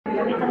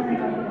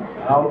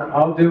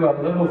I'll do a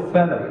little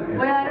setup here.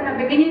 Voy a dar una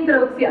pequeña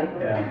introducción.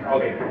 Yeah.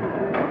 Okay.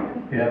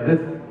 Yeah. This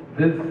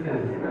is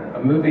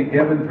a movie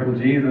given from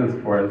Jesus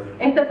for us.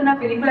 Esta es una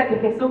película que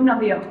Jesús nos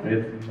dio.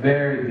 It's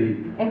very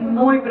deep Es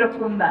muy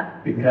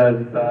profunda. because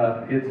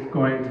it's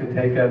going to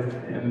take us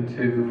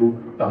into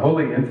the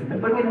holy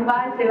instant, Porque nos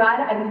va a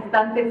llevar al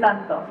instante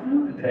santo.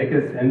 take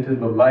us into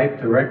the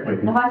light directly.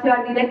 Nos va a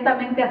llevar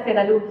directamente hacia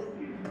la luz.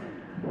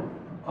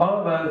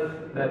 All of us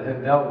that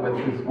have dealt with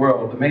this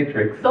world, the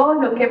Matrix,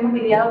 Todos los que hemos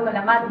lidiado con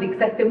la Matrix,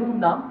 este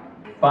mundo,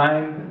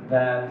 find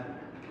that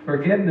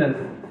forgiveness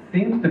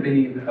seems to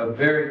be a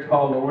very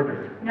tall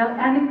order.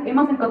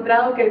 hemos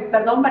encontrado que el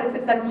perdón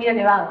parece ser muy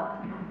elevado.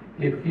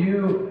 If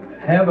you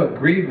have a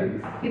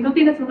grievance Si tú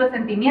tienes un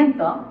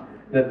resentimiento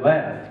that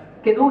lasts,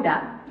 que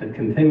dura, that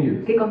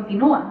continues, que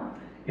continúa,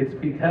 it's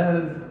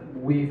because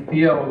we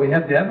feel we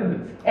have the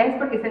evidence. es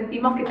porque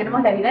sentimos que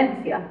tenemos la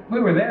evidencia. We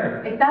were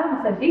there.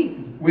 Estábamos allí.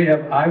 We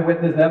have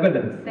eyewitness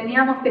evidence.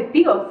 Teníamos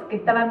testigos que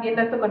estaban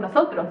viendo esto con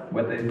nosotros.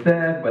 What they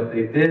said, what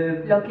they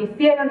did, Lo que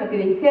hicieron, lo que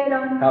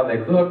dijeron, how they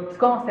looked,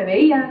 cómo se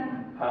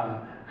veían,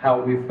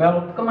 how we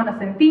felt. cómo nos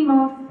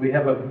sentimos. We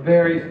have a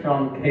very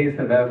strong case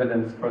of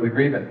evidence for the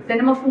grievance.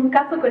 Tenemos un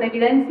caso con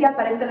evidencia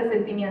para este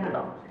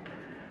resentimiento.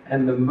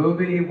 And the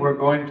movie we're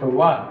going to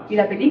watch Y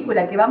la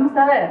película que vamos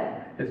a ver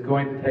is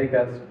going to take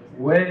us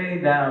way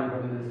down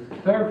from the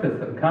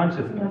surface of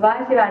consciousness, nos va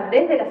a llevar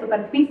desde la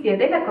superficie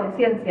de la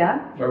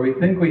conciencia, where we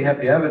think we have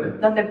the evidence,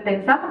 donde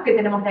pensamos que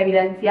tenemos la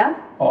evidencia,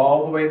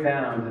 all the way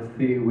down to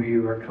see we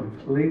were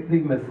completely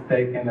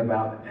mistaken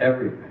about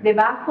everything.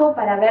 debajo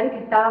para ver que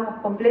estábamos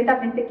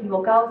completamente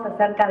equivocados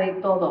acerca de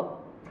todo.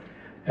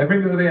 Every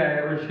movie I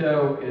ever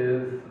show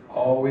is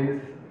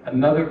always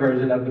another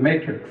version of the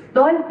Matrix.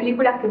 Todas las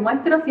películas que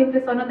muestro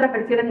siempre son otras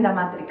versiones de la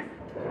Matrix.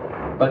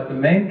 But the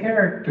main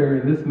character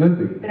in this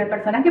movie Pero el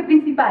personaje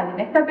principal en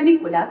esta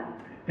película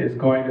is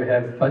going to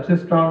have such a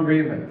strong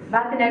grievance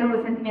va a tener un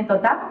resentimiento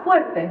tan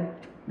fuerte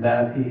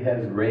that he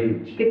has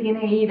rage, que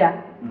tiene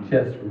ira,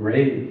 just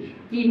rage.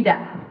 ira.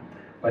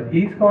 But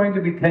he's going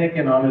to be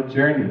taken on a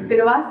journey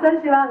Pero va a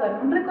ser llevado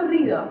en un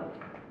recorrido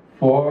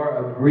for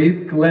a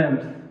brief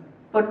glimpse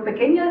por un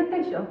pequeño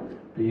destello,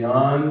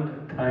 beyond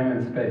time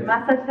and space,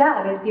 más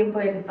allá del tiempo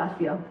y el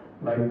espacio,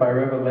 like by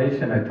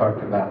revelation I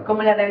talked about,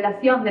 como la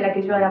revelación de la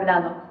que yo he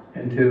hablado,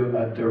 into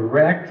a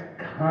direct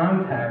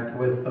contact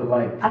with the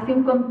light hacia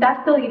un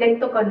contacto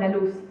directo con la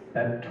luz,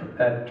 that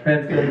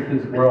transcends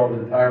this world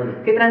entirely.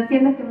 que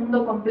transciende este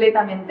mundo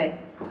completamente.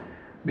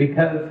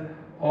 Because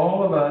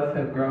all of us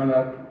have grown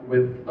up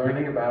with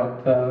learning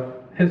about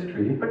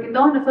history. Porque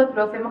todos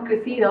nosotros hemos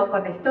crecido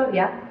con la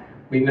historia,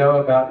 We know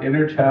about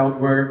inner child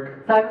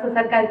work, sabemos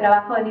acerca del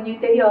trabajo del niño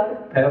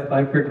interior, past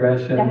life las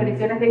regression,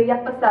 regresiones de vidas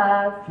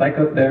pasadas, la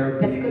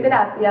psychotherapy,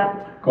 psicoterapia,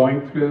 going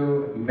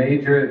through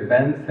major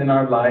events in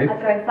our life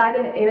atravesar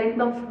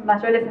eventos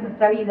mayores en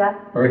nuestra vida,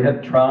 where we had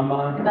en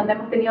trauma, donde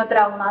hemos tenido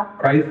trauma,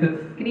 crisis,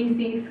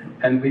 crisis,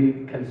 and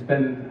we can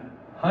spend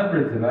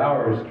hundreds of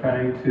hours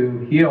trying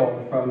to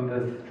heal from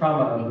this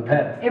trauma of the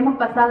past. hemos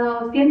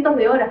pasado cientos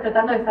de horas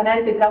tratando de sanar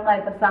este trauma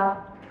del pasado.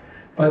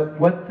 But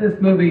what this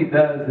movie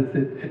does is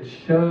it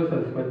shows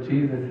us what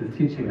Jesus is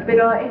teaching us.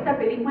 Pero esta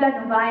película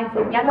nos va a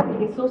enseñar lo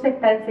que Jesús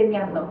está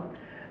enseñando.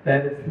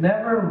 That it's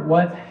never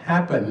what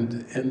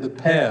happened in the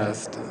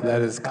past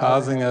that is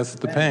causing us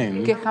the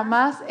pain. Que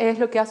jamás es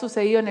lo que ha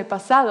sucedido en el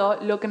pasado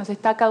lo que nos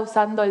está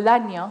causando el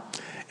daño.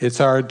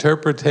 It's our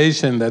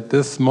interpretation that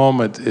this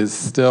moment is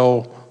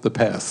still the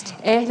past.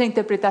 Es la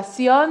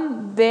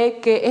interpretación de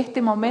que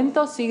este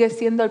momento sigue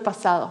siendo el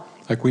pasado.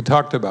 Like we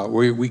talked about,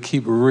 we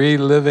keep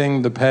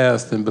reliving the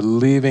past and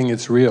believing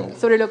it's real.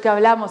 Sobre lo que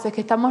hablamos es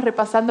que estamos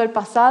repasando el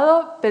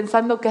pasado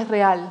pensando que es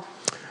real.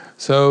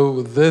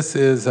 So this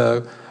is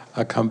a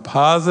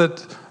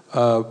composite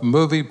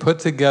movie put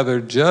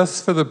together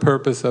just for the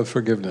purpose of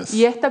forgiveness.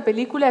 Y esta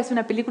película es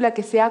una película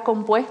que se ha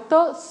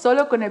compuesto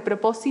solo con el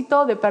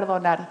propósito de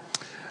perdonar.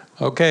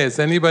 Okay, has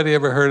anybody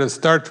ever heard of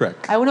Star Trek?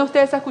 ¿Alguno de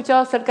ustedes ha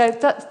escuchado acerca de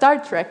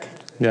Star Trek?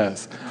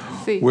 Yes.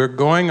 Sí. We're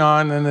going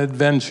on an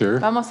adventure,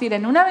 Vamos a ir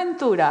en una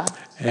aventura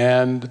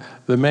and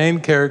the main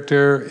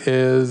character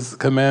is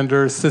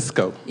Commander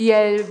Sisko. y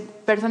el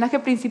personaje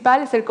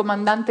principal es el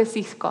comandante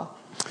Sisko.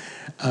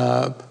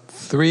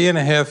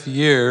 3.5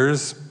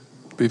 years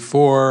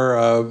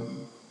before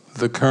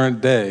the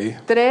current day,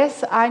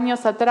 3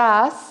 años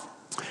atrás,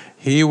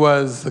 he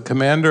was the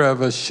commander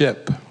of a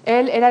ship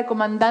él era el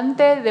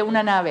comandante de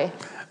una nave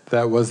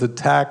that was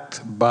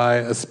attacked by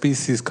a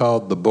species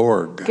called the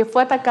Borg. que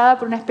fue atacada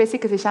por una especie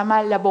que se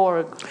llama la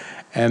Borg.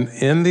 And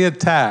in the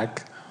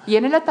attack, Y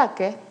en el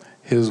ataque,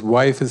 his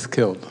wife is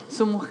killed.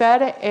 su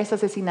mujer es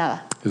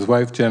asesinada. His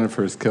wife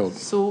Jennifer is killed.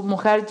 Su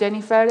mujer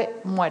Jennifer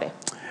muere.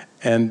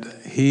 And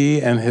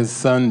he and his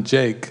son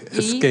Jake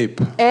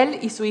escape Y él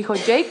y su hijo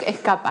Jake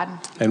escapan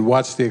and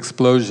watch the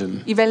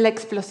explosion. y ven la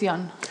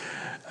explosión.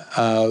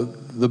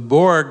 The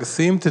Borg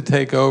seem to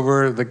take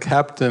over the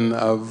captain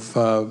of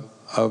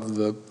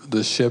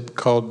the ship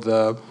called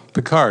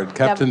Picard,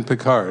 Captain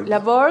Picard. La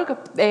Borg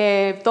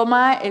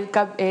toma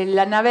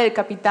la nave del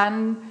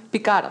capitán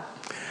Picard.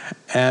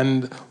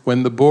 And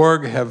when the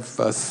Borg have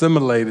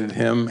assimilated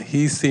him,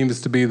 he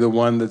seems to be the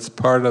one that's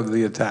part of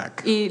the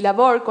attack. Y la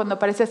Borg, cuando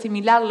parece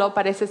asimilarlo,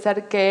 parece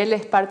ser que él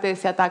es parte de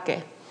ese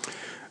ataque.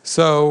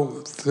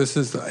 So this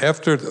is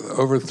after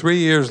over 3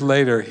 years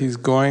later, he's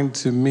going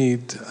to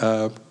meet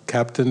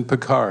Captain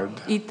Picard.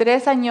 Y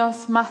 3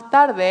 años más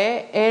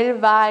tarde,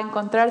 él va a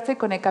encontrarse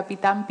con el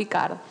capitán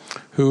Picard,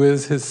 Who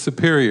is his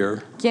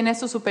superior. quien es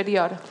su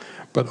superior.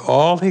 But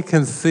all he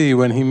can see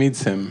when he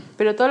meets him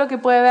Pero todo lo que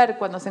puede ver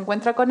cuando se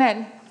encuentra con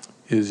él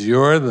is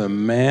you're the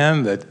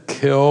man that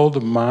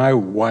killed my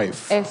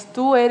wife. es: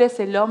 tú eres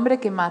el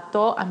hombre que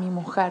mató a mi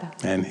mujer.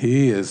 And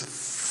he is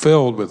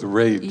filled with Y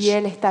rage.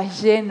 él está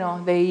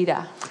lleno de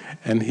ira.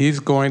 And he's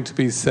going to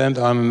be sent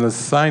on an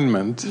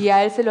assignment Y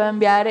a él se lo va a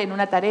enviar en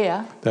una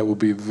tarea that will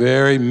be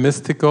very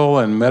mystical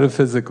and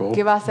metaphysical,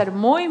 que va a ser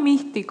muy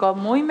místico,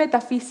 muy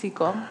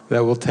metafísico,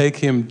 that will take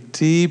him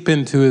deep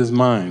into his que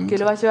mind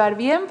lo va a llevar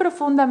bien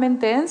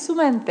profundamente en su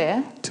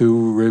mente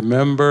to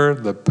remember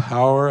the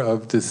power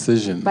of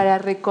decision. para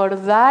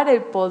recordar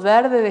el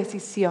poder de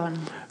decisión.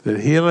 That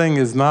healing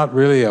is not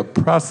really a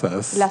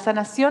process La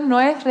sanación no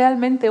es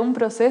realmente un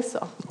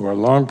proceso or a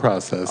long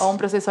process. o un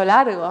proceso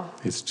largo.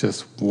 It's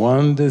just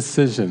one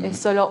decision Es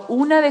solo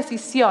una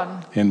decisión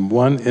in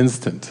one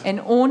instant, en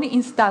un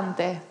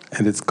instante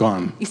and it's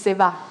gone. y se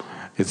va.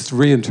 It's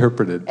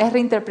reinterpreted. Es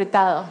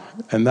reinterpretado.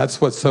 And that's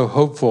what's so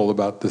hopeful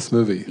about this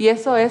movie. Y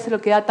eso es lo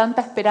que da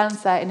tanta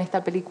esperanza en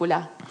esta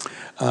película.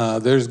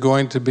 There's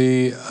going to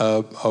be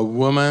a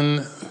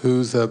woman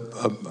who's a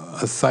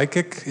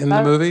psychic in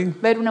the movie,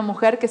 Ver una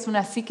mujer que es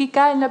una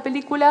psíquica en la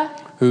película,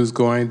 who's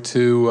going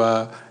to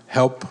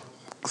help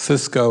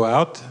Cisco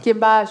out, quien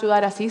va a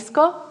ayudar a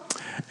Cisco,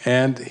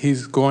 and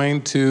he's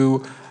going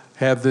to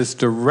have this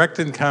direct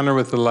encounter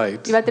with the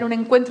light. y va a tener un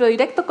encuentro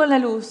directo con la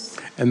luz.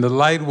 And the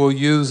light will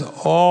use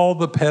all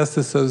the past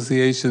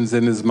associations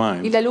in his Y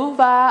mind, la luz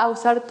va a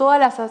usar todas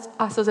las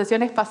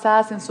asociaciones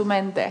pasadas en su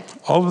mente,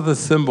 all of the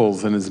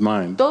symbols in his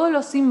mind, todos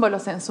los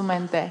símbolos en su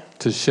mente,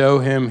 to show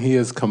him he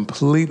is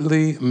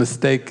completely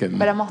mistaken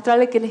para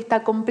mostrarle que él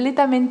está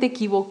completamente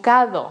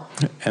equivocado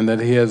and that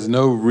he has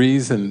no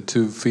reason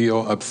to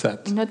feel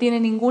upset. y no tiene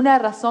ninguna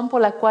razón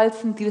por la cual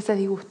sentirse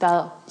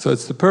disgustado. So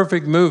it's the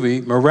perfect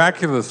movie,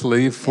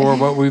 miraculously, for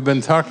what we've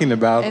been talking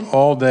about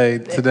all day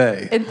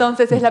today.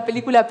 Entonces es la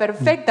película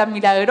perfecta,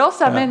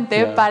 milagrosamente,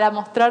 Yeah. para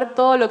mostrar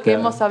todo lo que Yeah.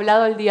 hemos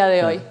hablado el día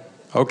de hoy.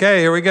 Okay,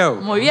 here we go.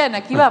 Muy bien,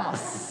 aquí vamos.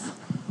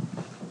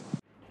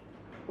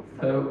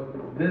 So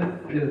this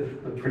is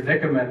the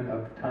predicament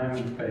of time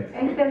and space.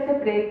 Este es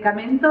el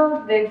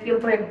predicamento del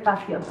tiempo y el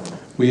espacio.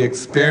 We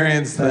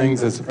experience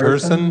things as a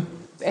person.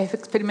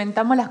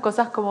 Experimentamos las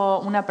cosas como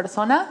una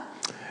persona.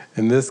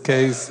 In this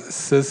case,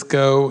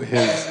 Cisco,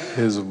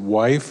 his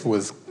wife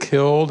was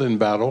killed in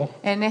battle.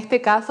 En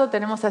este caso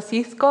tenemos a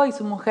Cisco y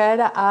su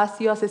mujer ha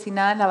sido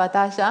asesinada en la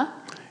batalla.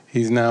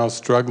 He's now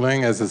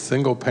struggling as a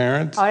single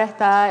parent. Ahora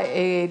está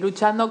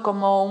luchando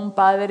como un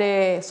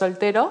padre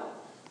soltero.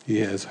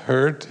 He has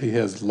hurt, he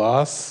has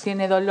loss,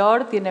 Tiene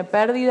dolor, tiene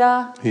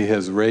pérdida, he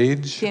has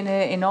rage.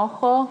 tiene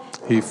enojo.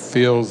 He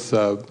feels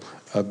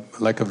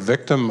like a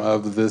victim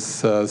of this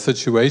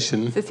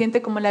situation. Se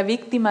siente como la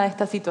víctima de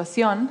esta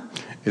situación.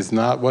 It's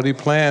not what he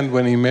planned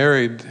when he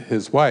married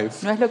his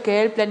wife, No es lo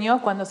que él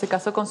planeó cuando se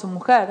casó con su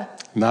mujer.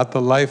 not the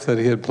life that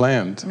he had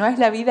planned. No es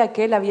la vida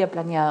que él había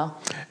planeado.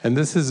 And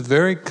this is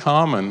very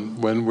common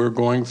when we're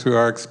going through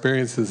our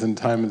experiences in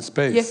time and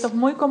Y esto space. es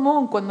muy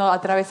común cuando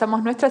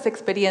atravesamos nuestras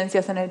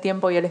experiencias en el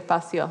tiempo y el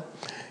espacio.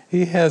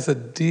 He has a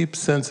deep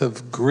sense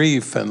of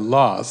grief and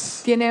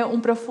loss. Tiene un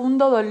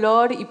profundo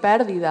dolor y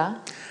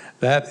pérdida,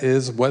 That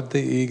is what the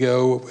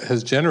ego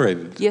has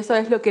generated. y eso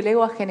es lo que el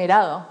ego ha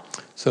generado.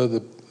 So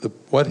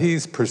what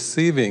he's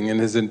perceiving in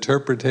his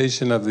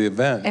interpretation of the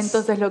events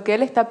Entonces lo que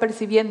él está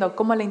percibiendo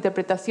como la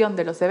interpretación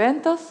de los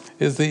eventos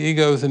is the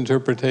ego's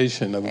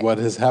interpretation of what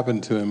has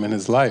happened to him in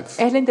his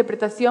life. es la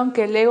interpretación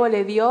que el ego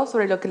le dio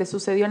sobre lo que le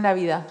sucedió en la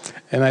vida.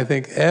 And I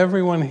think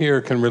everyone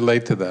here can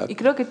relate to that. Y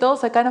creo que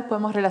todos acá nos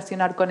podemos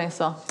relacionar con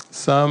eso.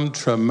 Some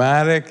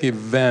traumatic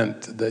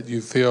event that you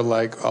feel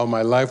like, oh,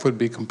 my life would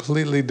be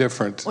completely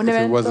different Un if it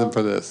evento wasn't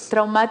for this.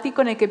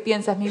 traumático en el que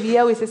piensas, mi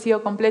vida hubiese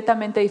sido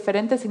completamente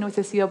diferente si no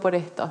hubiese sido por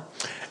esto.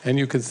 And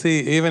you can see,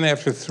 even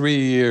after 3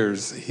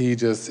 years, he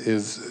just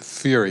is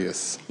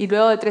furious Y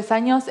luego de 3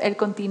 años, él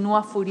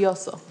continúa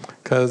furioso.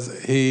 because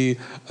he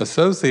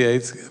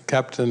associates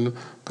Captain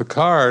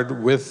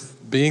Picard with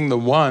being the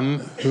one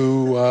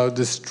who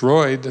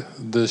destroyed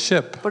the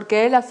ship.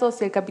 Porque él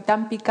asocia al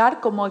capitán Picard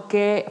como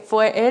que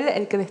fue él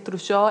el que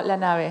destruyó la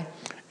nave.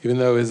 Even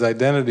though his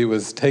identity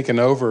was taken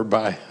over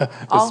by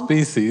a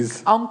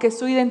species, Aunque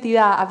su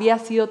identidad había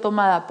sido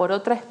tomada por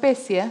otra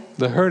especie,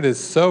 the hurt is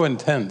so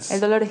intense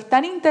el dolor es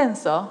tan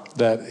intenso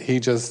that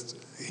he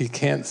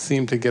can't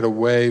seem to get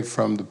away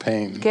from the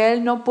pain. que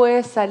él no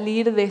puede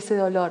salir de ese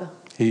dolor.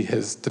 He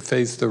has to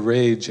face the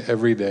rage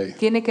every day.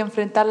 Tiene que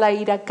enfrentar la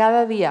ira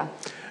cada día.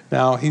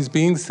 Now he's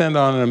being sent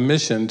on a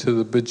mission to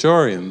the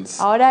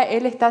Bajorians. Ahora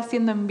él está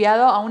siendo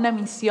enviado a una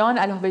misión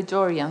a los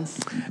Bajorians.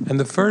 And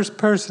the first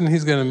person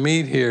he's going to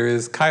meet here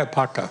is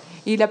Kayapaka.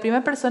 Y la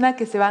primera persona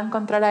que se va a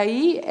encontrar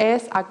ahí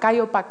es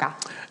Akayopaka.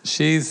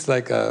 She's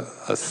like a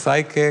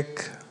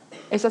psychic.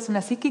 Ella es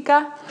una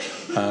psíquica.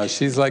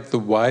 She's like the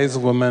wise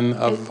woman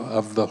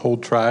of the whole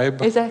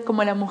tribe. Ella es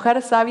como la mujer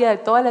sabia de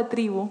toda la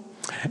tribu.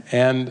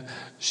 And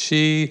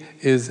she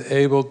is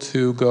able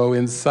to go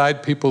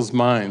inside people's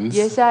minds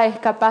Y ella es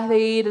capaz de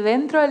ir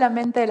dentro de la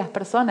mente de las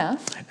personas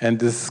and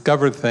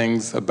discover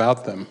things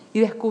about them. y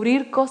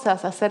descubrir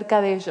cosas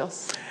acerca de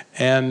ellos.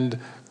 And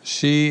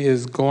she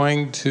is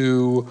going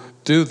to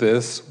do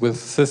this with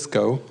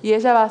Cisco. Y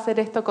ella va a hacer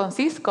esto con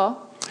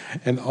Cisco.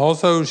 And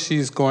also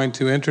she's going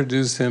to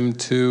introduce him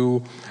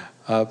to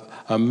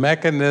a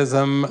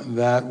mechanism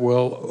that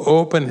will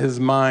open his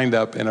mind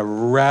up in a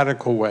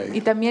radical way.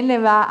 Y también le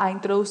va a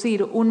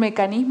introducir un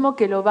mecanismo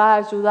que lo va a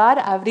ayudar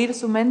a abrir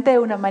su mente de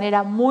una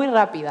manera muy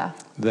rápida.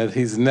 That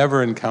he's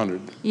never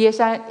encountered. Y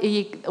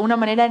una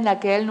manera en la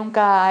que él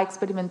nunca ha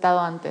experimentado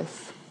antes.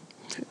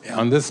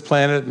 On this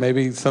planet,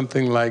 maybe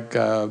something like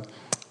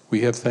we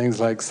have things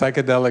like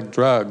psychedelic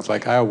drugs,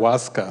 like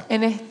ayahuasca.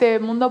 En este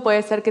mundo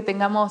puede ser que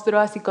tengamos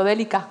drogas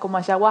psicodélicas como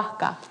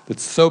ayahuasca.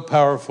 It's so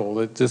powerful,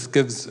 it just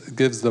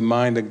gives the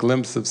mind a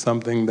glimpse of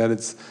something that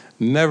it's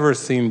never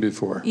seen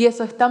before. Y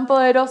eso es tan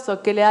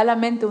poderoso que le da a la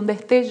mente un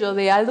destello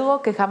de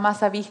algo que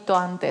jamás ha visto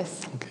antes.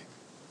 Okay.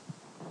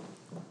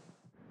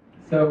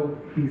 So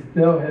he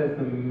still has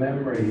the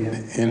memory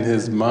in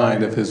his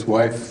mind of his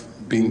wife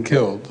being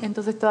killed.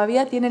 Entonces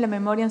todavía tiene la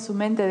memoria en su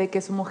mente de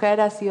que su mujer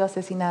ha sido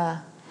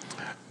asesinada.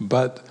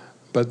 But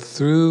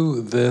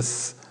through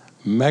this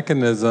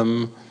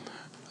mechanism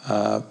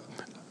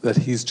that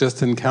he's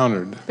just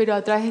encountered, Pero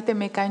a través de este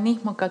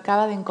mecanismo que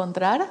acaba de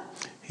encontrar,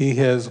 he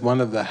has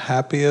one of the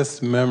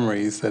happiest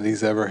memories that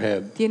he's ever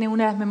had. tiene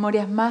una de las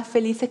memorias más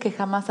felices que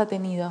jamás ha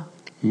tenido.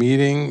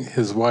 Meeting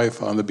his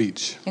wife on the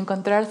beach.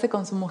 Encontrarse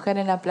con su mujer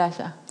en la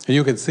playa. And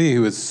you could see he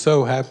was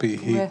so happy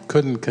he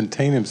couldn't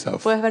contain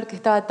himself. Puedes ver que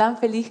estaba tan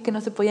feliz que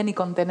no se podía ni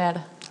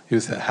contener. He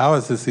said, "How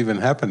is this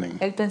even happening?"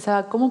 Él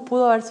pensaba, ¿cómo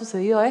pudo haber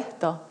sucedido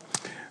esto?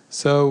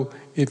 So,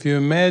 if you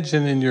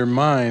imagine in your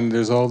mind,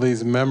 there's all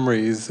these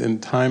memories in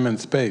time and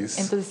space.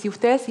 Entonces, si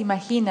ustedes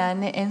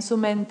imaginan en su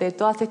mente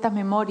todas estas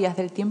memorias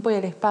del tiempo y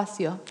el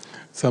espacio,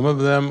 Some of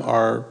them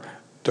are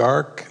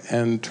dark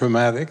and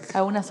traumatic,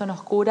 algunas son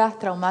oscuras,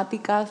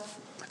 traumáticas,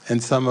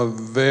 and some are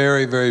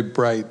very, very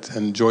bright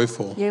and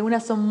joyful. y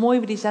algunas son muy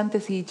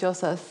brillantes y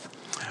dichosas.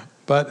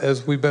 But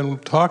as we've been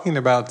talking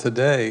about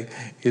today,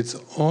 it's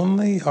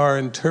only our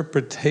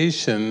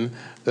interpretation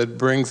that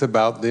brings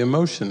about the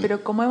emotion.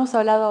 Pero como hemos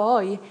hablado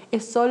hoy,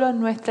 es solo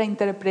nuestra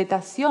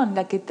interpretación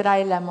la que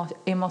trae la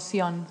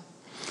emoción.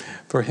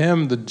 For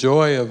him, the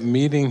joy of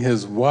meeting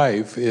his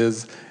wife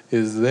is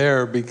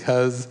there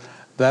because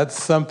that's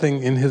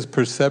something in his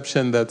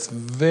perception that's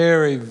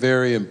very,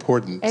 very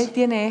important. Él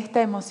tiene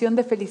esta emoción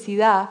de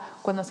felicidad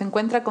cuando se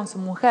encuentra con su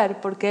mujer,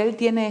 porque él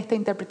tiene esta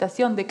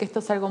interpretación de que esto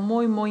es algo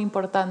muy, muy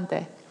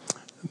importante.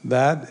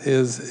 That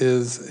is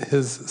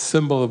his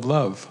symbol of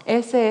love,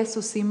 Ese es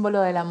su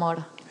símbolo del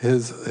amor,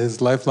 his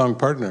lifelong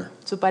partner.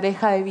 su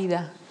pareja de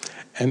vida.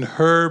 And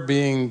her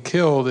being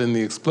killed in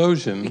the Y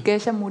explosion que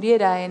ella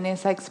muriera en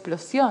esa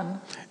explosión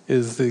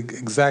is the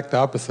exact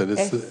opposite.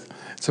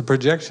 It's a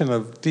projection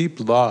of deep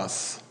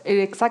loss.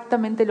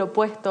 exactamente lo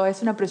opuesto,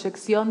 es una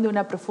proyección de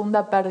una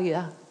profunda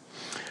pérdida.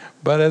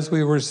 But as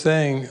we were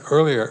saying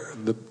earlier,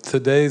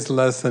 today's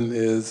lesson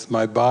is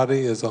my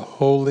body is a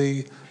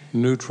holy,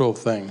 neutral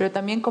thing. Pero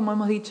también, como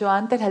hemos dicho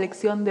antes, la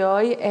lección de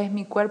hoy es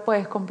mi cuerpo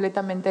es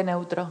completamente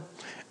neutro.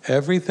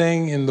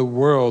 Everything in the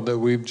world that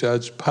we've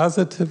judged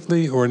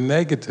positively or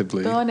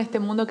negatively Todo en este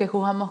mundo que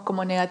juzgamos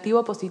como negativo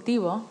o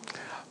positivo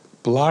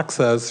blocks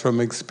us from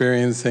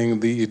experiencing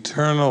the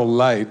eternal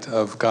light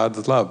of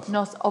God's love.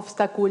 nos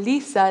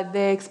obstaculiza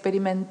de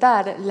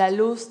experimentar la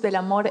luz del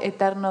amor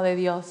eterno de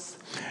Dios.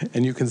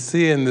 And you can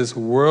see in this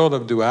world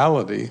of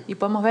duality, Y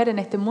podemos ver en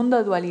este mundo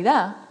de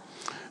dualidad,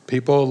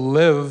 people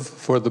live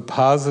for the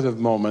positive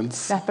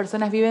moments las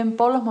personas viven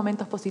por los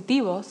momentos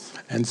positivos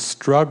and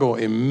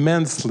struggle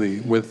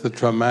immensely with the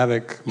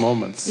traumatic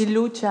moments. y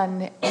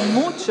luchan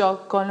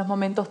mucho con los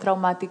momentos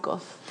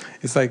traumáticos.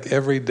 It's like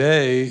every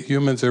day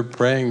humans are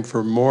praying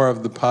for more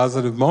of the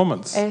positive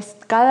moments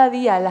Cada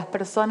día las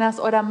personas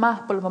oran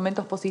más por los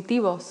momentos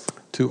positivos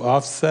to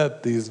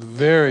offset these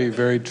very,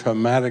 very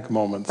traumatic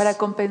moments. para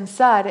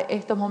compensar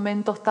estos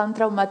momentos tan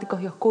traumáticos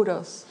y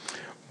oscuros.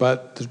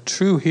 But the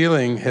true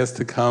healing has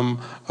to come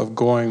of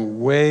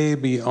going way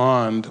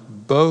beyond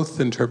both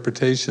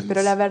interpretations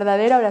Pero la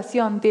verdadera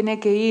oración tiene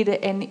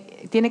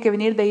que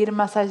venir de ir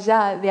más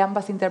allá de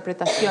ambas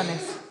interpretaciones,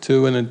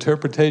 to an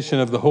interpretation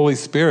of the Holy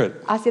Spirit,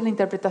 hacia la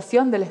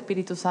interpretación del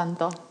Espíritu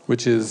Santo,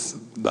 which is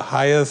the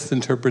highest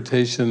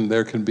interpretation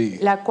there can be,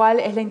 la cual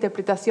es la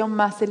interpretación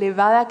más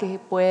elevada que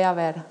puede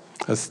haber,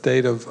 a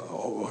state of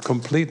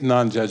complete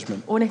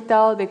non-judgment. un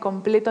estado de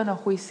completo no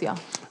juicio.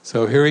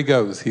 So here he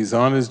goes. He's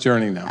on his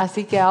journey now.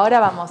 Así que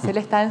ahora vamos, él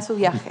está en su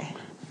viaje.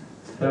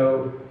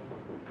 So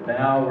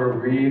now we're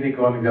really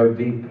going to go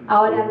deep,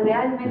 Ahora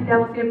realmente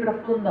vamos a ir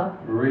profundo,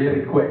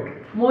 really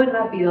quick. muy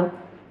rápido,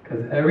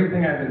 Because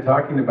everything I've been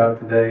talking about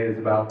today is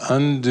about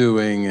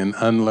undoing and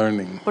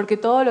unlearning. porque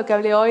todo lo que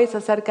hablé hoy es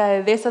acerca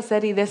de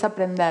deshacer y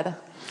desaprender.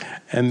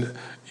 And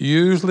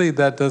usually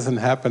that doesn't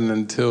happen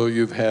until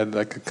you've had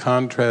like a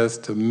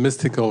contrast, a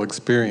mystical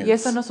experience, Y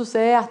eso no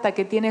sucede hasta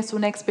que tienes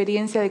una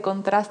experiencia de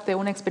contraste,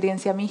 una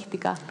experiencia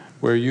mística,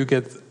 where you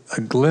get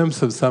a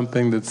glimpse of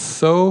something that's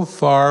so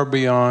far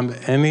beyond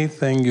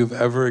anything you've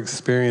ever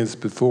experienced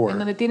en before,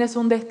 donde tienes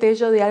un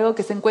destello de algo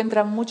que se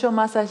encuentra mucho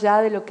más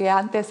allá de lo que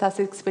antes has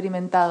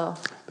experimentado.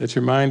 that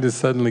your mind is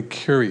suddenly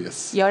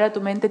curious. Y ahora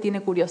tu mente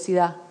tiene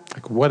curiosidad.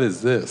 Like, what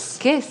is this?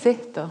 ¿Qué es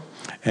esto?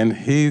 And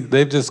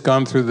they've just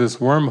gone through this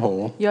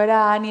wormhole Y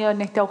ahora han ido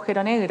en este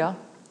agujero negro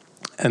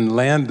and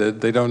landed,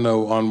 they don't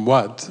know on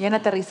what. y han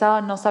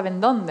aterrizado no saben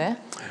dónde.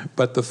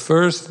 But the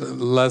first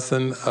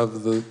lesson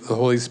of the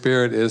Holy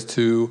Spirit is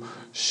to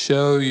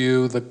show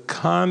you the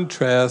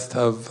contrast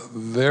of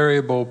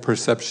variable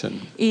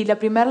perception. Y la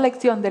primera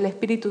lección del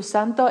Espíritu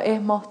Santo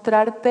es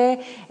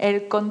mostrarte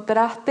el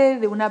contraste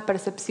de una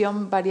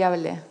percepción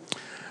variable.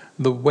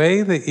 The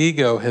way the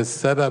ego has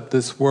set up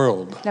this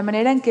world La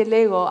manera en que el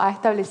ego ha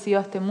establecido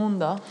este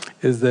mundo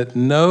is that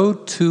no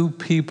two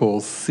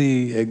people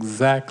see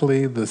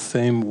exactly the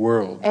same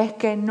world. es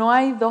que no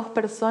hay dos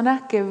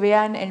personas que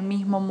vean el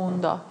mismo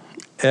mundo.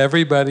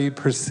 Everybody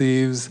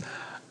perceives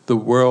the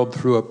world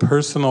through a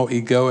personal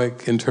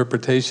egoic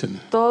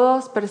interpretation.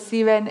 Todos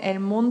perciben el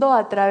mundo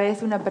a través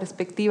de una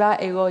perspectiva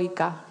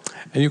egoica.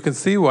 And you can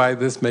see why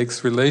this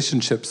makes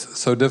relationships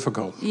so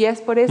difficult. Y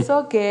es por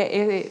eso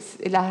que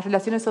las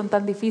relaciones son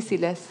tan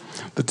difíciles.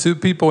 The two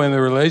people in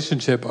the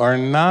relationship are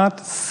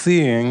not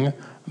seeing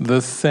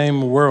the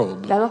same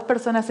world. Las dos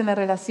personas en la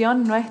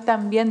relación no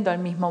están viendo el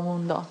mismo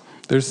mundo.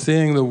 They're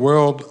seeing the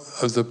world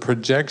as a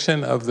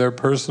projection of their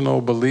personal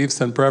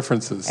beliefs and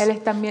preferences.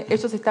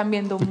 Ellos están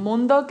viendo un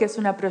mundo que es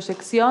una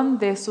proyección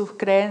de sus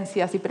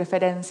creencias y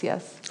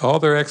preferencias. All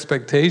their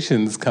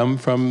expectations come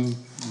from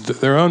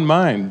their own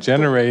mind,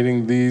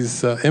 generating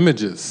these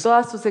images.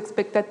 Todas sus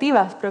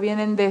expectativas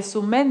provienen de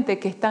su mente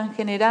que están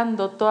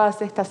generando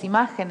todas estas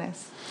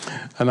imágenes.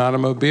 An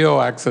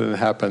automobile accident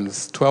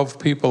happens. 12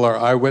 people are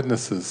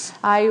eyewitnesses.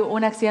 Hay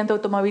un accidente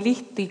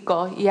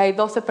automovilístico y hay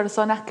 12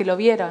 personas que lo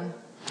vieron.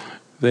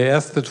 They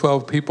ask the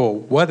 12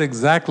 people, what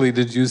exactly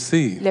did you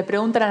see? Le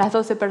preguntan a las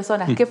 12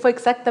 personas, ¿qué fue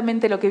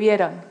exactamente lo que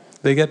vieron?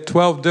 They get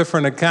 12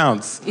 different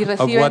accounts Y of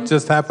reciben what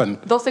just happened.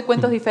 12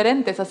 cuentos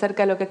diferentes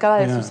acerca de lo que acaba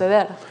de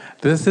suceder.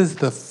 This is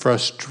the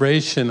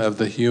frustration of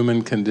the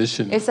human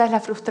condition. Esa es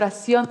la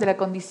frustración de la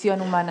condición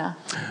humana.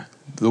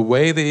 The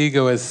way the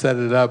ego has set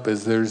it up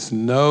is there's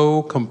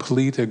no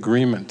complete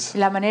agreement.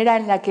 La manera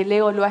en la que el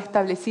ego lo ha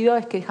establecido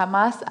es que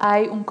jamás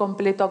hay un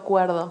completo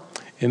acuerdo.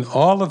 In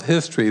all of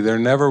history, there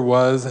never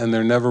was and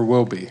there never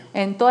will be.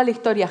 En toda la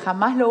historia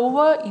jamás lo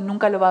hubo y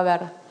nunca lo va a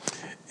haber.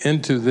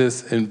 Into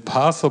this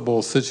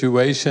impossible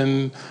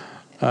situation,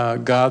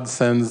 God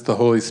sends the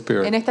Holy En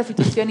Spirit, esta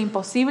situación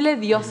imposible,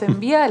 Dios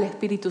envía al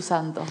Espíritu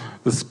Santo,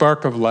 the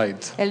spark of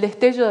light, el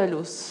destello de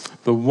luz,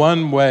 the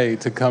one way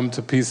to come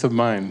to peace of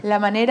mind, la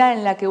manera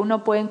en la que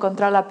uno puede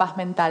encontrar la paz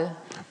mental.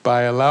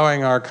 by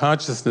allowing our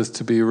consciousness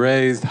to be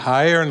raised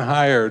higher and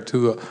higher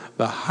to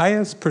the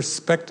highest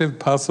perspective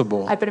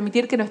possible. Al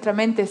permitir que nuestra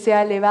mente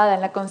sea elevada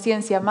en la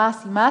conciencia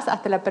más y más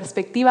hasta la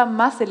perspectiva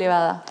más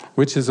elevada,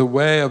 Which is a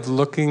way of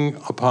looking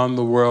upon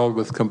the world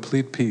with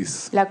complete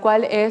peace. la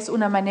cual es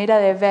una manera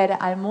de ver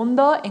al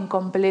mundo en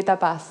completa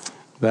paz.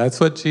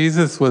 That's what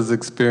Jesus was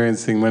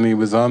experiencing when he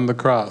was on the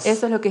cross.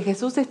 Eso es lo que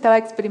Jesús estaba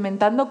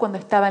experimentando cuando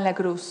estaba en la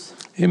cruz.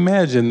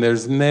 Imagine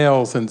there's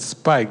nails and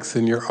spikes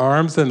in your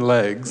arms and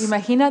legs,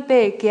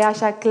 Imagínate que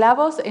haya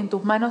clavos en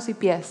tus manos y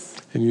pies.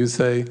 and you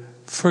say,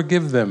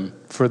 "Forgive them,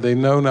 for they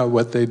know not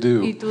what they Y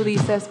do." tú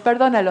dices,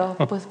 perdónalo,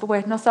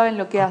 pues no saben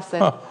lo que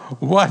hacen.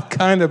 What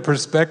kind of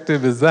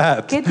perspective is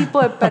that? ¿Qué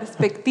tipo de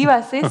perspectiva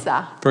es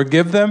esa?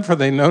 Forgive them, for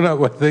they know not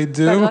what they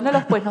do?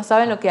 Perdónalos, pues no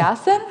saben lo que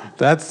hacen.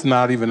 That's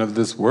not even of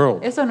this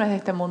world. Eso no es de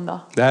este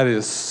mundo. That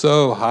is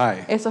so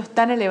high. Eso es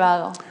tan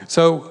elevado.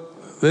 So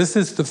this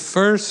is the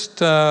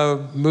first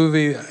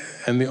movie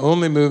and the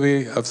only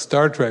movie of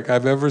Star Trek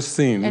I've ever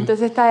seen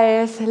Entonces esta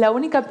es la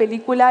única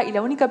película y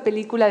la única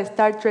película de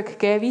Star Trek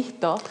que he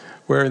visto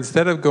where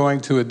instead of going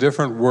to a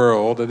different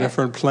world, a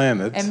different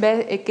planet,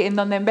 en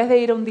donde en vez de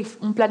ir a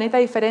un planeta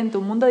diferente,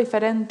 un mundo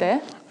diferente,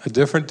 a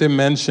different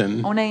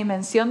dimension, a una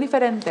dimensión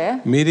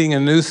diferente, meeting a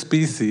new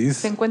species,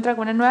 se encuentra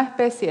con una nueva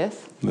especie,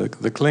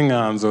 the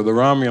Klingons or the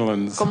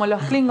Romulans, como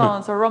los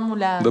Klingons o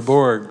Romulans, the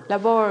Borg. la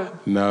Borg.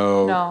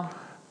 No, No,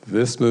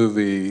 this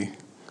movie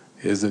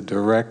is a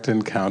direct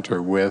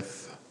encounter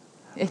with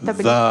esta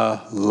the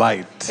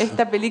light.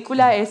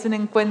 película es un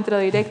encuentro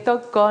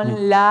directo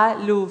con la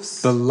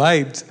luz. The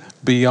light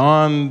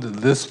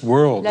beyond this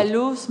world. La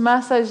luz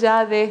más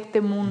allá de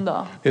este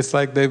mundo. It's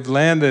like they've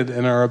landed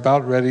and are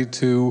about ready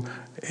to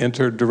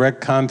enter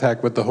direct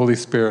contact with the Holy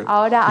Spirit.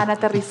 ahora han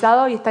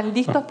aterrizado y están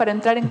listos para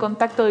entrar en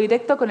contacto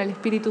directo con el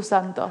Espíritu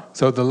Santo.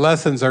 So the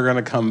lessons are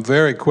going to come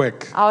very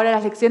quick. Ahora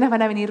las lecciones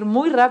van a venir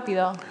muy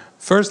rápido.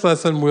 First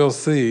lesson we'll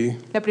see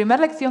La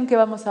primera lección que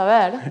vamos a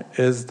ver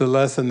is the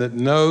lesson that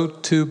no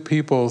two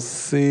people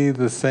see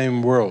the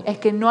same world. es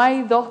que no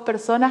hay dos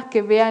personas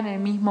que vean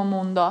el mismo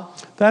mundo.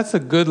 That's a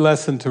good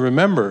lesson to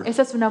remember.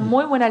 Esa es una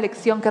muy buena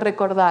lección que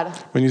recordar.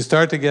 When you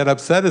start to get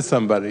upset at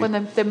somebody Cuando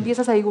te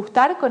empiezas a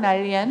disgustar con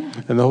alguien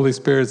and the Holy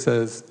Spirit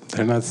says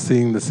they're not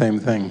seeing the same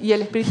thing. y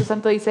el Espíritu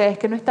Santo dice, es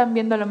que no están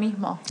viendo lo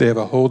mismo. They have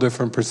a whole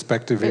different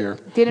perspective here.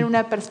 Tienen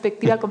una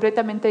perspectiva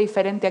completamente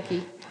diferente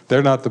aquí.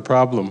 They're not the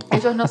problem.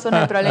 Ellos no son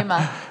el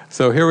problema.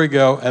 So here we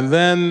go, and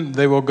then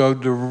they will go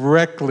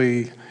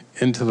directly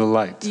into the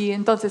light. Y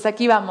entonces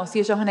aquí vamos, y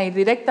ellos van a ir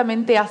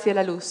directamente hacia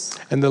la luz.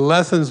 And the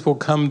lessons will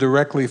come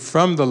directly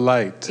from the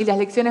light, Y las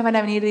lecciones van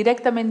a venir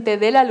directamente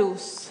de la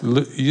luz,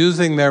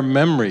 using their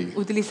memory,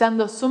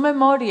 utilizando su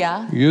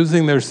memoria,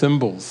 using their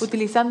symbols.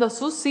 utilizando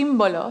sus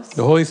símbolos.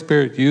 The Holy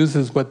Spirit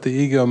uses what the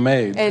ego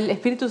made El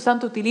Espíritu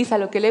Santo utiliza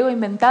lo que el ego ha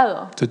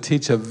inventado to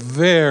teach a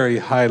very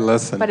high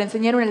lesson. para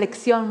enseñar una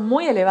lección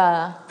muy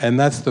elevada. And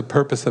that's the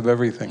purpose of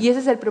everything. Y ese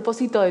es el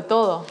propósito de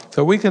todo.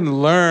 So we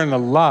can learn a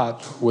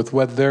lot with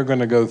what they're going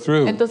to go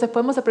through. Entonces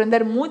podemos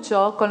aprender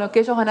mucho con lo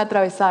que ellos van a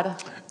atravesar.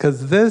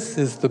 Because this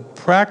is the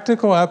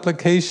practical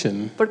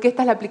application Porque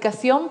esta es la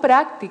aplicación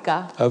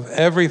práctica of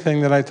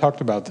everything that I talked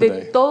about de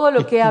today. todo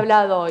lo que he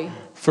hablado hoy.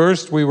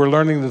 First, we were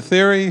learning the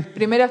theory,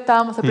 Primero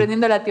estábamos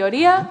aprendiendo la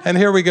teoría and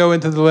here we go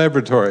into the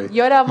laboratory. y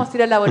ahora vamos a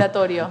ir al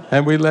laboratorio.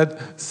 And we let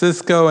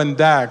Cisco and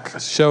Dak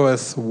show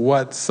us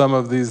what some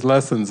of these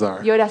lessons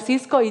are. Y ahora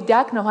Cisco y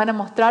Jack nos van a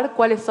mostrar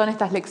cuáles son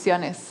estas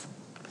lecciones.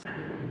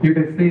 You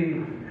can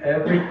see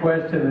every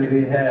question that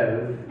he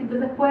has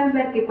Entonces pueden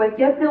ver que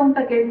cualquier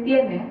pregunta que él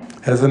tiene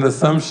has an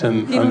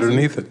assumption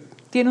underneath it.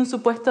 tiene un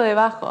supuesto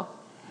debajo.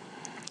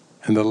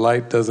 And the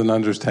light doesn't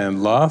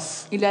understand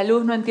loss. Y la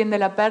luz no entiende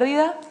la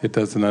pérdida, It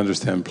doesn't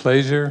understand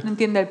pleasure. no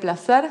entiende el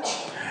placer,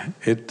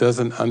 It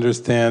doesn't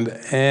understand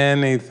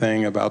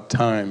anything about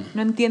time.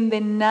 no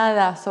entiende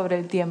nada sobre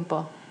el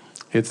tiempo.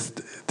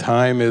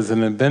 Time is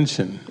an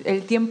invention.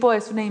 El tiempo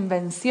es una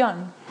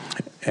invención.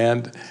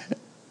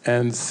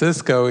 And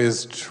Cisco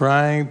is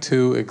trying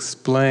to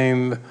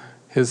explain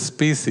his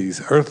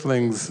species,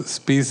 Earthling's Y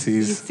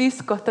species,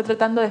 Cisco está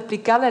tratando de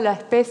explicarle a la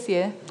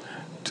especie,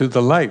 to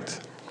the light.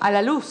 a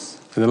la luz.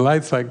 And the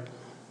light's like,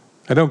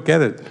 I don't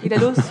get it. Y la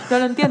luz no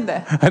lo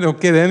entiende. I don't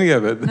get any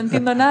of No it.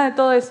 entiendo nada de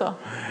todo eso.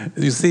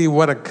 You see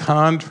what a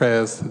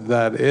contrast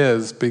that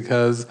is,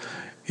 because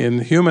in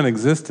human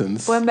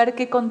existence, Pueden ver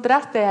qué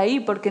contraste hay ahí,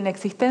 porque en la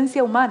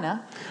existencia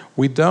humana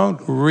we don't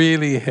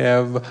really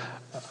have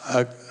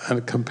a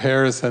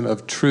comparison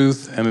of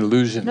truth and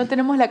illusion. no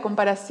tenemos la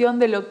comparación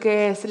de lo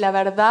que es la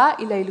verdad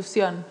y la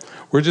ilusión.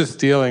 We're just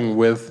dealing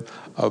with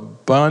a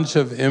bunch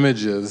of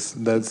images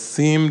that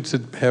seem to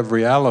have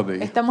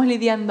reality, Estamos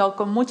lidiando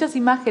con muchas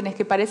imágenes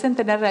que parecen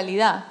tener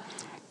realidad,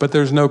 but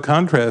there's no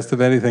contrast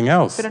of anything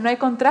else. pero no hay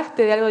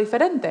contraste de algo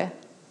diferente.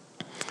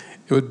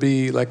 It would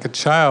be like a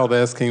child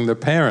asking the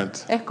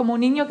parent, Es como un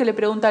niño que le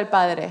pregunta al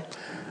padre,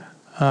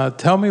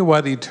 tell me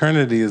what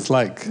eternity is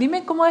like.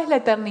 dime cómo es la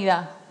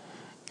eternidad.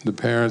 The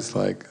parent's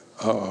like,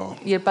 uh-oh,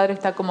 Y el padre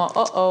está como,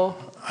 oh,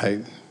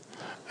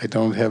 I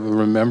don't have a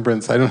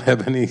remembrance. I don't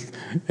have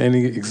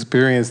any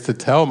experience to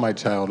tell my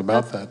child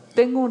about that.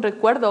 tengo un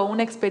recuerdo o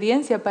una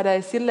experiencia para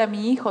decirle a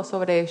mi hijo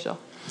sobre ello.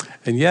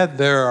 And yet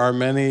there are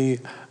many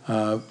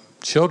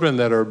children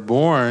that are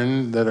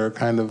born that are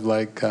kind of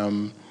like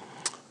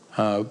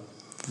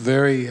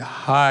very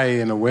high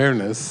in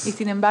awareness. Y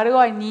sin embargo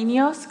hay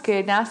niños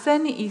que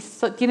nacen y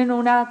tienen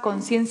una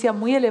conciencia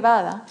muy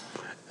elevada.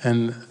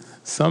 And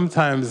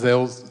sometimes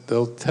they'll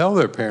tell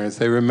their parents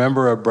they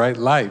remember a bright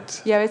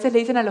light Y a veces le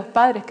dicen a los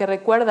padres que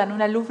recuerdan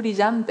una luz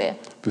brillante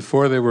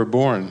before they were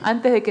born.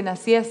 antes de que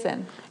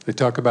naciesen. They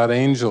talk about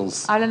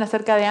angels, Hablan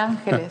acerca de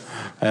ángeles.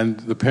 and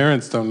the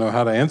parents don't know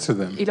how to answer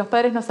them. Y los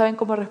padres no saben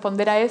cómo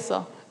responder a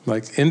eso.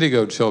 Like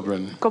indigo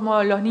children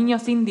Como los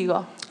niños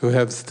índigo, who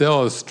have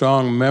still a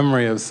strong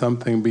memory of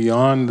something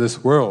beyond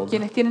this world.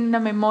 quienes tienen una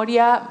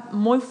memoria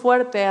muy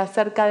fuerte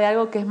acerca de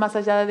algo que es más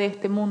allá de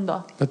este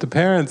mundo. But the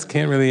parents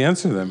can't really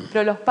answer them.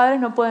 Pero los padres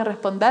no pueden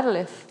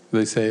responderles.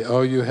 They say,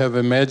 oh, you have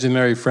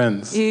imaginary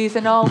friends. Y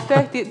dicen, no,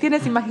 ustedes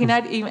tienen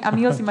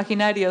amigos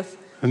imaginarios.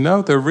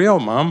 No, they're real,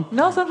 Mom.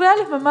 No, son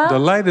reales, mamá. The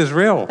light is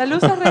real. La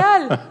luz es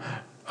real.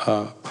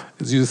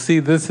 As you see,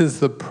 this is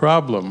the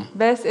problem.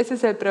 ¿Ves? Ese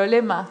es el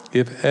problema.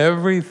 If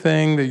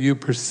everything that you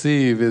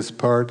perceive is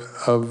part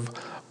of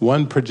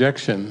one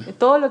projection,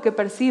 Todo lo que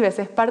percibes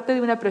es parte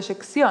de una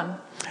proyección.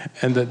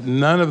 and that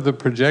none of the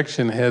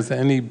projection has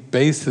any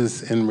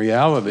basis in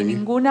reality,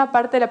 Ninguna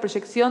parte de la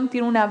proyección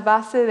tiene una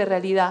base de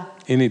realidad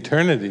in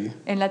eternity,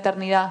 en la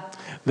eternidad.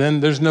 then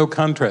there's no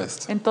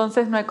contrast.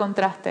 Entonces no hay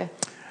contraste.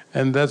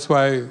 And that's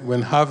why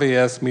when Javi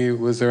asked me,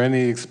 was there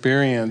any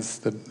experience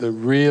that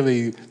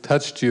really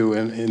touched you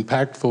in an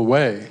impactful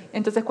way?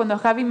 Entonces cuando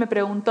Javi me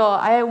preguntó,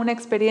 ¿hay alguna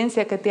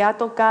experiencia que te ha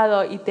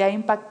tocado y te ha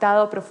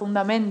impactado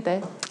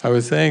profundamente? I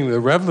was saying the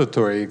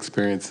revelatory Y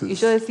experiences,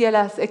 yo decía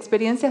las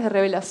experiencias de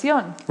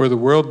revelación, where the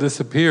world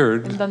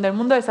disappeared en donde el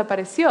mundo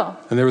desapareció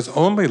and there was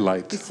only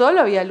light. y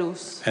solo había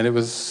luz. And it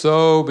was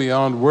so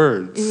beyond Y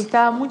words.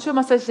 estaba mucho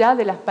más allá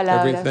de las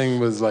palabras. Everything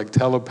was like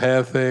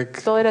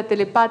telepathic, Todo era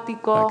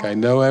telepático. like I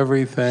know Yo sé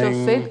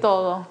everything,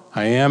 todo.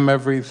 I am Yo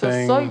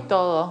everything, soy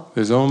todo.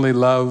 there's only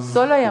love.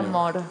 Solo hay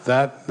amor.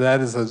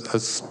 That is a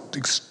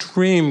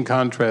extreme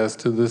contrast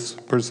to this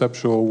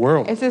perceptual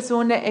world. Ese es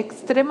un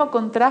extremo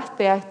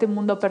contraste a este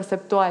mundo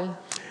perceptual.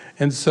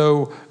 And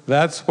so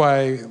that's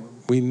why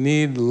we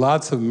need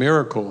lots of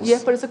miracles Y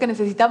es por eso que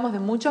necesitamos de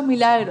muchos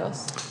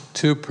milagros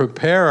to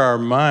prepare our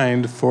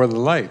mind for the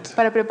light.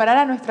 para preparar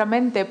a nuestra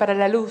mente para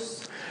la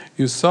luz.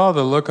 You saw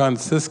the look on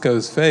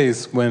Cisco's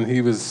face when he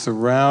was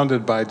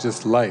surrounded by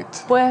just light.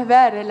 Puedes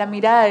ver la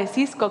mirada de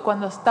Cisco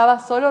cuando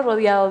estaba solo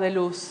rodeado de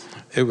luz.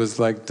 It was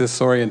like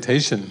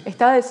disorientation.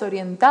 Estaba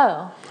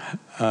desorientado.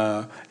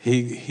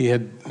 He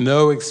had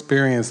no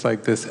experience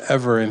like this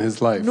ever in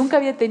his life. Nunca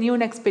había tenido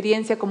una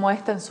experiencia como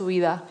esta en su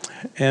vida.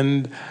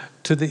 And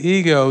to the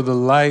ego, the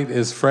light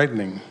is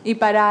frightening Y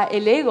para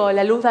el ego,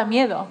 la luz da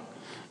miedo,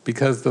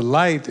 because the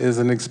light is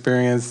an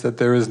experience that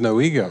there is no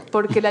ego.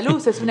 porque la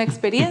luz es una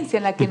experiencia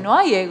en la que no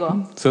hay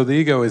ego. So the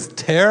ego is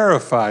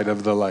terrified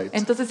of the light.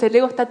 Entonces el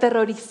ego está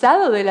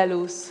aterrorizado de la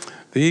luz.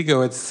 The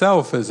ego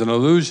itself is an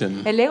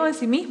illusion El ego en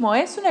sí mismo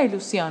es una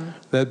ilusión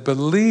that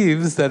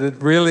believes that it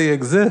really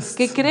exists.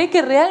 que cree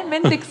que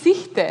realmente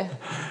existe.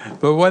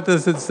 But what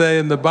does it say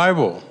in the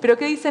Bible? ¿Pero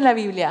qué dice en la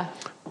Biblia?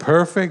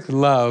 Perfect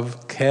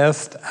love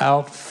casts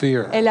out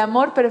fear. El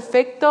amor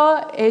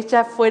perfecto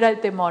echa fuera el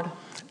temor.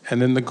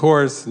 And in the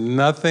Course,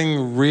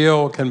 nothing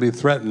real can be Y en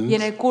threatened.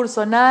 el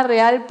curso, nada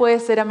real puede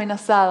ser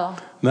amenazado.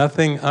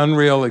 Nothing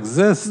unreal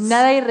exists.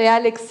 Nada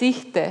irreal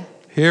existe.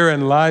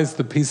 Herein lies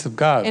the peace of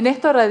God. En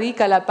esto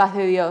radica la paz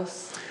de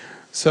Dios.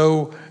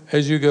 So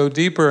as you go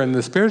deeper in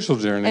the spiritual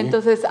journey,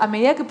 Entonces, a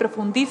medida que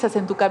profundizas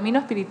en tu camino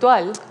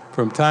espiritual,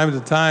 from time to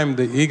time,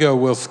 the ego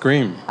will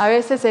scream, a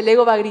veces el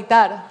ego va a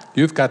gritar,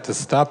 you've got to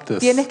stop this.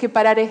 tienes que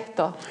parar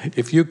esto.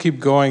 If you keep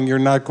going, you're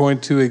not going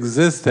to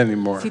exist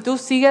anymore. Si tú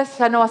sigues,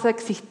 ya no vas a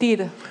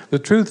existir. The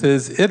truth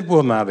is, it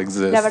will not La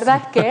exist.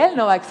 verdad es que él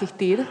no va a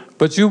existir,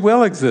 But you will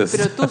pero exist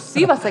tú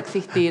sí vas a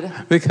existir,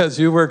 because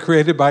you were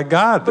created by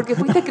God. porque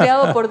fuiste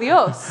creado por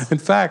Dios. In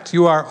fact,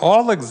 you are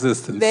all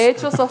existence. De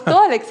hecho, sos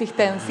toda la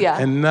existencia.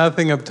 And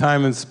nothing of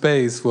time and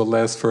space will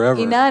last Y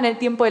forever. nada en el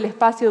tiempo y el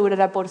espacio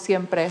durará por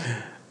siempre.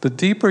 The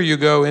deeper you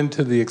go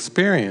into the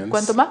experience,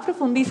 Cuanto más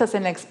profundizas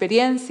en la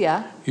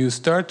experiencia, you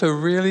start to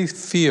really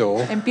feel,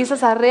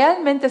 empiezas a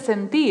realmente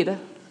sentir,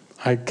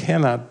 I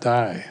cannot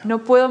die.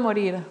 no puedo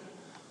morir.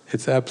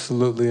 It's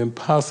absolutely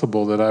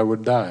impossible that I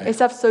would die.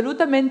 Es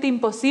absolutamente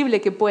imposible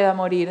que pueda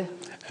morir.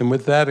 And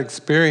with that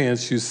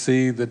experience, you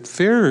see that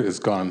fear is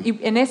gone. Y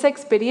en esa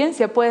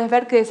experiencia puedes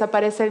ver que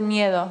desaparece el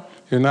miedo.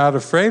 You're not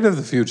afraid of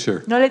the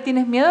future. No le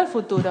tienes miedo al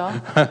futuro.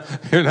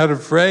 You're not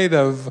afraid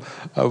of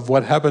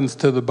what happens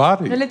to the No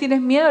body le tienes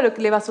miedo a lo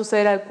que le va a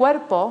suceder al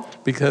cuerpo,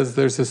 because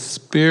there's a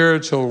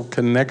spiritual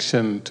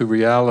connection to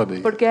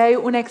reality. porque hay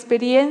una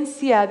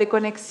experiencia de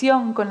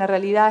conexión con la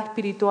realidad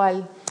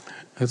espiritual.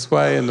 That's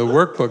why in the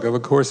workbook of A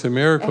Course in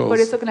Es por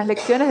Miracles, eso que en las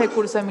lecciones del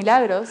curso de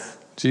milagros,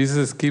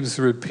 Jesus keeps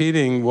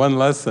repeating one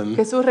lesson.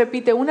 Jesús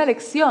repite una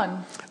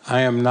lección.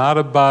 I am not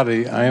a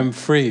body, I am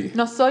free.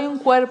 No soy un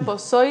cuerpo,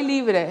 soy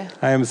libre.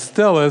 I am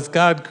still as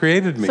God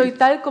created Soy me.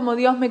 tal como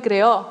Dios me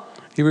creó.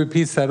 He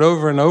repeats that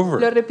over and Lo over,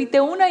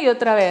 repite una y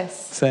otra vez,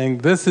 saying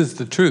this is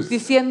the truth.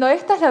 diciendo,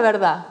 esta es la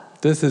verdad.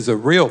 This is a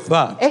real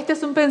thought. Este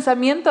es un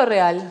pensamiento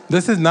real.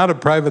 This is not a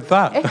private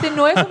thought. Este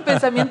no es un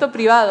pensamiento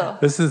privado.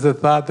 This is a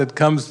thought that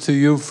comes to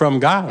you from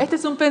God. Este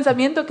es un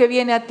pensamiento que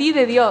viene a ti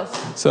de Dios.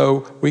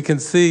 So we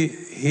can see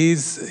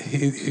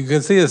you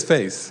can see his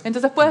face.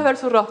 Entonces puedes ver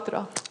su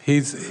rostro.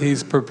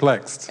 He's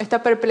perplexed.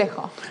 Está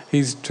perplejo.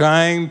 He's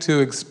trying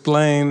to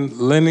explain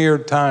linear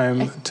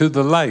time to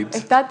the light,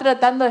 Está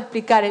tratando de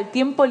explicar el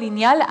tiempo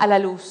lineal a la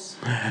luz.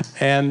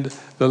 and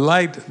the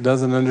light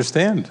doesn't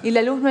understand Y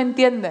la luz no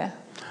entiende.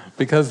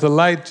 because the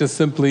light just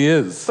simply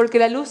is. Porque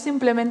la luz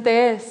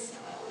simplemente es.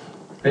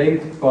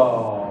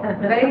 Baseball.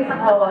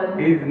 Béisbol.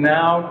 He's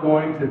now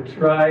going to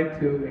try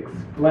to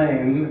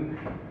explain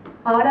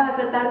Ahora va a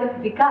tratar de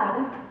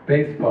explicar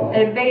baseball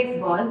el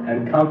béisbol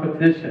and y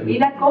competition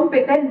la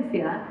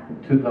competencia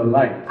to the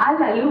light. a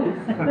la luz.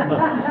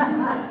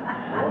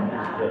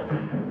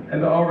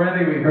 And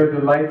already we heard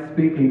the light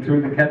speaking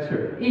through the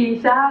catcher. Y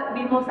ya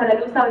vimos a la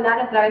luz hablar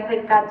a través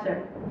del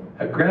catcher.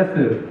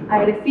 Aggressive,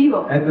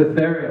 Agresivo,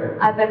 adversarial.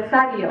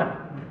 adversario.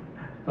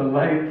 The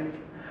light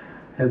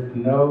has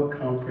no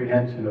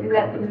comprehension of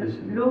La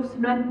competition. luz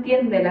no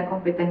entiende la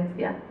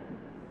competencia.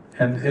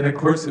 And in A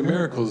Course in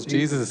Miracles,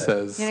 Jesus Y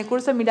en says, el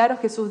curso de milagros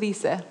Jesús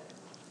dice,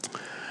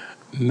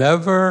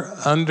 never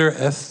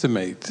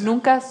underestimate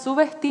nunca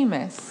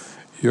subestimes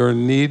your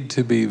need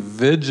to be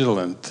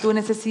vigilant tu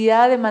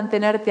necesidad de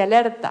mantenerte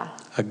alerta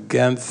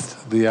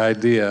against the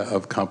idea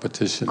of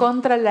competition.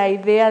 contra la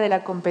idea de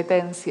la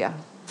competencia.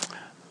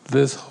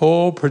 This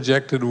whole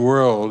projected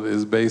world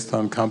is based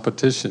on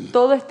competition,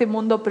 Todo este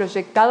mundo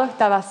proyectado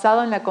está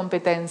basado en la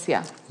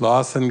competencia,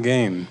 loss and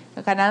gain.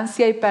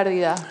 ganancia y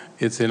pérdida.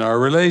 It's in our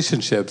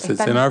relationships,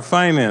 it's in our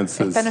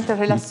finances. Está en nuestras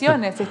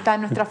relaciones, está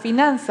en nuestras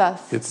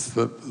finanzas. It's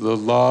the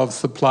law of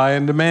supply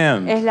and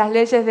demand. Es las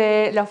leyes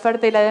de la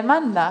oferta y la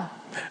demanda.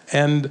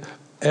 And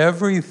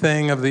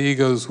everything of the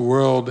ego's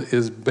world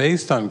is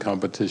based on Y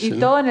competition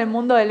todo en el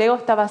mundo del ego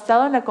está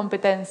basado en la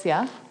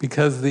competencia,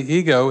 because the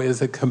ego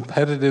is a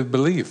competitive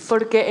belief.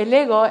 porque el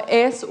ego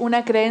es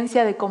una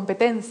creencia de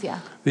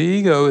competencia. The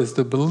ego is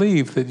the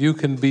belief that you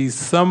can be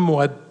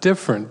somewhat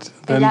different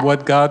than El-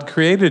 what God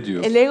created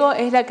you. El ego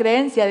es la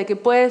creencia de que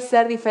puedes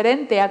ser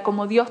diferente a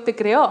como Dios te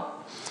creó,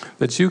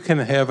 That you can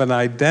have an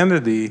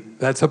identity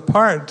that's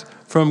apart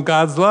from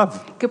God's love.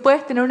 que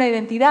puedes tener una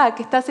identidad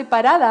que está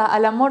separada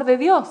al amor de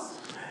Dios.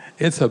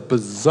 It's a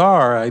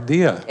bizarre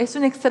idea. Es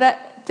una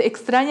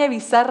extraña y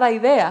bizarra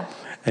idea.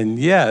 And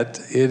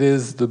yet, it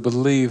is the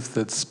belief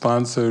that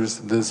sponsors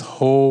this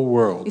whole Y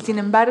world. sin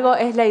embargo,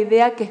 es la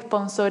idea que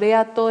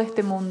sponsorea todo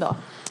este mundo.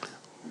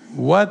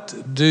 What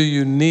do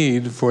you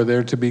need for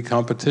there to be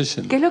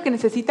competition? ¿Qué es lo que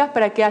necesitas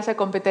para que haya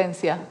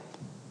competencia?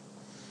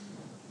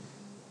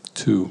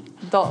 2.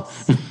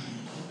 2.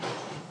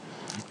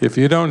 If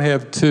you don't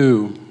have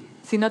 2,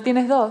 Si no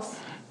tienes 2,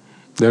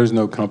 there's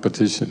no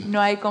competition. no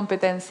hay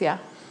competencia.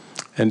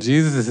 And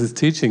Jesus is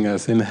teaching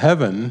us in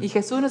heaven, Y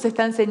Jesús nos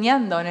está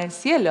enseñando en el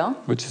cielo,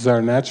 which is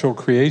our natural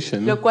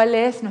creation, lo cual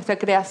es nuestra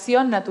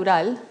creación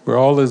natural, where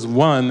all is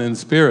one in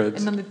spirit.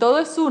 en donde todo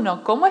es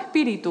uno como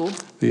espíritu.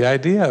 The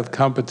idea of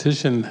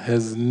competition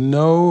has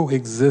no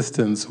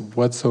existence La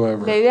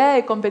whatsoever. idea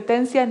de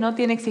competencia no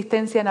tiene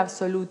existencia en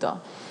absoluto.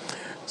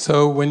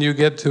 So when you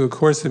get to A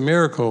Course in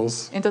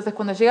Miracles, Entonces,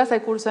 cuando llegas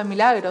al curso de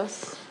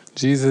milagros,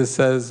 Jesus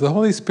says the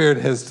Holy Spirit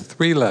has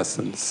 3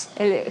 lessons.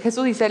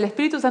 Jesús dice, el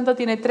Espíritu Santo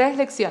tiene 3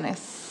 lecciones.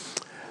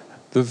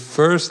 The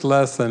first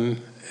lesson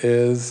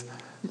is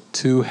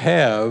to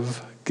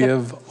have,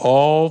 give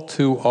all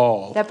to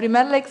all. La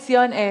primera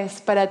lección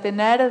es, para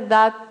tener,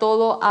 da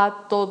todo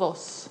a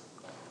todos.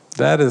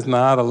 That is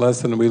not a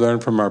lesson we learn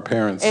from our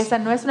parents. Esa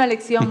no es una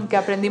lección que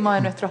aprendimos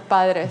de nuestros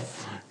padres.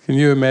 Can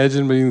you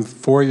imagine being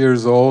 4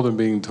 years old and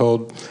being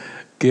told,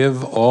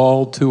 give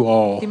all to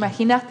all? ¿Te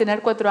imaginas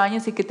tener 4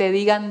 años y que te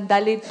digan,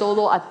 dale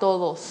todo a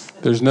todos?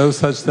 There's no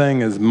such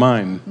thing as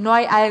mine. No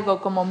hay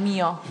algo como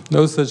mío.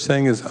 No such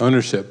thing as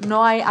ownership.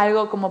 No hay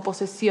algo como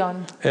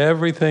posesión.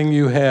 Everything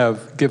you have,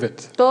 give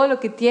it. Todo lo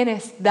que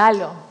tienes,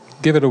 dalo.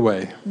 Give it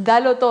away.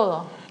 Dalo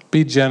todo.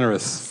 Be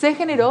generous. Sé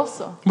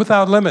generoso,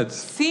 Without limits.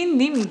 sin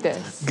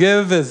límites.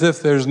 Give as if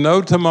there's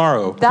no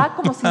tomorrow. Da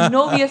como si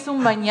no hubiese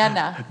un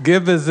mañana.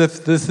 Give as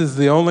if this is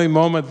the only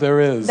moment there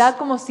is. Da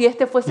como si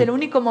este fuese el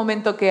único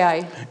momento que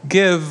hay.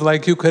 Give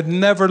like you could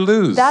never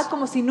lose. Da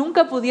como si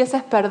nunca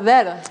pudieses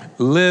perder.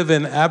 Live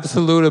in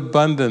absolute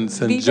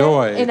abundance and Vive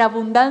joy. en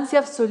abundancia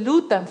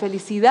absoluta, en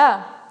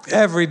felicidad.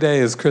 Every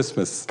day is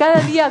Christmas. Cada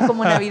día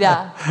como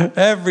Navidad.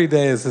 Every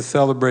day is a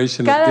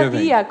celebration of Cada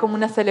giving. día como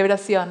una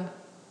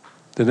celebración.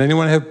 Did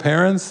anyone have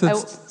parents that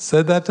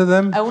said that to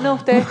them? ¿Alguno de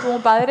ustedes como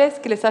padres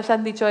que les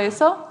hayan dicho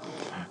eso?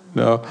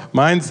 No.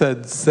 Mine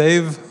said,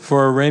 save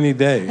for a rainy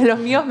day. Los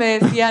míos me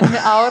decían,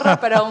 ahorra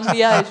para un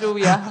día de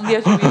lluvia, un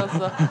día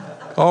lluvioso.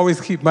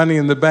 Always keep money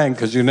in the bank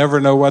because you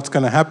never know what's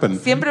going to happen.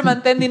 Siempre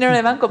mantén dinero en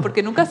el banco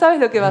porque nunca sabes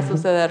lo que va a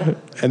suceder.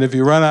 And if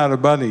you run out of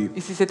money, Y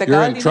si se te you're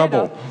acaba in el dinero,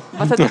 trouble.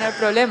 vas a tener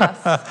problemas.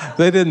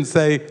 They didn't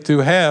say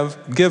to have,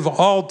 give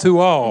all to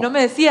all. No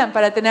me decían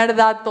para tener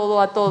da todo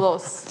a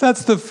todos.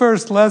 That's the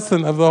first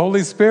lesson of the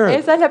Holy Spirit.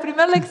 Esa es la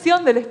primera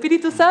lección del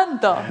Espíritu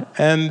Santo.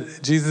 And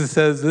Jesus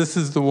says this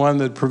is the one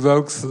that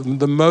provokes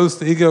the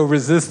most ego Y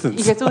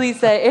resistance. Jesús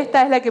dice,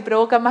 esta es la que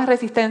provoca más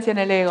resistencia en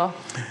el ego.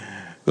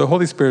 The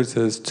Holy Spirit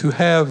says to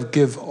have,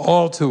 give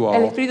all to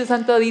El all. Espíritu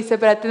Santo dice,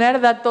 para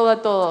tener da todo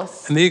a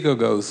todos. And the ego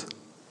goes,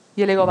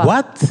 Y el ego va,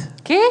 what?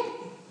 ¿qué?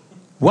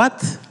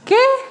 What? ¿Qué?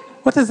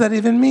 What does that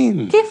even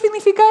mean? ¿Qué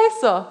significa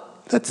eso?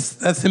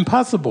 That's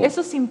impossible.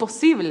 Eso es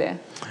imposible.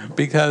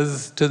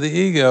 Because to the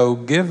ego,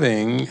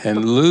 giving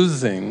and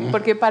losing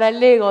Porque para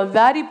el ego,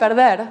 dar y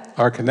perder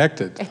are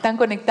connected. están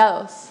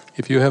conectados.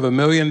 If you have $1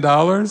 million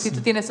Si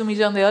tú tienes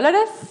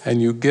 $1.000.000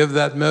 and you give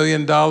that $1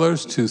 million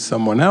to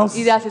someone else,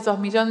 y das esos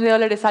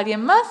 $1.000.000 a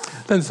alguien más,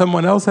 then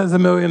someone else has $1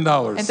 million.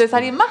 entonces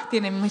alguien más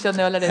tiene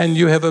 $1.000.000. And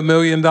you have $1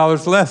 million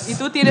Y less.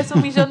 tú tienes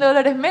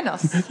 $1.000.000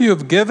 menos. You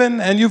have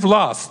given and you've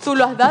lost. Tú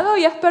lo has dado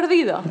y has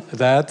perdido.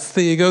 That's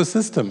the ego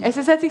system.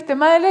 Ese es el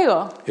sistema del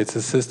ego. It's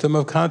a system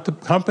of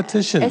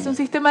competition. Es un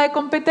sistema de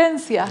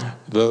competencia.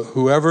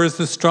 Whoever is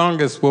the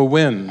strongest will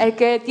win. El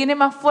que tiene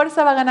más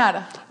fuerza va a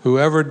ganar.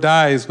 Whoever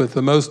dies with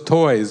the most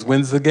toys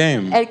wins the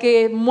game. El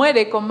que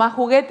muere con más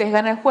juguetes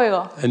gana el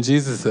juego. And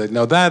Jesus said,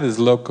 no, that is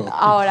loco.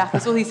 Ahora,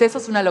 Jesús dice, eso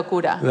es una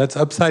locura. That's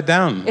upside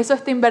down. Eso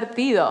está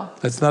invertido.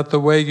 That's not the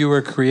way you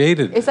were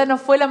created. Esa no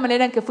fue la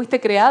manera en que fuiste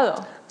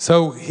creado.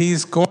 So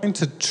he's going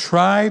to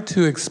try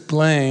to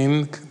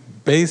explain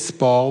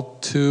baseball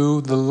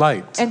to the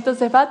light.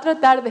 Entonces va a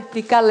tratar de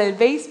explicarle el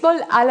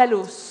béisbol a la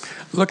luz.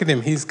 Look at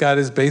him. He's got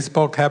his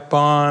baseball cap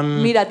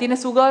on, Mira, tiene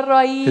su gorro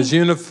ahí, his su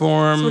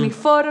uniform,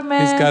 uniforme,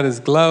 he's got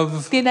his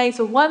glove, tiene ahí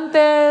sus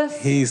guantes,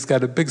 he's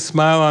got a big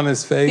smile on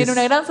his face, tiene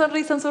una gran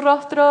sonrisa en su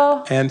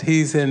rostro and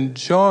he's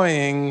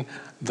enjoying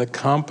the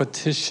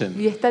competition.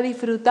 y está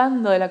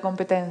disfrutando de la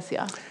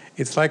competencia.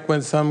 It's like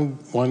when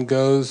someone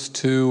goes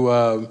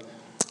to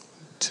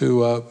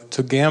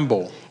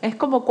gamble, Es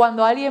como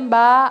cuando alguien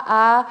va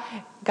a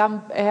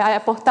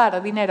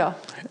apostar dinero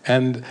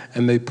and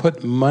they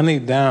put money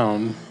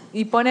down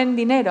y ponen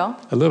dinero,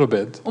 a little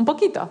bit un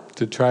poquito,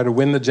 to try to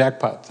win the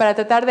jackpot. para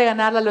tratar de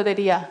ganar la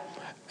lotería.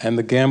 And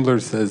the gambler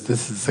says,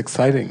 "This is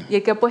exciting. Y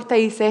el que apuesta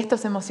dice, esto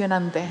es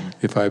emocionante.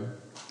 If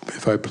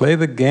I play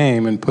the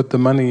game and put the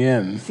money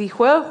in, Si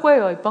juego el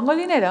juego y pongo el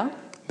dinero,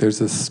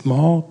 there's a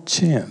small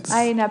chance,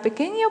 hay una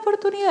pequeña a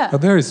oportunidad,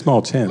 very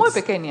small chance, muy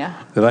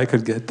pequeña, that I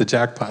could get the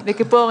jackpot." de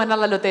que puedo ganar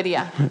la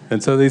lotería.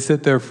 And so they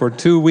sit there for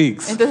 2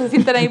 weeks, Entonces se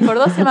sientan ahí por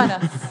 2 semanas,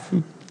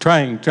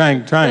 trying,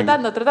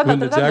 Tratando, win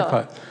the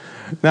jackpot.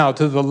 Now,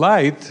 to the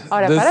light,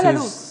 Ahora, para la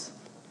luz,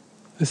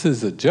 this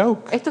is a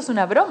joke. esto es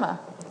una broma.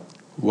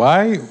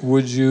 Why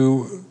would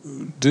you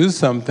do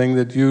something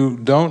that you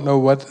don't know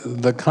what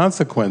the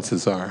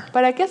consequences are?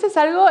 ¿Para qué haces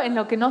algo en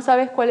lo que no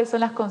sabes cuáles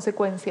son las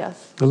consecuencias?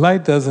 The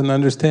light doesn't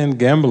understand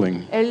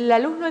gambling. La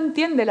luz no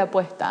entiende la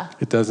apuesta,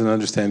 It doesn't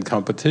understand no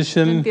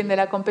competition. entiende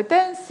la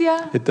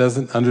competencia, It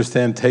doesn't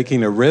understand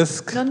taking a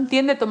risk. no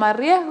entiende tomar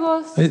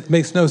riesgos, It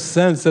makes no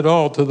sense at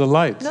all to the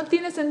light, no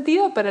tiene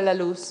sentido para la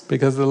luz.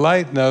 because the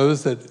light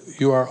knows that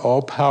you are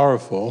all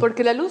powerful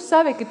Porque la luz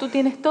sabe que tú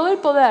tienes todo el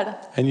poder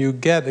and you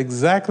get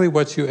exactly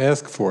what you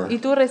ask for, y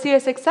tú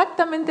recibes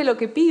exactamente lo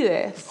que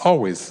pides,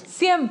 always.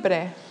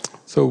 siempre.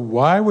 So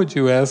why would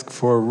you ask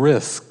for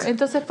risk?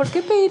 Entonces, ¿por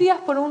qué pedirías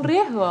por un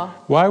riesgo?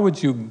 Why would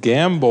you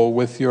gamble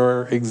with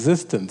your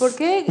existence ¿Por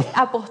qué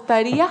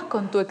apostarías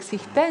con tu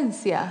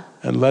existencia?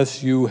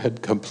 unless you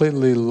had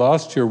completely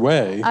lost your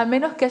way A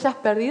menos que hayas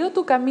perdido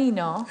tu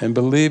camino and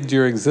believed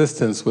your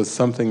existence was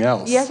something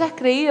else y hayas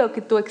creído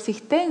que tu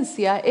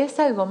existencia es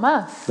algo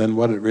más than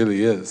what it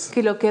really is?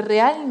 que lo que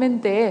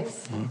realmente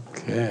es.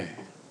 Okay.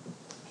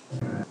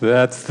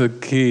 That's the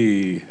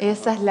key.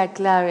 Esa es la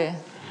clave.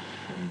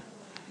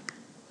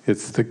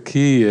 It's the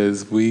key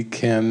is we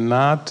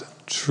cannot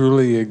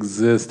truly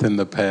exist in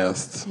the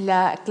past.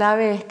 La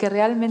clave es que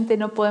realmente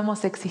no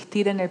podemos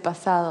existir en el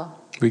pasado.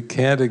 We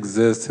can't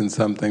exist in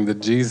something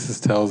that Jesus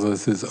tells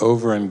us is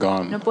over and No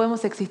gone.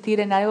 podemos existir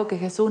en algo que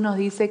Jesús nos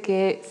dice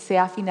que se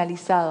ha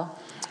finalizado.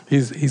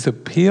 He's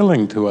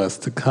appealing to us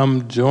to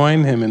come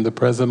join him in the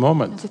present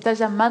moment. Nos está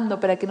llamando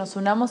para que nos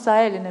unamos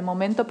a Él en el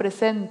momento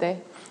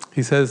presente.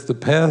 He says the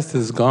past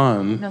is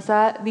gone, Nos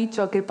ha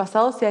dicho que el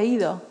pasado se ha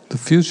ido, the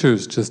future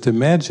is just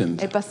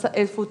imagined.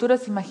 el futuro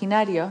es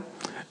imaginario.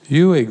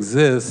 You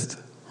exist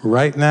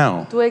right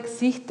now. Tú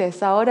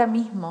existes ahora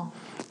mismo.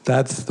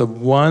 That's the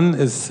one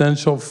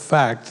essential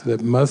fact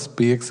that must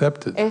be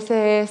accepted,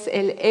 Ese es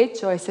el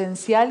hecho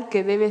esencial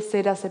que debe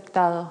ser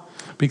aceptado,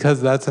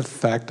 because that's a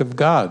fact of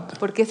God.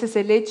 porque ese es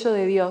el hecho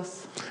de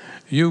Dios.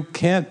 You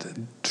can't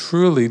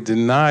truly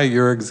deny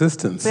your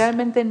existence.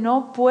 Realmente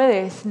no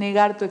puedes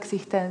negar tu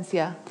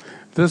existencia.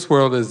 This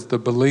world is the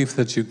belief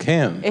that you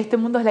can, Este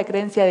mundo es la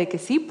creencia de que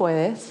sí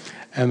puedes.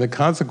 and the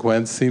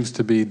consequence seems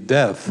to be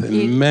death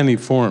Y in many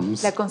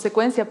forms. La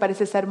consecuencia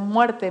parece ser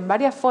muerte en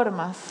varias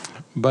formas,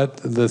 But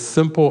the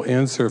simple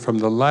answer from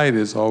the light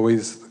is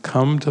always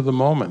come to the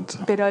moment.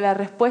 pero la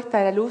respuesta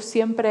de la luz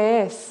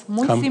siempre es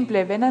muy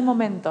simple: ven al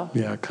momento,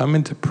 Yeah, come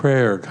into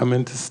prayer, come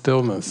into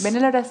stillness. ven a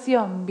la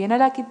oración, ven a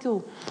la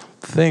quietud.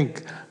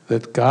 Think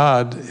that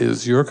God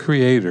is your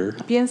creator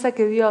Piensa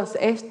que Dios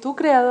es tu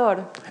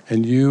creador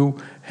and you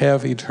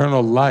have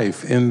eternal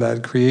life in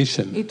that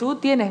creation. y tú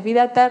tienes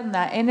vida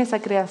eterna en esa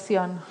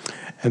creación.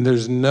 And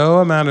there's no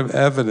amount of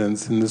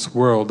evidence in this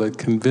world that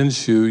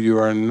convince you you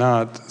are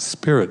not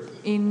spirit.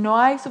 Y no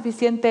hay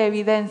suficiente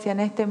evidencia en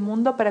este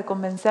mundo para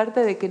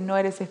convencerte de que no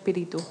eres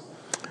espíritu.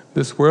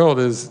 This world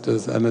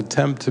is an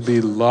attempt to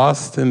be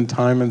lost in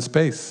time and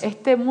space,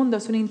 Este mundo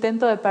es un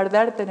intento de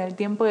perderte en el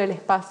tiempo y el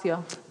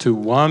espacio, to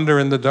wander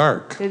in the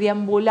dark de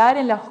deambular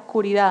en la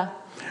oscuridad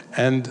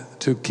and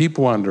to keep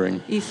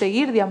wandering y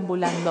seguir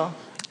deambulando,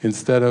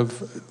 instead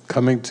of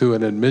coming to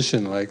an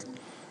admission like,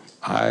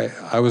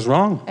 I was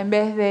wrong. en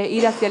vez de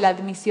ir hacia la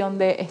admisión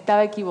de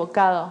estaba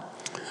equivocado.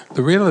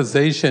 The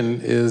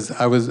realization is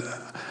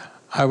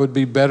I would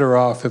be better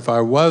off if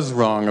I was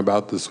wrong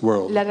about this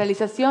world, La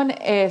realización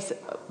es,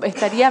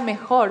 estaría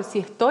mejor si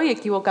estoy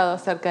equivocado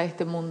acerca de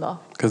este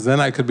mundo, because then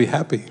I could be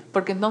happy.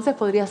 porque entonces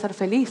podría ser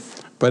feliz.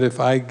 But if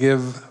I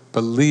give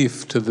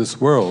belief to this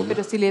world,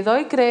 Pero si le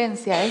doy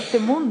creencia a este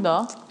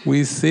mundo,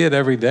 we see it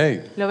every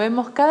day. lo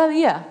vemos cada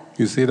día.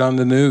 You see it on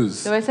the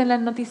news. Lo ves en el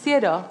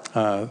noticiero.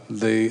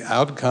 The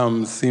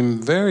outcomes seem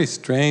very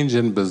strange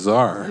and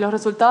bizarre. Los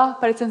resultados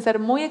parecen ser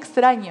muy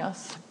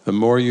extraños. The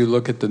more you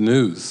look at the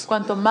news,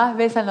 Cuanto más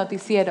ves el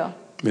noticiero.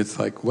 it's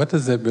like, what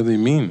does that really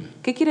mean?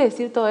 ¿Qué quiere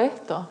decir todo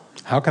esto?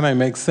 How can I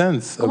make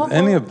sense ¿Cómo of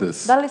any puedo of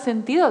this? darle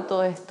sentido a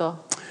todo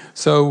esto?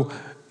 So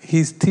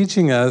he's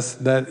teaching us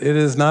that it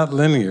is not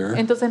linear,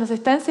 Entonces nos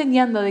está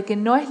enseñando de que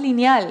no es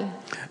lineal,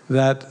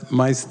 that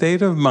my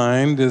state of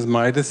mind is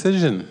my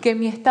decision. que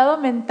mi estado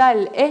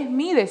mental es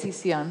mi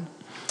decisión.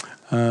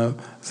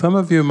 Some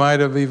of you might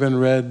have even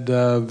read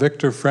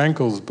Viktor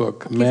Frankl's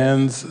book,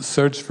 Man's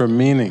Search for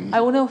Meaning.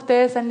 ¿Algunos de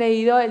ustedes han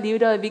leído el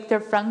libro de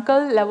Viktor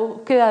Frankl, La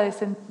búsqueda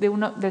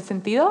del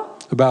sentido?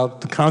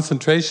 About the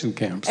concentration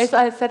camps. Es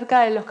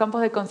acerca de los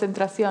campos de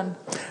concentración.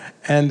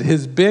 And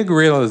his big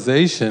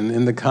realization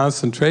in the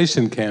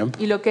concentration camp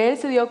Y lo que él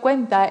se dio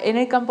cuenta en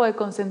el campo de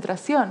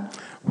concentración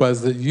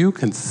was that you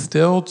can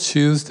still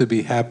choose to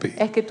be happy,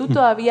 es que tú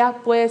todavía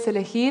puedes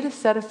elegir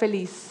ser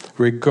feliz,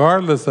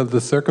 regardless of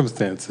the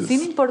circumstances.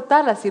 sin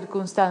importar las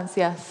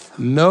circunstancias.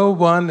 No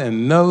one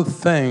and no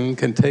thing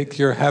can take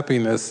your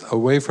happiness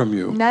away from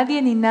you.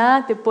 Nadie ni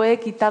nada te puede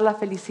quitar la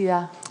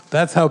felicidad.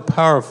 That's how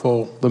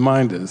powerful the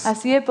mind is.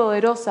 Así de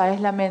poderosa es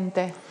la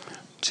mente.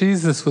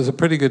 Jesus was a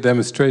pretty good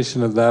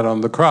demonstration of that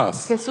on the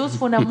cross. Jesús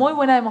fue una muy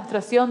buena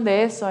demostración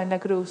de eso en la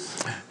cruz.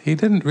 He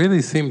didn't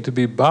really seem to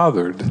be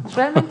bothered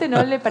Realmente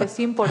no le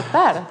pareció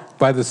importar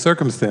by the las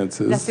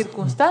circumstances.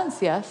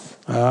 circunstancias.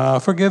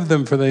 Forgive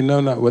them, for they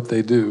know not what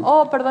they do.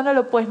 Oh,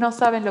 perdónalo, pues no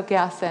saben lo que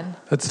hacen.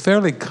 That's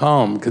fairly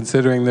calm,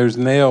 considering there's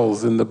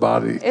nails in the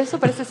body. Eso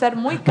parece ser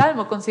muy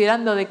calmo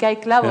considerando de que hay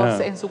clavos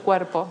Yeah. en su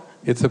cuerpo.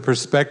 It's a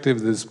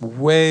perspective that's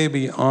way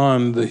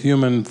beyond the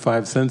human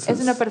five Es una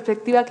senses.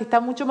 perspectiva que está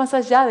mucho más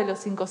allá de los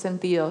 5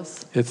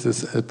 sentidos. It's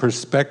a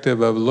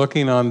perspective of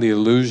looking on the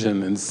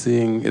illusion and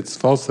seeing its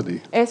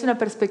falsity. Es una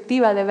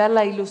perspectiva de ver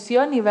la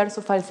ilusión y ver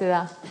su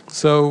falsedad.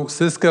 So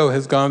Cisco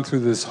has gone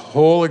through this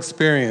whole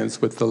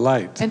experience with the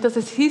light.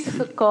 Entonces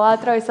Cisco ha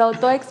atravesado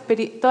toda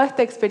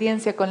esta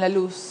experiencia con la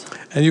luz.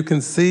 And you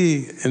can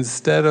see,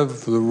 instead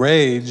of the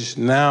rage,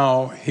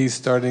 now he's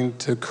starting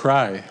to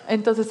cry.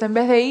 Entonces en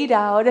vez de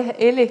ira, ahora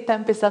él está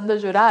empezando a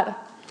llorar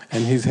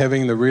And he's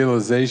having the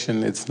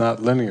realization it's not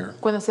linear.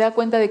 cuando se da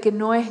cuenta de que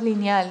no es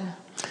lineal.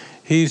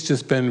 He's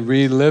just been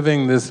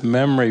reliving this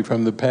memory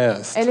from the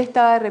past, Él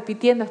estaba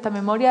repitiendo esta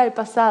memoria del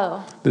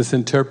pasado, this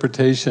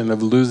interpretation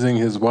of losing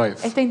his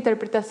wife. esta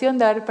interpretación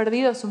de haber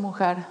perdido a su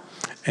mujer.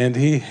 And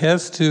he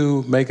has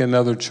to make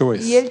another Y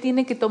choice, él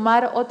tiene que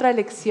tomar otra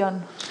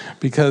elección,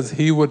 because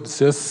he would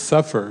just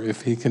suffer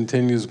if he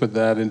continues with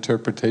that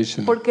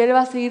interpretation. porque él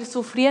va a seguir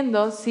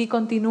sufriendo si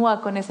continúa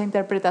con esa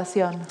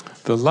interpretación.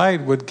 The light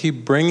would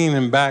keep bringing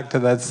him back to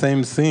that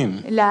same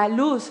scene. La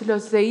luz lo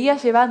seguía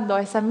llevando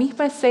a esa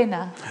misma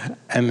escena.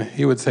 And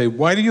he would say,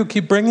 "Why do you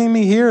keep bringing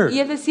me here?" Y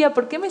él decía,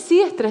 ¿por qué me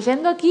sigues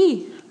trayendo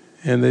aquí?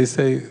 And they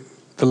say,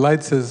 the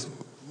light says,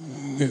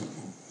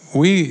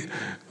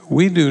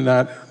 we do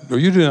not, or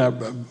you do not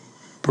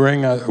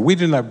bring us, we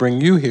do not bring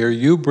you here,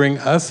 you bring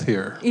us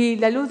here. Y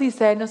la luz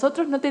dice,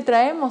 nosotros no te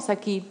traemos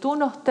aquí, tú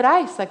nos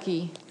traes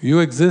aquí. You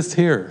exist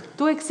here.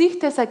 Tú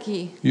existes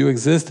aquí. You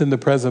exist in the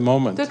present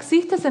moment. Tú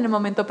existes en el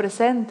momento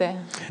presente.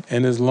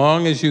 And as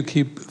long as you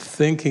keep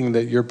thinking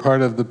that you're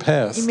part of the Y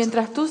past,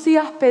 mientras tú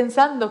sigas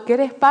pensando que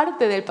eres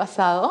parte del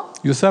pasado,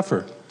 you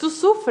suffer. tú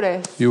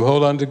sufres. You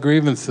hold on to Tú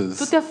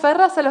grievances. te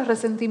aferras a los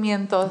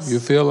resentimientos. You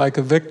feel like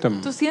a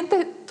victim.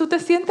 Tú te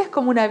sientes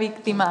como una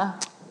víctima.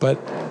 But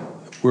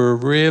we're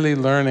really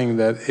learning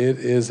that it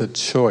is a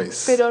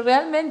choice. Pero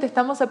realmente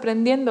estamos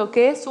aprendiendo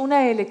que es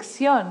una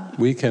elección.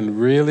 We can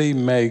really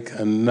make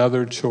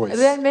another choice.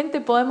 Realmente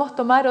podemos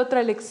tomar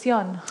otra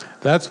elección.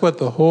 That's what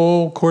the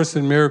whole Course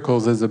in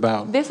Miracles is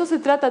about, De eso se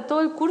trata todo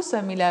el curso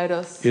de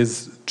milagros.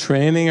 is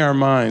training our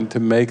mind to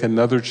make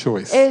another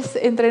choice. Es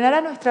entrenar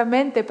a nuestra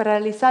mente para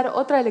realizar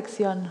otra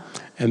elección.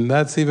 And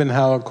that's even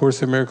how A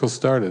Course in Miracles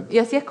started. Y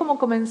así es como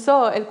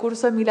comenzó el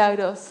curso de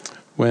milagros.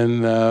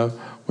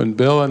 When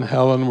Bill and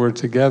Helen were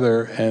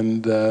together,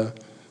 and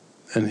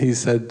he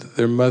said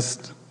there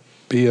must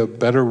be a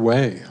better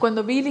way.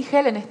 Cuando Bill y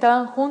Helen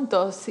estaban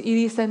juntos y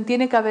dicen,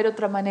 tiene que haber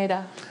otra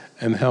manera.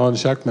 And Helen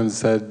Schuckman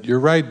said, "You're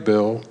right,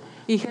 Bill,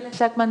 Y Helen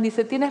Jackman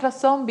dice, tienes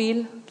razón,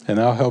 Bill, and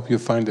I'll help you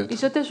find y it."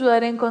 yo te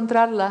ayudaré a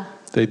encontrarla.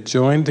 They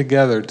joined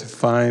together to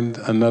find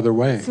another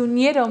way, Se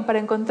unieron para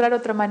encontrar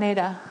otra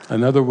manera.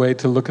 another way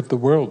to look at the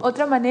world.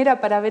 Otra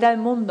manera para ver al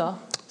mundo.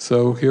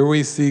 So here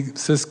we see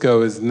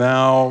Cisco is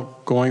now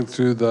going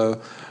through the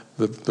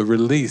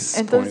release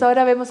Entonces point.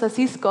 ahora vemos a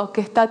Cisco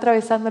que está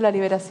atravesando la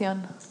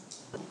liberación.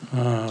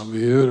 Ah,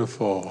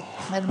 beautiful.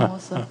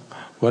 Hermoso.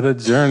 What a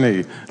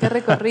journey. Qué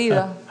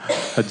recorrido.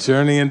 A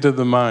journey into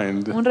the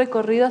mind. Un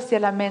recorrido hacia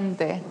la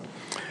mente.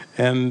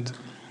 And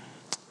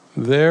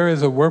there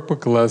is a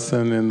workbook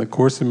lesson in the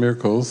Course in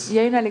Miracles, Y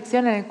hay una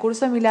lección en el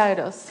curso de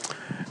milagros.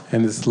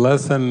 and it's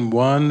lesson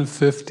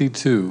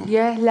 152. Y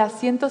es la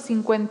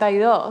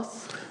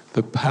 152.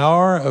 The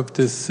power of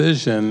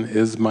decision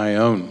is my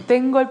own.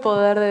 Tengo el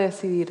poder de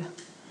decidir.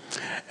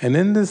 And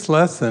in this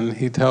lesson,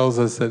 he tells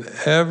us that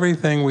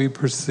everything we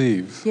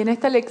perceive Y en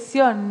esta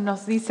lección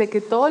nos dice que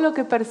todo lo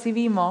que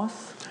percibimos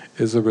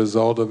is a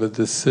result of a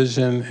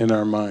decision in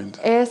our mind.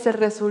 es el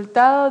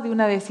resultado de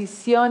una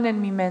decisión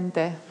en mi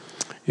mente.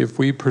 If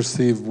we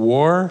perceive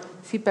war,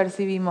 Si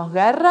percibimos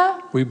guerra,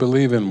 we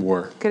believe in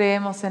war.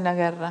 creemos en la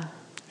guerra.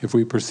 If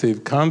we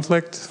perceive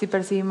conflict, Si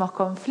percibimos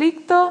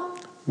conflicto,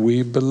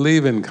 we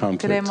believe in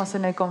conflict. creemos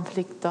en el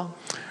conflicto.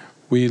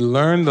 We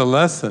learn the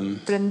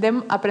lesson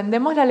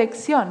Aprendemos la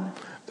lección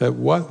that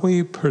what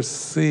we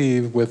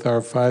perceive with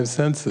our five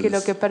que lo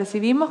senses que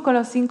percibimos con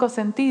los 5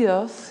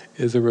 sentidos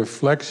is a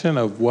reflection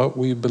of what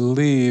we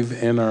believe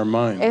in our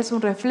mind. es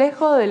un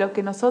reflejo de lo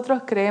que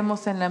nosotros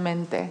creemos en la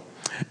mente.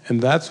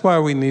 And that's why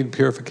we need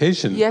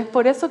purification. Y es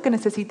por eso que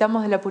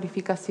necesitamos de la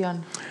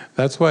purificación.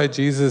 That's why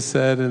Jesus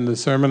said in the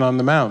Sermon on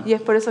the Mount, Y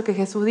es por eso que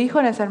Jesús dijo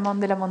en el Sermón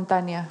de la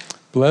Montaña: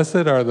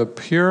 "Blessed are the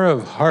pure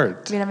of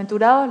heart,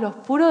 bienaventurados los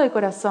puros de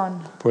corazón,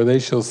 for they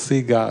shall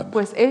see God."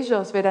 pues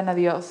ellos verán a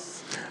Dios.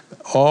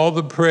 All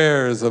the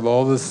prayers of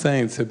all the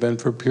saints have been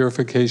for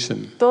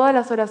purification, Todas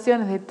las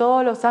oraciones de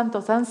todos los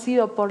santos han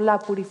sido por la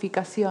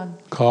purificación,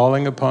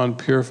 calling upon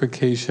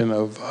purification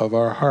of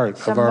our heart,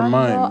 of our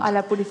llamando mind, a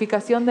la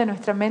purificación de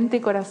nuestra mente y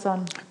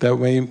corazón, that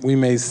we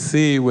may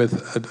see with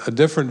a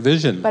different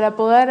vision para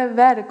poder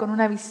ver con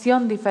una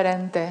visión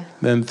diferente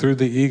than through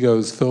the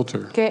ego's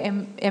filter. que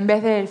en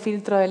vez del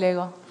filtro del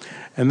ego.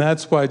 And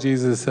that's why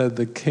Jesus said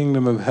the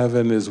kingdom of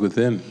heaven is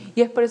within.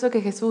 Y es por eso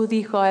que Jesús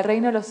dijo: el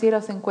reino de los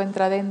cielos se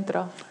encuentra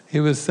dentro. He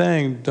was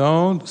saying,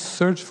 don't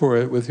search for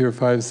it with your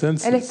five Él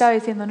senses, estaba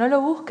diciendo: no lo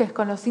busques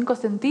con los 5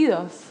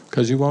 sentidos,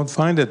 because you won't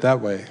find it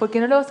that way. porque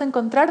no lo vas a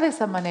encontrar de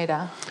esa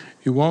manera.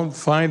 You won't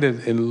find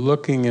it in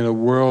looking in a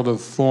world of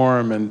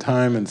form and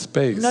time and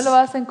space. No lo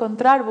vas a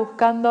encontrar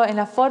buscando en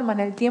la forma, en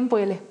el tiempo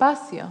y el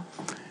espacio.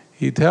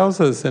 He tells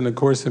us in A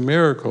Course in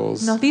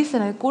Miracles Nos dice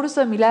en el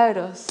curso de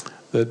milagros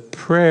that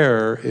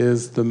prayer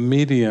is the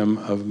medium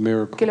of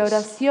que la miracles.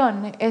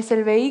 oración es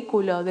el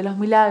vehículo de los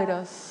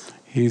milagros.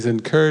 He's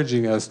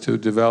encouraging us to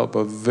develop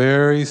a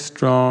very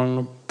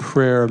strong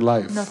prayer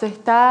life. Nos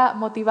está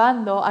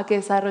motivando a que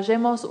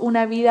desarrollemos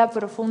una vida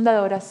profunda de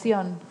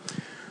oración.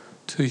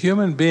 To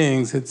human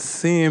beings, it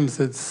seems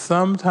that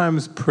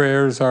sometimes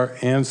prayers are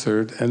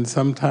answered and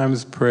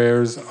sometimes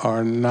prayers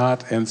are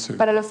not answered.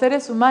 Para los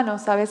seres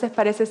humanos a veces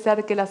parece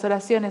ser que las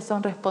oraciones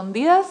son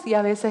respondidas y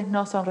a veces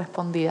no son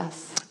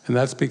respondidas. And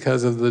that's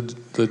because of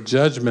the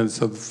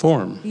judgments of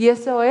form. Y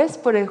eso es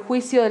por el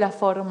juicio de la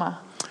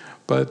forma.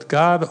 But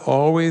God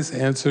always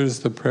answers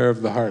the prayer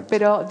of the heart.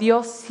 Pero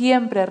Dios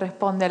siempre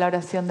responde a la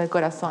oración del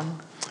corazón.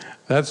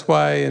 That's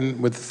why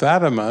with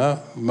Fatima,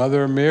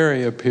 Mother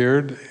Mary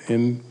appeared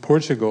in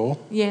Portugal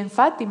Y en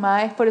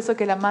Fátima es por eso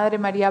que la Madre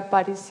María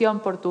apareció en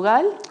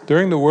Portugal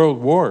during the World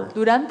War.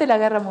 durante la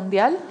Guerra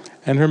Mundial.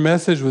 And her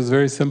message was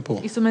very simple.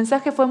 Y su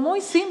mensaje fue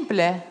muy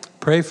simple: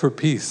 Pray for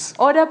peace.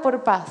 ora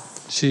por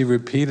paz. She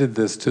repeated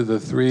this to the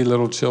 3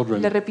 little Le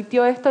children.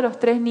 repitió esto a los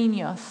 3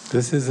 niños.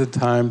 This is a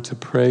time to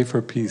pray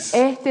for peace.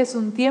 Este es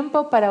un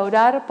tiempo para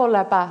orar por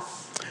la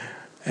paz.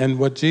 And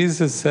what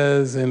Jesus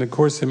says in A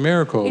Course in Y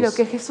lo Miracles,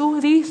 que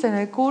Jesús dice en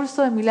el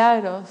curso de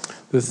milagros: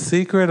 the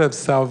secret of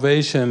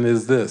salvation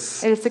is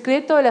this. el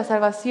secreto de la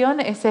salvación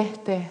es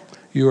este.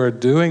 You are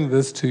doing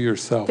this to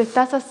yourself. Te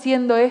estás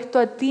haciendo esto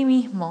a ti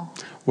mismo.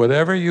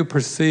 Whatever you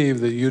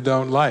perceive that you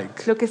don't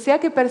like, Lo que sea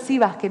que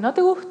percibas que no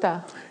te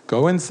gusta,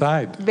 go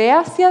inside. ve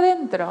hacia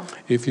adentro.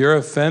 If you're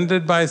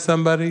offended by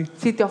somebody,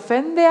 Si te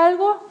ofende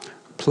algo,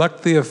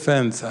 pluck the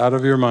offense out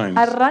of your mind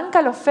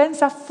arranca la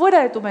ofensa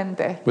fuera de tu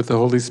mente with the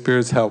Holy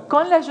Spirit's help.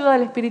 con la ayuda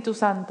del Espíritu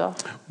Santo.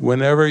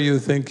 Whenever you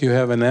think you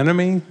have an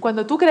enemy,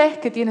 Cuando tú crees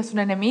que tienes un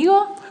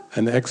enemigo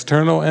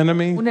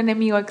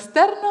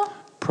externo,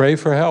 pray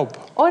for help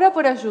ora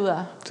por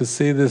ayuda to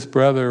see this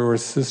brother or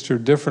sister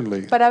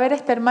differently. para ver a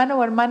este hermano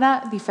o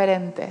hermana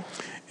diferente.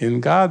 In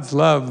God's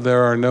love,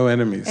 there are no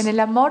enemies. En el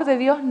amor de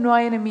Dios no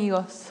hay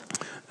enemigos.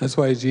 That's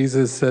why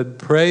Jesus said,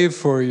 pray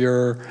for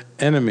your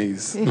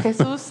enemies. Y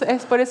Jesús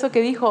es por eso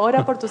que dijo: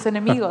 ora por tus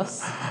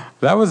enemigos.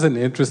 That was an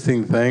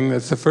interesting thing.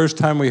 That's the first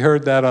time we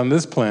heard that on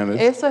this planet.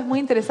 Eso es muy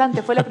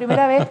interesante. Fue la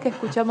primera vez que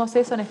escuchamos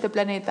eso en este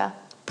planeta.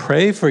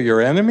 Pray for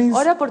your enemies?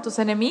 Ora por tus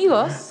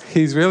enemigos.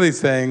 He's really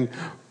saying,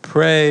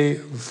 pray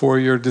for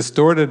your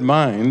distorted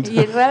mind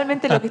Y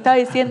realmente lo que estaba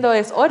diciendo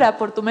es: ora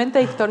por tu mente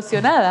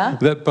distorsionada,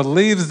 that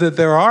believes that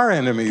there are que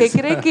enemies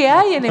cree que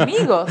hay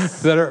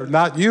enemigos, that are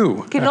not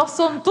you. que no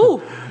son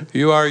tú.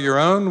 You are your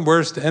own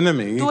worst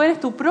enemy Tú eres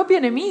tu propio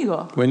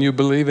enemigo. when you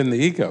believe in the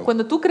ego.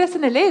 Cuando tú crees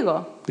en el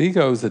ego, The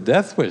ego is a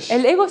death wish.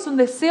 el ego es un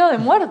deseo de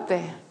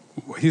muerte.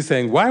 He's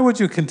saying, why would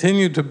you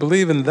continue to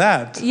believe in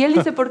that Y él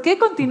dice: ¿por qué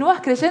continúas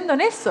creyendo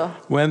en eso?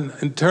 when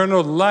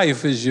eternal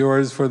life is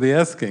yours for the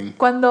asking?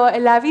 Cuando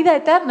la vida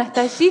eterna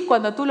está allí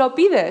cuando tú lo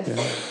pides.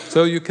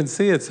 So you can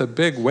see it's a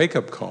big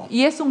wake-up call.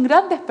 Y es un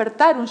gran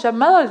despertar, un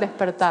llamado al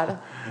despertar.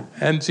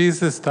 And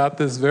Jesus taught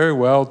this very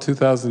well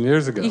 2,000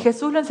 years ago. Y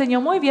Jesús lo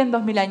enseñó muy bien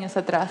 2000 años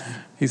atrás.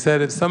 He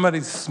said, if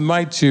somebody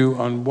smites you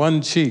on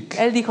one cheek,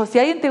 Él dijo: si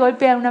alguien te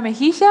golpea en una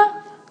mejilla,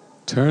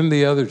 Turn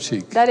the other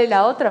cheek. Dale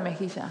la otra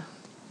mejilla.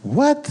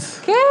 What?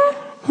 ¿Qué?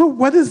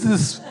 What is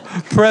this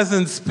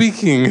presence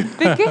speaking?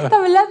 ¿De qué está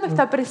hablando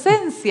esta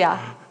presencia?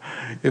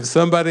 If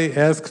somebody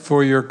asks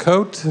for your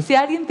coat, Si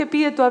alguien te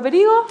pide tu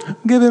abrigo,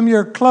 give him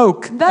your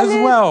cloak as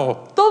dale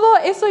well. todo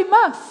eso y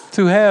más.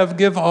 To have,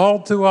 give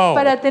all to all.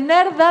 Para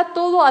tener, da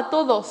todo a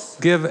todos.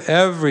 Give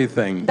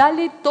everything.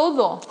 Dale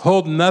todo.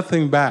 Hold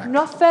nothing back.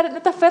 No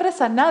te aferres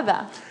a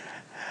nada.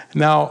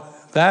 Now,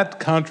 that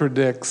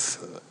contradicts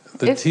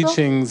the Eso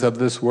teachings of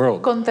this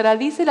world.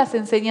 Contradice las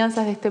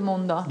enseñanzas de este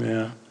mundo.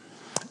 Yeah.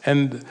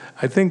 And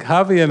I think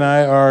Javi and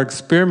I are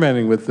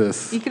experimenting with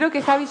this. Y creo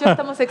que Javi y yo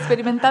estamos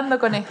experimentando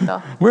con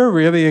esto. We're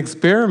really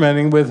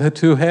experimenting with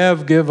to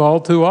have, give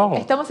all to all.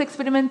 Estamos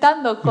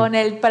experimentando con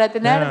el para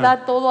tener, Yeah.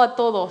 da todo a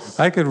todos.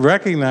 I could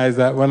recognize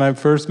that when I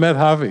first met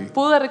Javi.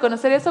 Pude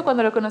reconocer eso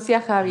cuando lo conocí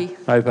a Javi.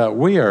 I thought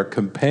we are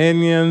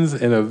companions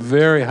in a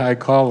very high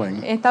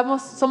calling.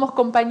 Somos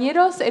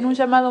compañeros en un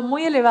llamado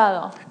muy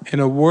elevado. In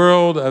a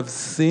world of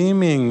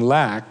seeming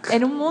lack,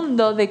 En un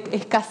mundo de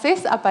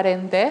escasez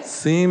aparente,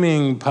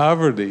 seeming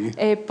poverty,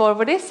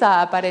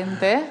 pobreza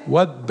aparente,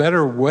 what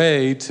better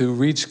way to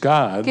reach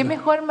God ¿qué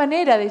mejor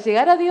manera de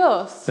llegar a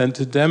Dios than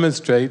to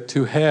demonstrate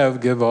to have,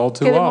 give all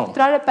que to all?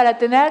 demostrar para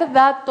tener,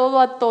 da todo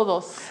a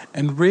todos?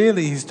 And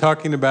really, he's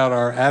talking about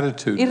our Y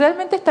attitude,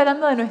 realmente está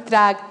hablando de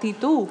nuestra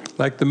actitud,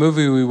 like the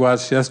movie we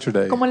watched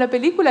yesterday. como la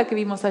película que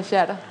vimos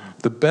ayer.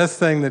 The best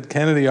thing that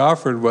Kennedy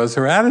offered was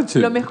her Lo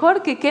attitude.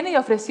 mejor que Kennedy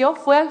ofreció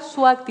fue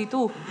su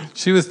actitud.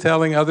 She was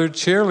telling other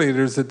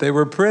cheerleaders that they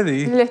were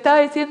pretty, Le estaba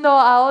diciendo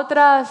a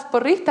otras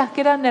porristas que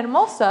eran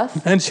hermosas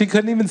and she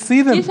couldn't even see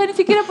y them. ella ni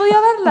siquiera podía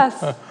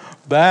verlas.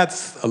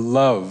 That's a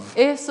love.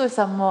 Eso es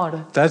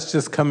amor. That's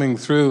just coming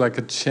through like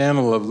a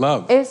channel of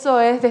love. Eso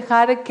es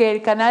dejar que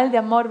el canal de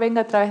amor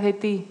venga a través de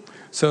ti.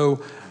 So,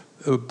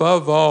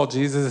 above all,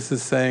 Jesus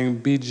is saying,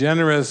 be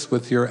generous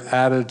with your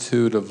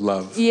attitude of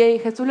love. Y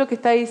Jesús lo que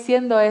está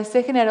diciendo es,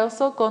 sé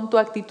generoso con tu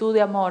actitud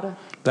de amor.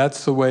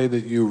 That's the way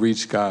that you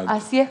reach God.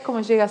 Así es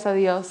como llegas a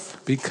Dios.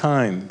 Be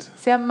kind,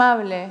 Sé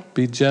amable,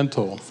 be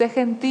gentle, sé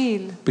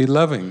gentil, be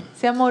loving,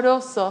 sé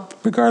amoroso,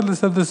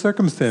 regardless of the sin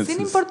circumstances,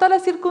 importar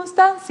las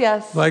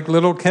circunstancias, like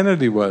little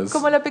Kennedy was.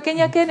 como la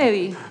pequeña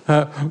Kennedy.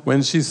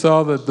 When she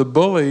saw that the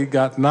bully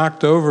got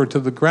knocked over to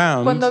the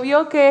ground, Cuando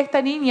vio que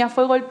esta niña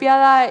fue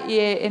golpeada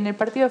en el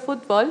partido de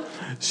fútbol,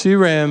 she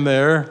ran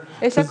there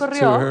Ella to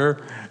corrió. her,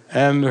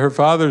 and her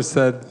father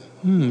said,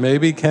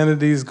 maybe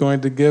Kennedy's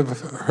going to give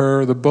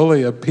her, the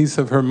bully, a piece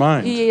of her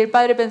mind. y el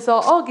padre pensó,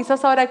 oh,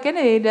 quizás ahora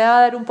Kennedy le va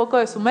a dar un poco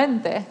de su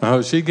mente.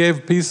 Oh, she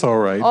gave peace all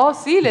right. Oh,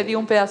 sí, le dio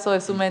un pedazo de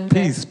su mente.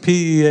 Peace,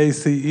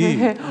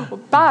 P-E-A-C-E.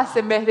 Paz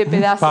en vez de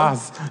pedazo.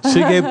 Paz.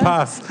 She gave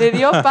paz. Le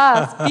dio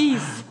paz,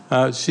 peace.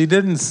 She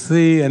didn't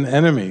see an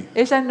enemy.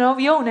 Ella no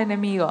vio un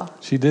enemigo.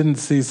 She didn't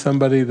see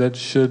somebody that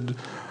should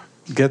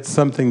get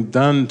something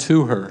done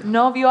to her.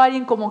 No vio a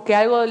alguien como que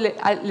algo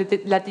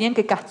la tenían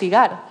que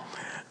castigar.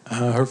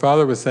 Her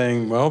father was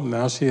saying, well,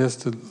 now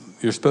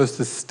you're supposed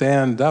to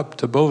stand up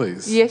to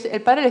bullies. Y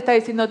el padre le está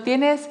diciendo,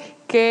 tienes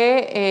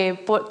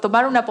que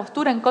tomar una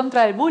postura en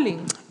contra del bullying.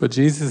 But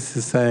Jesus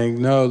is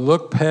saying, no,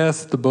 look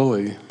past the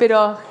bully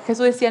Pero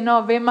Jesús decía,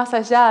 no, ve más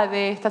allá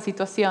de esta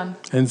situación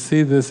and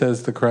see this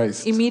as the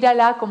Christ. y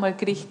mírala como el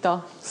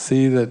Cristo.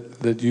 See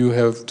that you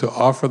have to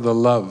offer the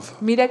love,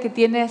 Mira que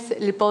tienes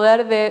el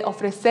poder de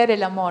ofrecer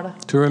el amor,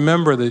 to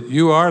remember that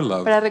you are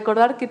love. para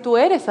recordar que tú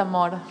eres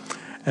amor.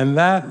 And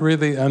that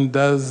really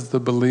undoes the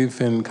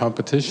belief in Y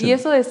competition.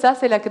 eso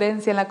deshace la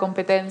creencia en la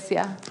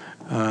competencia.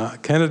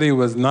 Kennedy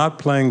was not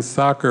playing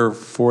soccer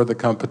for the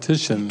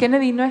competition.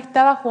 Kennedy no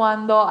estaba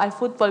jugando al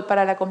fútbol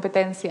para la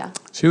competencia.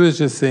 She was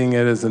just seeing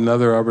it as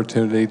another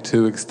opportunity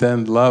to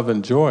extend love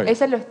and joy.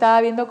 Ella lo estaba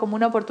viendo como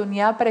una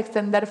oportunidad para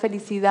extender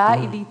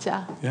felicidad y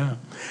dicha. Yeah.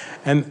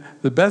 And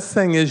the best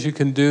thing is you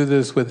can do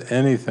this with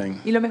anything,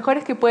 Y lo mejor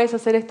es que puedes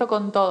hacer esto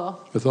con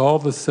todo, with all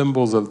the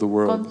symbols of the con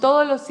world.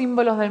 todos los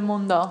símbolos del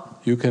mundo.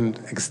 You can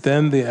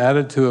extend the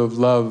attitude of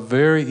love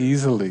very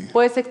easily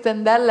Puedes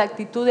extender la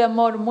actitud de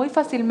amor muy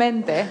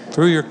fácilmente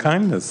through your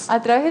kindness,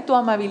 a través de tu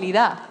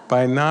amabilidad,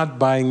 by not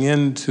buying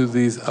into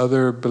these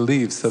other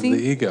beliefs of the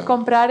sin ego.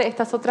 comprar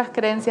estas otras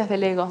creencias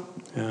del ego.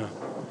 Yeah.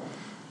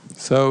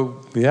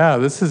 So, yeah,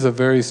 this is a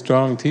very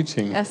strong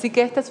teaching. Así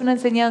que esta es una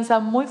enseñanza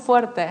muy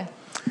fuerte.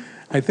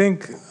 I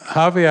think,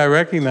 Javi, I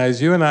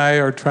recognize you and I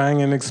are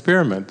trying an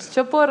experiment.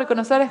 Yo puedo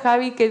reconocer,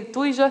 Javi, que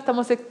tú y yo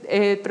estamos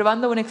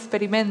probando un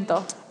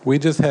experimento. We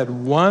just had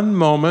one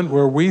moment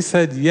where we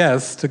said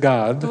yes to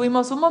God,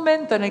 Tuvimos un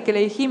momento en el que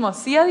le dijimos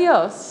sí a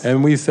Dios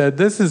and we said,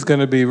 this is going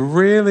to be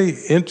really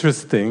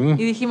interesting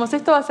y dijimos,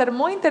 esto va a ser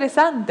muy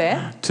interesante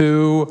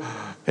to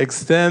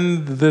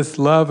extend this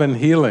love and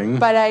healing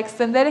para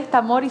extender este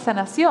amor y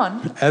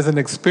sanación as an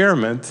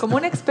experiment como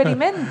un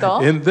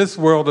experimento in this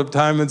world of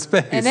time and en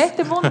space.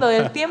 este mundo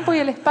del tiempo y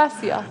el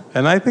espacio.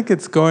 And I think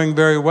it's going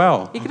very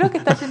well. Y creo que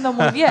está yendo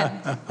muy bien.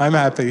 I'm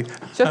happy.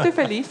 Yo estoy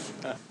feliz.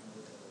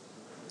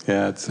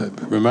 Yeah, it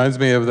reminds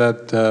me of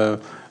that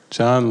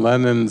John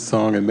Lennon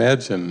song,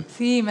 Imagine.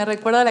 Sí, me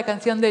recuerda la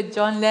canción de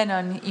John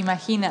Lennon,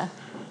 Imagina.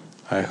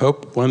 I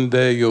hope one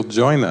day you'll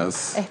join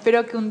us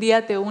Espero que un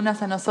día te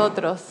unas a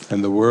nosotros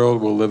and the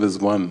world will live as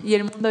one. y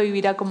el mundo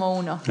vivirá como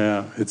uno.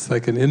 Yeah, it's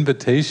like an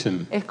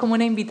invitation. Es como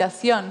una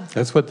invitación.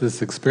 That's what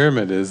this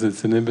experiment is.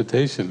 It's an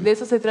invitation. De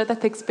eso se trata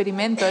este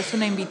experimento, es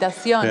una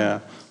invitación.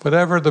 Yeah.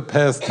 Whatever the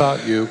past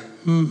taught you,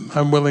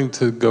 I'm willing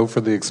to go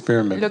for the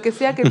experiment. Lo que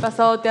sea que el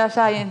pasado te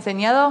haya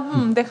enseñado,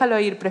 déjalo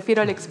ir,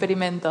 prefiero el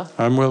experimento.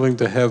 I'm willing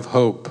to have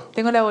hope,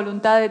 Tengo la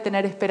voluntad de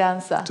tener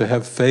esperanza, to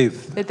have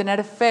faith de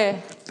tener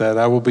fe, that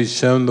I will be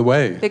shown the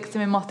way, de que se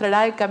me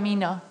mostrará el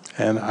camino.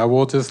 and I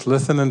will just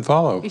listen and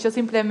follow. Y yo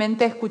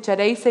simplemente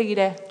escucharé y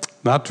seguiré,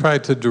 Not try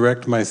to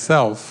direct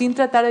myself, sin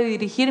tratar de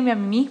dirigirme a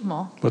mí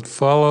mismo, but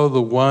follow the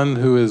one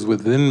who is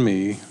within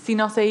me,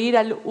 sino seguir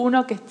al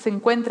uno que se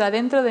encuentra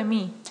dentro de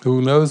mí,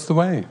 who knows the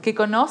way, que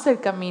conoce el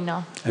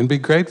camino, and be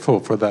grateful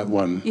for that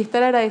one. y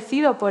estar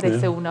agradecido por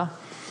ese uno.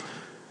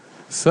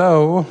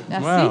 So,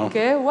 Así wow.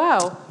 que,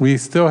 wow. We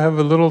still have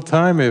a little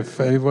time if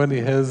anybody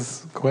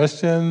has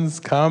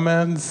questions,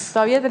 comments.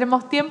 Todavía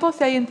tenemos tiempo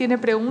si alguien tiene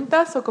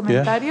preguntas o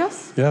comentarios.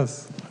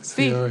 Yes. I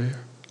see Sí. over here.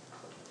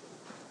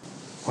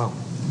 Wow,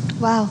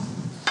 Wow,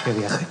 qué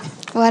viaje.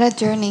 what a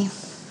journey.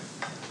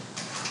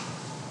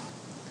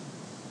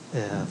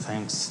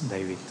 Thanks,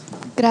 David.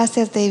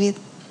 Gracias, David.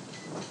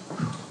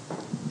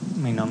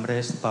 Mi nombre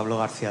es Pablo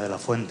García de la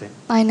Fuente,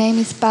 My name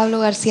is Pablo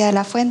García de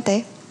la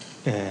Fuente,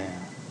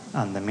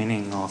 and the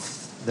meaning of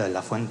de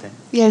la fuente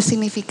y el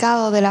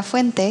significado de la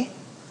fuente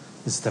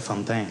is the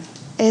fountain.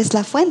 es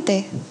la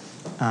fuente.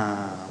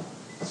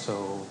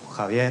 So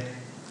Javier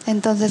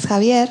Entonces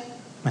Javier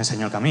me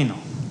enseñó el camino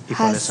y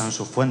cuáles son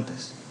sus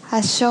fuentes.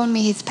 has shown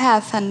me his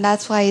path, and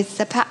that's why it's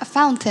a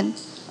fountain.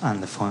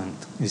 And the fount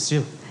is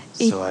you.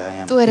 Y So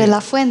I am tú eres here.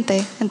 la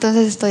fuente,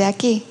 entonces estoy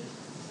aquí.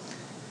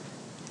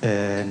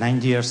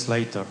 9 years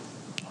later.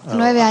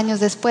 9 años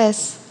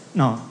después,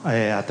 No,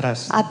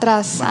 atrás.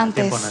 atrás, Bueno, el antes.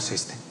 tiempo no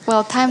existe.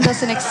 Well, time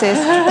doesn't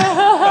exist.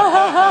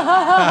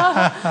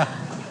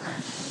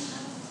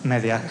 Me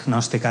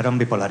diagnosticaron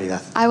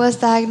bipolaridad. I was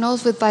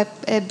diagnosed with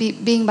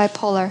being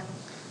bipolar.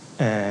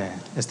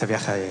 Este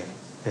viaje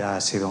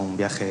ha sido un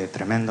viaje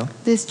tremendo,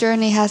 This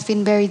journey has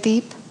been very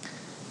deep,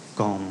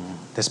 con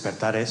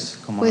despertares,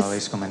 como With- lo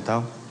habéis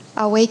comentado.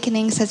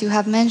 awakenings, as you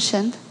have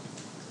mentioned.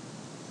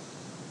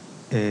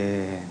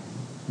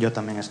 Yo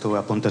también estuve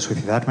a punto de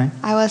suicidarme,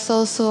 I was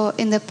also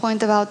in the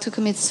point about to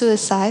commit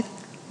suicide.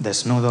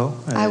 desnudo,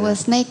 I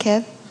was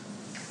naked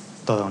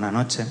toda una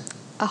noche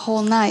a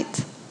whole night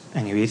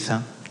en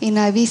Ibiza in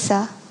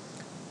Ibiza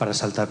para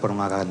saltar por un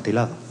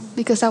acantilado.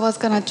 because I was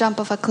going to jump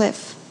off a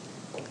cliff.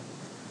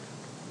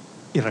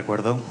 Y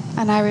recuerdo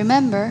And I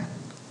remember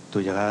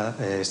tu llegada,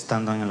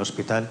 estando en el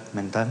hospital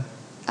mental,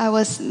 I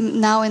was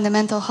now in the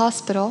mental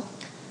hospital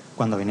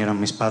cuando vinieron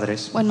mis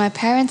padres when my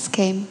parents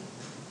came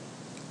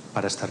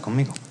para estar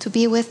conmigo to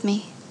be with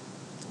me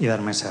y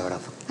darme ese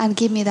abrazo, and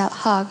give me that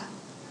hug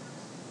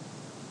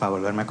para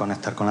volverme a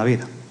conectar con la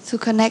vida. to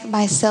connect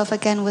myself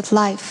again with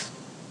life.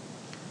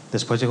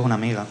 Después llegó una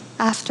amiga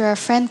After a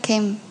friend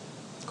came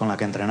con la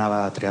que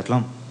entrenaba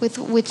triatlón, with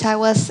which I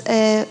was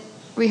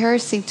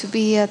rehearsing to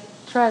be a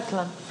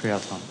Triathlon.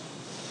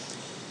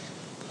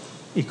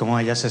 y como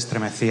ella se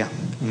estremecía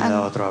y me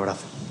daba otro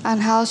abrazo.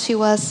 and how she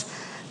was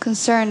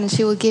concerned and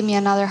she would give me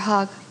another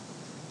hug.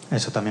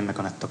 Eso también me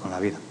conectó con la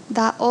vida.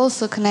 That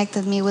also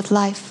connected me with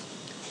life.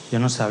 Yo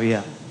no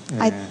sabía,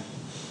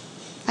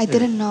 I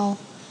didn't know.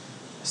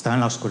 estaba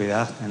en la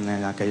oscuridad en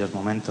aquellos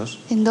momentos,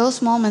 In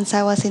those moments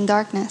I was in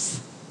darkness.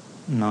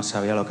 no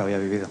sabía lo que había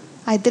vivido.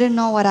 I didn't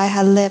know what I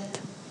had lived.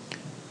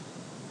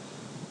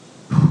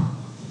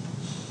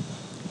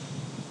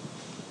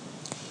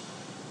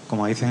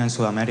 Como dicen en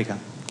Sudamérica,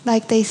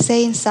 Like they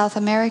say in South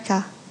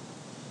America,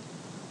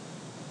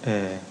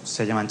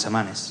 se llaman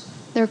chamanes.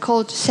 they're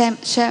called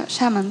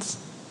shamans.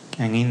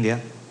 En India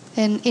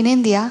In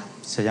India,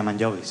 se llaman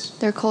yogis.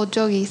 they're called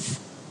yogis.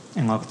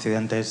 En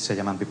Occidente se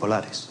llaman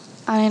bipolares.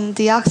 And in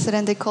the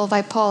Occident, they call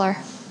bipolar.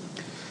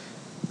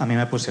 A mí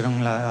me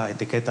pusieron la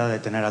etiqueta de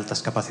tener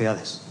altas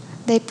capacidades.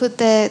 They put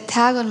the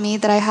tag on me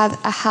that I had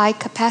a high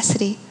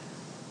capacity.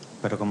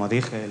 Pero como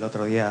dije el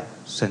otro día,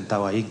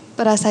 sentado ahí,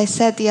 But as I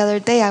said the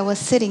other day, I was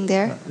sitting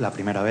there la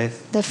primera vez,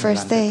 The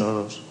first delante de day.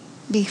 todos.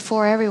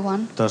 before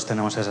everyone. Todos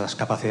tenemos esas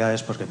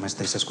capacidades porque me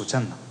estáis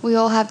escuchando. We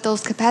all have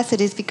those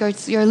capacities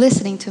because you're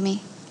listening to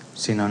me.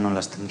 Si no, no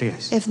las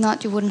tendríais, If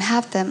not, you wouldn't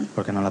have them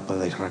porque no las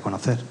podéis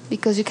reconocer.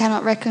 because you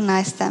cannot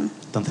recognize them.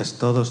 Entonces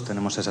todos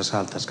tenemos esas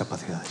altas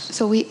capacidades.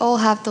 So we all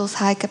have those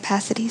high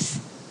capacities.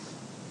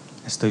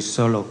 Estoy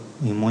solo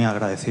y muy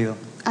agradecido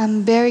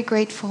I'm very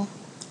grateful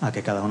a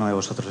que cada uno de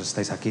vosotros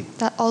estáis aquí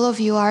that all of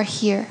you are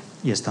here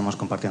y estamos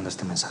compartiendo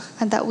este mensaje.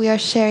 and that we are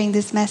sharing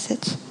this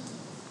message.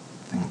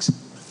 Thanks.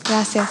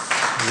 Gracias.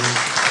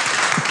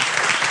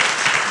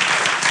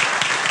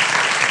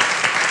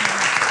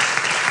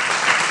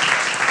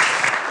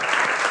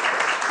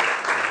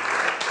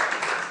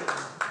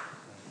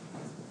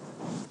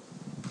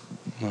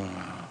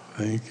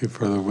 Thank you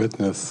for the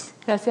witness.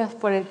 Gracias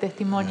por el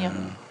testimonio.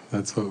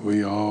 That's what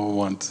we all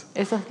want.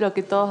 Eso es lo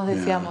que todos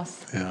deseamos.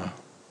 Yeah.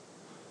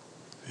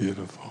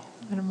 Beautiful.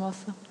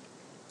 Hermoso.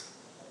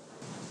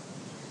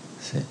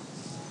 Sí.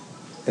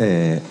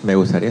 Me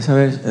gustaría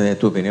saber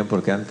tu opinión,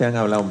 porque antes han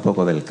hablado un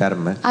poco del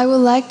karma. I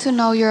would like to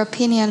know your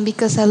opinion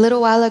because a little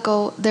while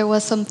ago there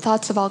was some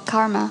thoughts about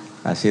karma.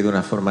 Así de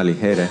una forma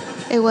ligera,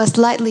 It was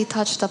lightly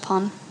touched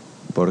upon.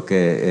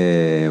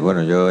 porque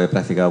bueno, yo he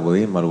practicado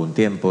budismo algún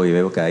tiempo y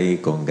veo que hay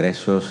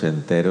congresos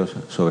enteros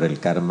sobre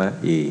el karma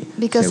y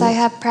Because según- I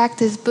have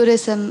practiced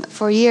Buddhism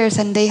for years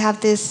and they have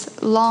these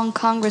long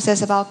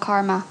congresses about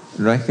karma.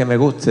 no es que me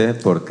guste,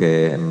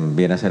 porque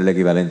viene a ser el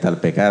equivalente al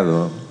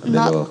pecado de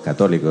No. los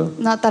católicos,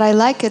 Not that I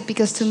like it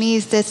because to me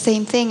it's the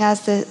same thing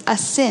as a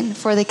sin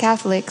for the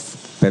Catholics.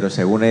 pero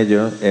según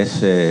ellos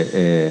es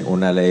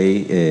una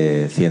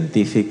ley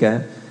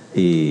científica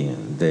y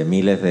de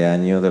miles de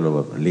años de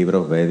los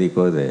libros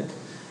védicos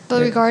But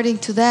regarding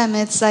to them,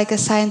 it's like a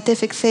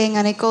scientific thing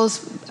and it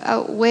goes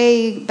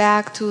way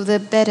back to the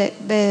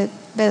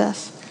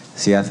Vedas.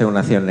 si hace una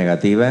acción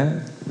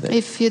negativa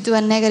If you do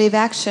a negative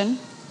action,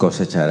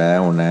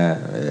 cosechará un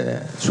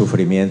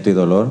sufrimiento y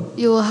dolor,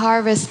 you will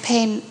harvest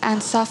pain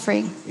and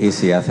suffering. y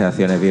si hace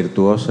acciones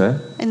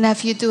virtuosas And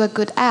if you do a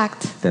good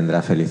act,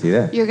 tendrá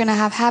felicidad you're going to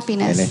have en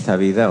happiness esta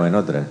vida o en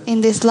otra.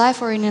 in this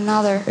life or in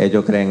another.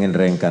 Ellos creen en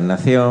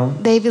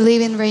reencarnación, They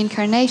believe in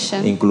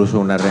reincarnation. incluso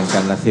una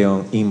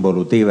reencarnación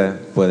involutiva,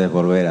 puedes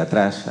volver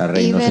atrás a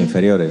reinos Even-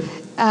 inferiores.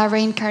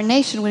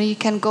 Reincarnation, when you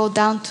can go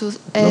down to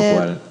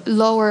cual-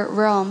 lower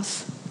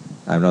realms.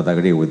 I'm not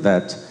agree with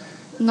that.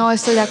 No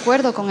estoy de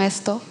acuerdo con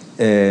esto.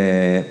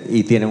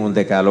 Y tienen un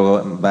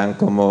decálogo, van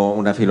como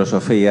una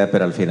filosofía,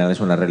 pero al final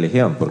es una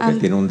religión, porque And-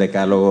 tiene un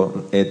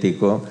decálogo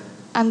ético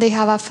And they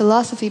have a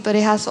philosophy, but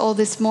it has all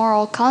these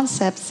moral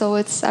concepts, so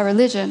it's a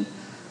religion.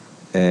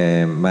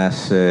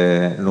 más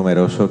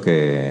numeroso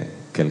que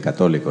el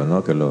católico,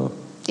 ¿no?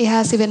 It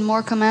has even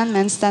more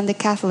commandments than the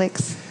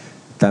Catholics.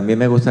 También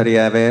me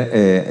gustaría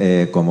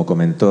ver, como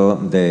comentó,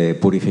 de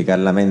purificar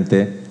la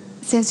mente.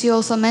 Since you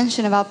also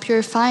mentioned about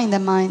purifying the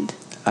mind,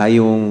 Hay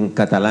un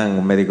catalán,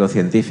 un médico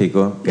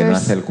científico, que no There's-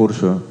 hace el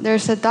curso,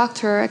 there's a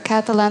doctor, a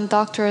Catalan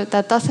doctor,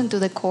 that doesn't do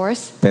the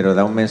course, pero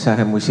da un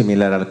mensaje muy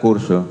similar al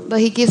curso. but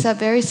he gives a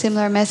very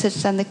similar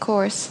message than the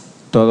course.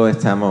 Todos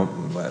estamos,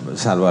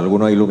 salvo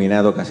algunos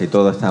iluminados, casi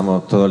todos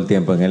estamos todo el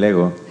tiempo en el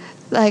ego,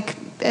 Like,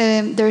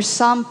 there's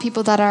some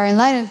people that are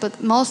enlightened,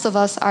 but most of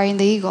us are in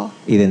the ego,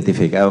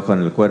 identificados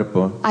con el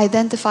cuerpo.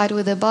 identified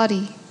with the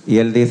body. Y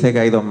él dice que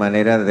hay dos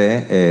maneras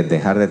de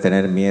dejar de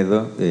tener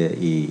miedo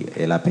y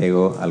el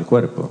apego al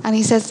cuerpo. And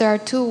he says there are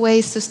two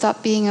ways to stop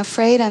being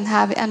afraid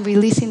and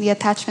releasing the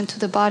attachment to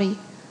the body.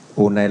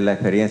 Una es la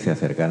experiencia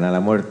cercana a la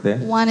muerte,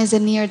 One is the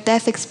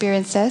near-death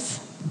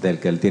experiences, del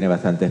que él tiene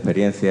bastante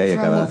experiencia y From-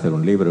 acaba de hacer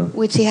un libro.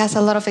 which he has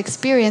a lot of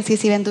experience.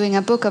 He's even doing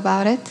a book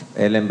about it.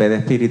 Él, en vez de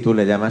espíritu,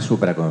 le llama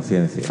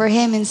supraconciencia. For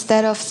him,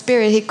 instead of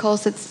spirit, he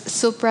calls it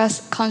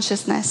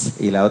supra-consciousness.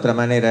 Y la otra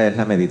manera es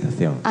la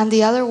meditación, And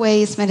the other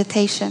way is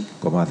meditation,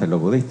 como hacen los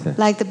budistas.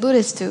 like the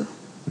Buddhists do.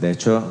 De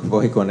hecho,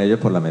 voy con ellos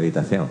por la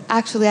meditación.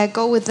 Actually, I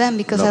go with them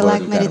because No I por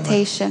like el karma.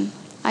 meditation.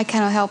 I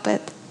cannot help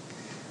it.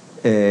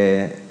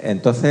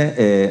 Entonces,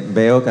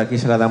 veo que aquí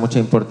se le da mucha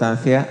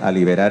importancia a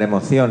liberar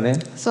emociones,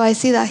 So I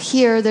see that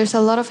here there's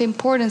a lot of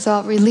importance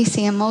about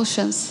releasing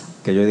emotions,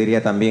 que yo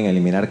diría también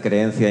eliminar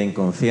creencias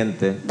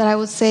inconscientes that I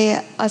would say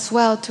as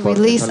well to Porque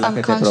release son las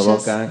que te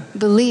unconscious provocan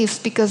beliefs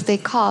because they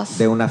cause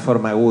de una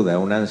forma aguda,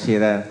 una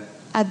ansiedad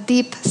a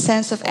deep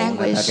sense of o un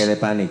anguish ataque de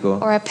pánico,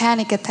 or a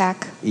panic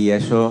attack. y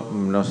eso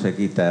no se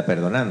quita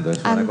perdonando, es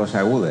una And- cosa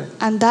aguda.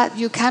 And that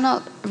you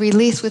cannot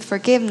release with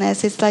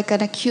forgiveness. It's like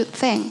an acute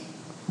thing.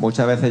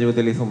 Muchas veces yo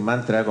utilizo un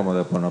mantra como de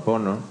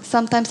Ho'oponopono.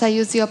 Sometimes I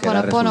use the Que da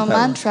Ho'oponopono resultado.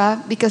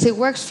 mantra because it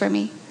works for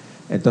me.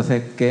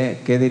 Entonces,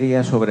 ¿qué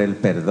dirías sobre el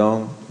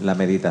perdón, la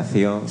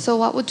meditación? So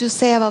what would you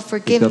say about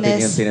 ¿Y qué opinión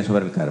forgiveness, tienes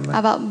sobre el karma?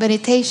 about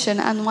meditation,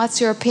 and what's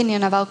your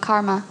opinion about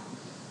karma?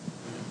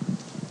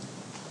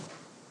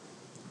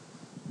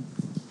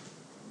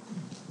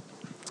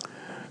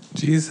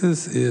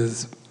 Jesus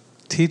is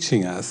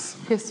teaching us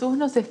Jesús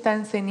nos está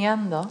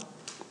enseñando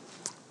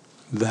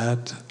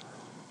that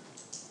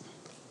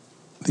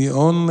the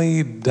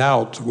only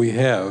doubt we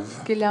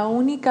have que la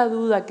única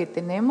duda que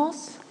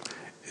tenemos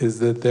is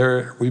that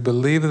we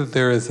believe that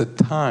there is a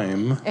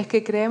time es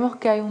que creemos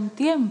que hay un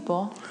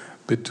tiempo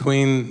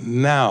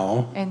between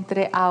now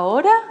entre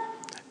ahora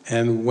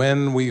and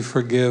when we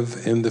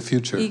forgive in the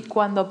future. y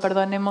cuando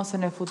perdonemos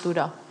en el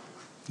futuro.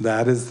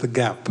 That is the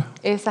gap.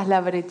 Esa es la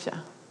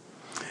brecha.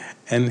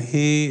 And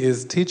he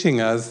is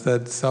teaching us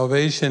that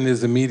salvation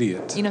is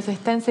immediate. Y nos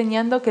está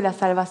enseñando que la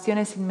salvación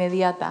es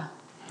inmediata.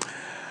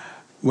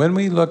 When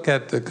we look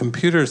at the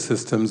computer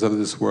systems of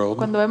this world,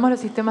 Cuando vemos los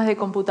sistemas de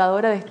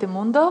computadora de este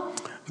mundo,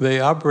 they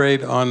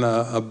operate on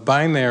a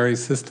binary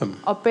system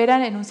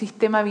operan en un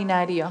sistema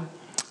binario.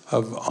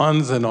 of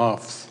ons and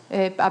offs.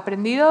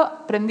 Prendido,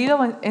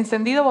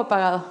 encendido o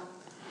apagado.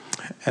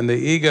 And the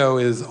ego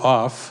is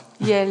off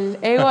Y el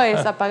ego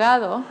es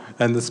apagado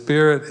and the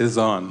spirit is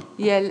on.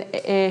 y el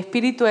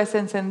espíritu es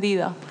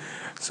encendido.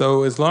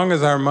 So as long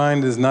as our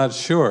mind is not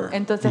sure,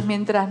 Entonces,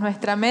 mientras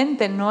nuestra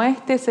mente no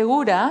esté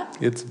segura,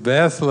 it's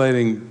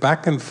vacillating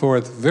back and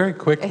forth very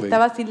quickly está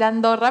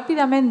vacilando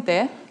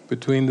rápidamente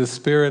between the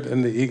spirit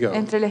and the ego.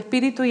 entre el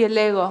espíritu y el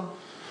ego,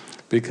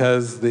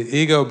 Because the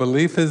ego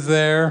belief is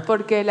there,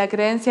 porque la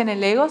creencia en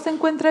el ego se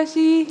encuentra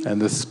allí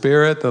and the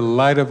spirit, the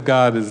light of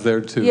God, is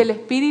there y el too.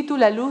 espíritu,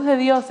 la luz de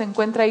Dios, se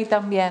encuentra ahí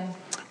también.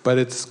 But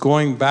it's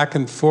going back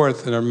and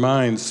forth in our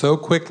mind so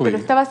Pero quickly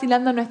está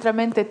vacilando en nuestra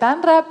mente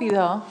tan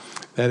rápido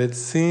that it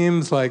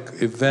seems like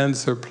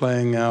events are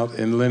playing out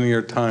in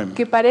linear time.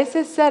 que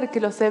parece ser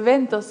que los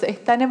eventos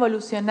están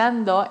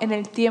evolucionando en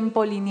el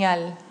tiempo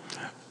lineal.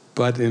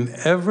 But in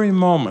every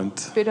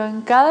moment, Pero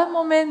en cada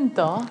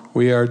momento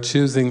we are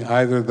choosing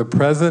either the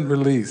present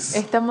release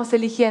estamos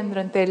eligiendo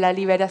entre la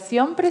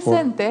liberación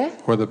presente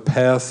or the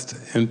past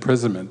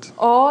imprisonment.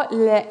 o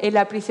el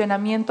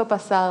aprisionamiento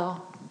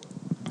pasado.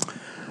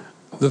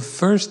 The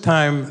first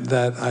time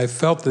that I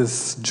felt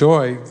this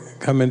joy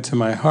come into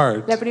my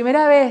heart La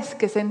primera vez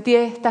que sentí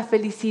esta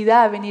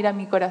felicidad venir a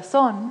mi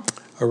corazón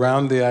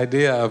around the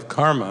idea of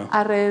karma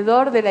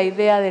alrededor de la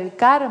idea del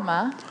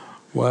karma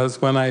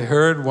was when I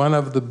heard one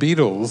of the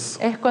Beatles,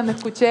 es cuando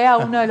escuché a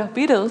uno de los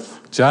Beatles,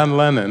 John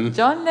Lennon,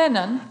 John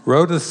Lennon,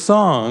 wrote a que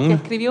song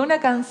escribió una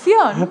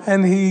canción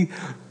and he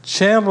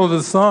channeled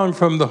a song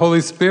from the Holy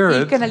y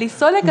Spirit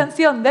canalizó la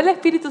canción del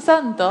Espíritu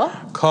Santo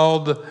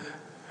called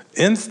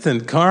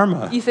Instant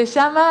Karma. y se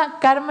llama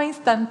Karma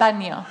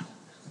Instantáneo.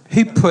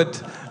 He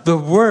put the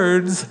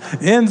words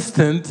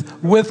instant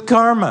with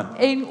karma.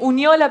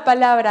 Unió la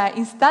palabra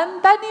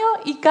instantáneo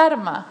y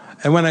karma.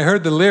 And when I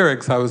heard the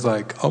lyrics, I was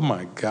like, oh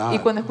my Y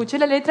God, cuando escuché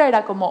la letra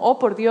era como, oh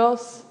por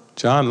Dios,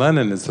 John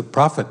Lennon is a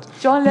prophet.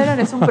 John Lennon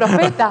es un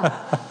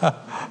profeta.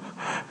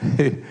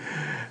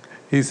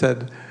 He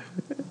said,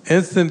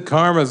 instant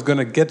karma is going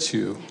to get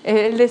you.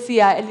 Él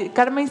decía, el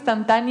karma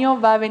instantáneo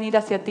va a venir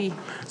hacia ti.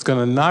 It's going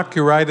to knock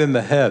you right in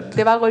the head.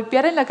 Te va a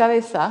golpear en la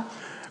cabeza.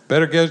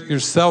 Better get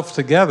yourself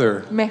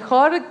together.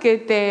 Mejor que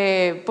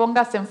te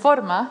pongas en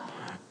forma,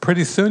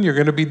 Pretty soon you're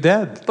going to be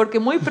dead. porque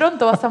muy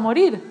pronto vas a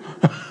morir.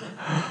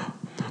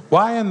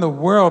 Why in the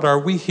world are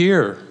we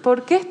here?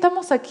 ¿Por qué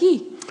estamos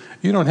aquí?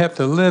 You don't have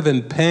to live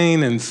in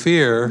pain and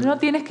fear. No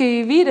tienes que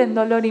vivir en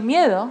dolor y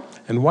miedo.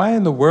 And why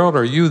in the world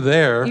are you ¿Y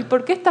there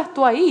por qué estás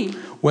tú ahí?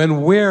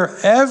 when we're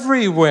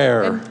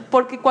everywhere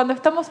Porque cuando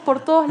estamos por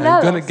todos and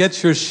lados going to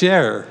get your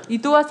share y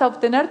tú vas a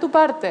obtener tu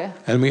parte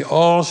and we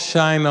all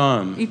shine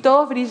on y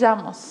todos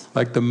brillamos,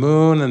 like the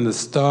moon and the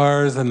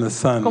stars and the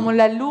como sun?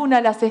 la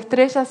luna, las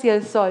estrellas y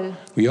el sol.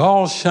 We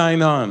all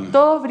shine on,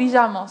 Todos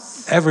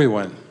brillamos,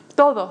 everyone.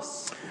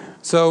 todos.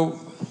 So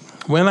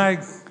when I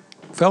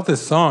felt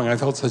this song, I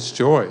felt such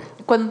joy.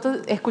 Cuando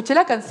escuché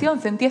la canción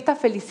sentí esta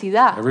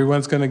felicidad.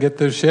 Everyone's going to get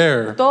their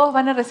share. Todos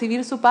van a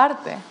recibir su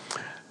parte.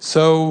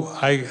 So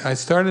I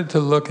started to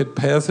look at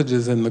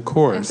passages in the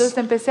course, Entonces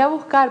empecé a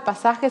buscar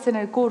pasajes en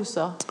el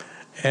curso.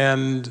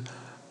 and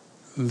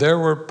there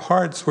were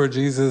parts where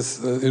Jesus,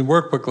 in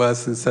workbook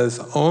lessons, says,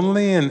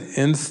 only an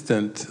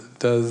instant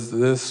does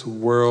this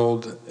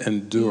world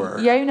endure.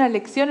 Y hay una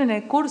lección en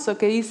el curso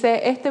que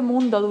dice, este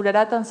mundo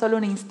durará tan solo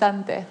un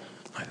instante.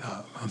 I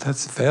thought, well,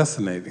 that's Y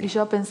fascinating.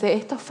 yo pensé,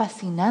 esto es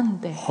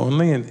fascinante.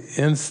 Only an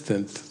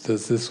instant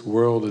does this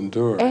world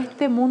endure.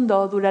 Este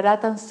mundo durará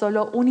tan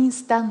solo un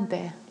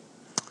instante.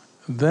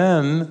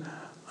 Then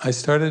I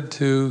started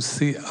to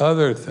see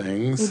other Y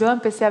things luego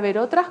empecé a ver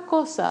otras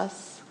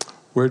cosas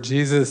where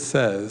Jesus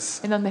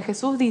says, en donde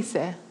Jesús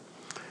dice,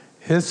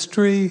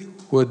 history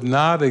would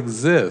not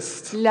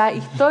exist la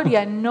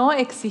historia no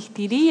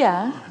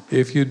existiría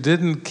if you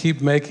didn't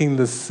keep making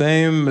the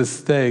same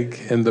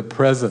mistake in the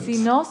present. si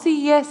no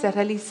siguieses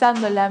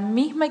realizando la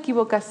misma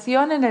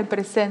equivocación en el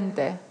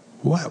presente.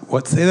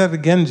 What? Say that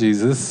again,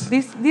 Jesus.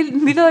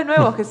 Dilo de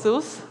nuevo,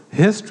 Jesús.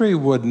 History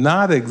would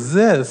not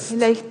exist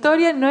La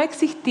historia no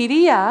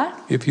existiría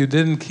if you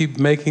didn't keep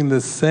making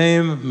the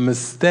same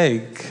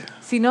mistake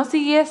si no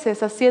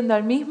siguieses haciendo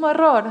el mismo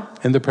error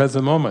in the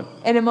present moment.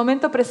 en el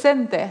momento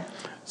presente.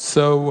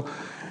 So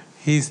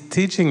he's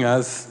teaching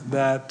us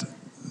that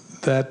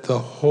the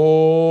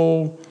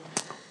whole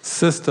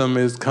system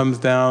comes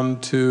down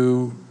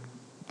to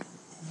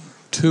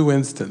two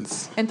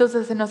instants.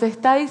 Entonces se nos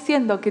está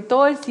diciendo que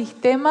todo el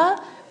sistema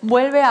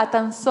vuelve a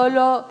tan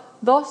solo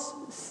 2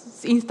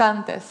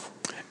 instantes.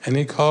 And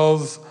he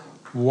calls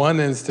one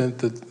instant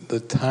the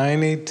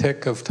tiny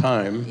tick of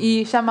time,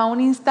 Y llama un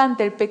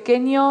instante el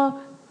pequeño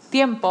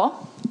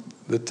tiempo,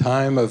 the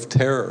time of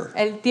terror.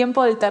 el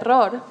tiempo del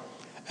terror,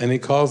 And he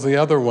calls the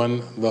other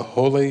one the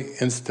holy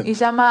y instant.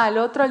 llama al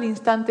otro el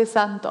instante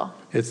santo.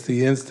 It's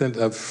the instant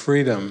of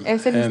freedom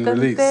Es el and instante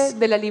release.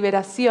 de la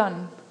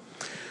liberación.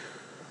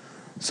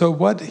 So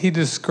what he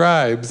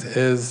describes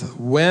is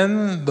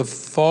when the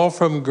fall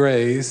from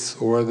grace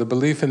or the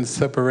belief in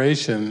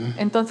separation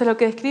Entonces lo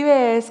que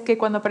describe es que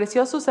cuando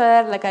pareció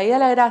suceder la caída de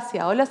la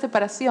gracia o la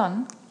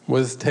separación,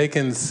 was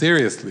taken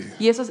seriously,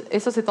 y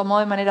eso se tomó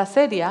de manera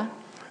seria,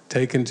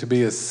 taken to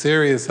be a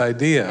serious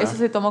idea eso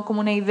se tomó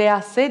como una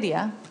idea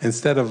seria,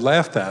 instead of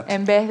laughed at,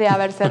 en vez de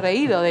haberse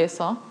reído de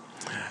eso,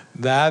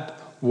 That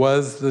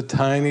was the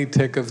tiny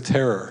tick of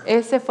terror.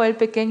 Ese fue el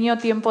pequeño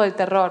tiempo del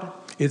terror.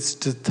 It's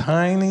the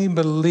tiny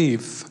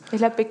belief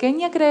Es la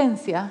pequeña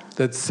creencia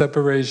that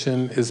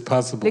separation is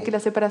possible de que la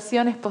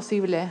separación es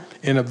posible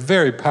in a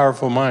very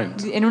powerful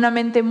mind. en una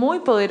mente muy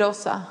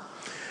poderosa.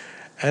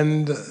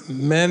 And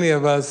many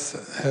of us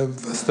have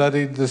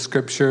studied the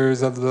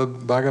scriptures of the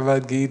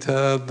Bhagavad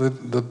Gita,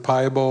 the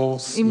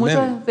Bibles, Y many.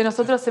 muchos de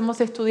nosotros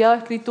hemos estudiado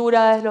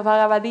escrituras, los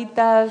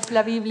Bhagavaditas,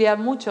 la Biblia,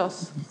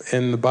 muchos.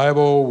 In the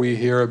Bible, we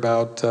hear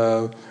about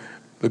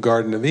the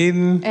Garden of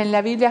Eden, En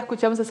la Biblia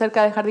escuchamos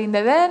acerca del jardín de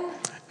Edén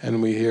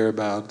and we hear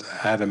about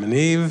Adam and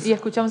Eve, y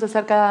escuchamos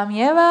acerca de Adán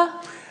y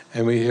Eva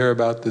and we hear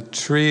about the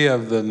tree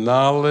of the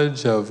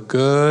knowledge of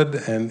good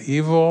and y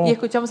evil,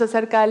 escuchamos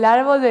acerca del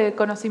árbol del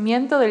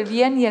conocimiento del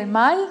bien y el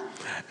mal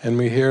and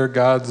we hear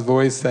God's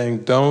voice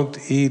saying, "Don't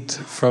eat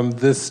from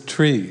this y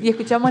tree.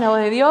 escuchamos la voz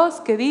de Dios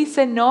que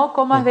dice no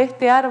comas de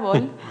este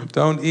árbol,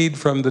 Don't eat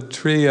from the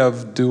tree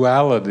of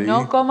duality,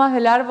 no comas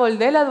del árbol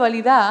de la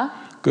dualidad,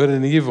 good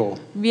and evil."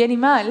 bien y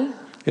mal.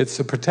 It's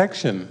a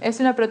protection. Es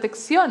una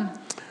protección,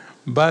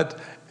 But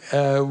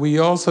we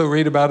also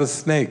read about a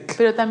snake.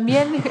 pero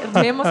también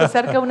leemos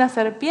acerca de una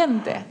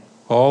serpiente.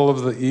 All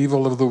of the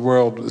evil of the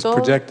world is Todo-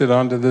 projected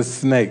onto this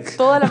snake.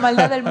 Toda la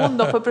maldad del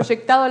mundo fue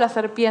proyectado a la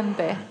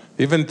serpiente.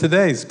 Even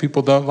today,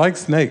 people don't like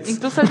snakes.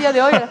 Incluso el día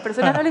de hoy a las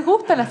personas no les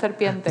gustan las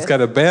serpientes. It's got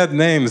a bad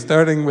name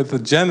starting with the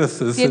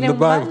Genesis in Tiene the un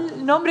Bible.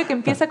 mal nombre que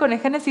empieza con el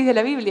Génesis de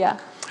la Biblia.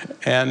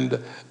 And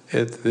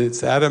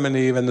it's Adam and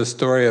Eve and the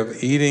story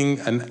of eating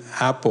an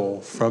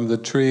apple from the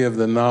tree of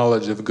the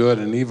knowledge of good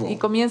and Y evil.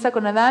 comienza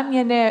con Adán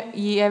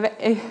y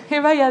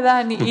Eva y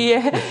Adán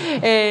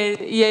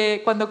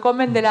cuando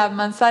comen de la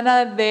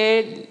manzana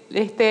de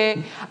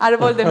este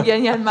árbol del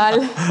bien y el mal.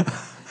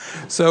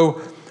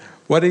 So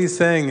what he's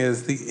saying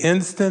is the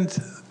instant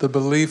the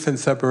belief in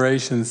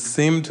separation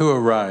seemed to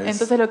arise,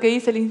 Entonces lo que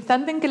dice, el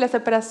instante en que la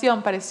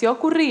separación pareció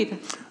ocurrir,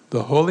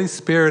 the Holy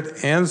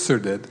Spirit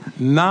answered it,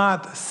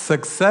 not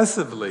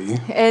successively,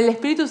 el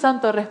Espíritu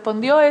Santo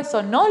respondió a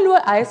eso no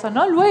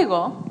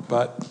luego,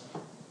 but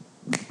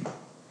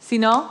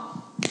sino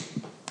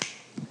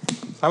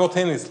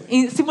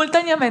simultaneously.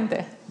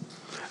 simultáneamente.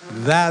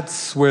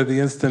 That's where the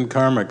instant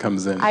karma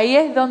comes in. Ahí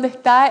es donde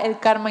está el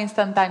karma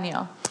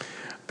instantáneo.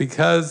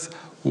 Because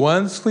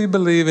once we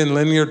believe in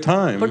linear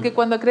time, Porque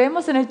cuando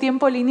creemos en el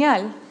tiempo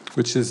lineal,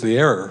 which is the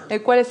error, el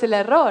cual es el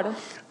error,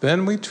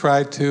 then we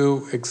try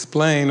to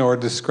explain or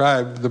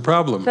describe the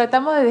problem.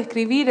 tratamos de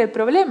describir el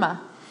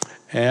problema.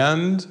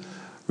 And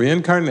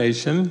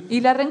reincarnation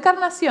Y la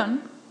reencarnación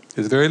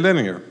is very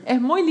linear.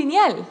 es muy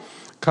lineal.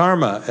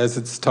 Karma, as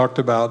it's talked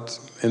about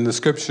in the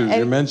scriptures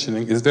you're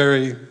mentioning, is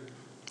very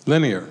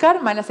linear.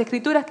 Karma, en las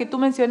escrituras que tú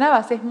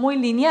mencionabas, es muy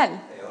lineal.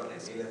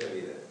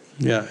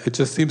 Yeah, it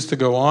just seems to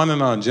go on,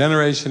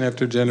 generation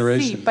after Sí,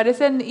 generation.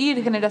 parecen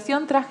ir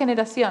generación tras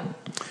generación.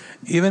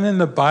 Even in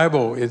the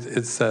Bible,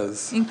 it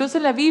says, Incluso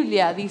en la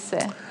Biblia dice,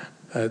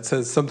 it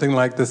says something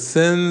like the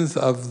sins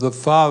of the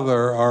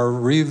father are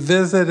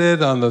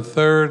revisited on the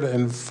third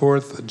and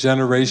fourth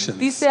generations.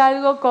 dice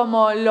algo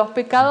como los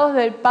pecados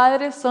del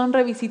padre son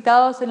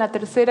revisitados en la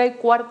tercera y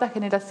cuarta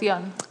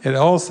generación. It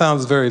all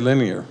sounds very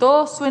linear.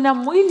 Todo suena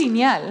muy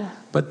lineal,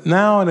 But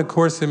now in A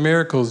Course in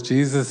Miracles,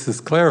 Jesus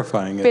is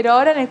clarifying it. pero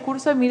ahora en el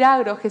curso de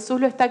milagros Jesús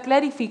lo está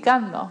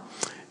clarificando.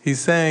 He's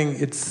saying,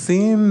 it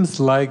seems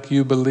like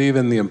you believe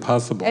in the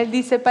impossible. Él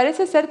dice,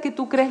 parece ser que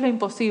tú crees lo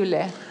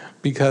imposible,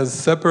 Because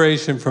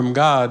separation from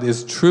God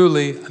is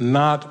truly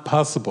not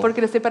possible.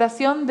 porque la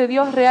separación de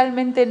Dios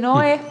realmente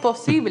no es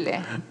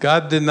posible.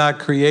 God did not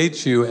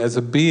create you as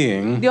a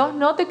being Dios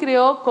no te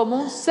creó como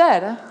un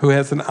ser who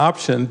has an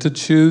option to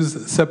choose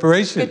que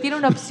separation. tiene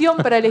una opción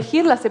para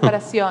elegir la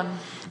separación,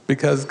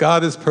 Because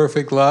God is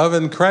perfect love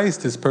and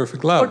Christ is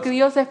perfect love. porque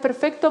Dios es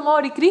perfecto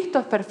amor y Cristo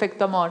es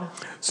perfecto amor.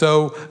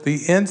 So the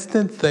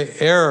instant the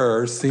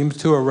error seems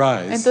to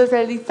arise, Entonces,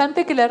 al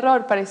instante que el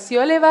error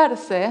pareció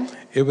elevarse,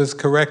 it was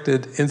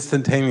corrected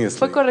instantaneously.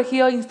 fue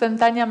corregido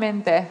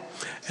instantáneamente.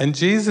 And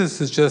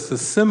Jesus is just a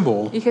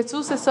symbol Y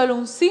Jesús es solo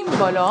un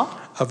símbolo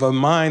of a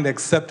mind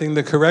accepting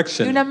the de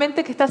correction una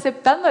mente que está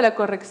aceptando la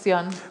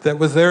corrección, that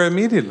was there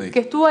immediately. que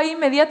estuvo ahí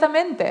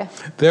inmediatamente.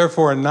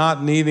 Therefore,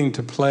 not needing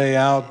to play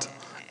out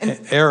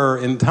error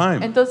in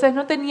time. Entonces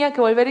no tenía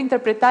que volver a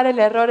interpretar el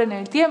error en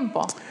el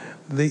tiempo.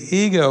 The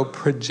ego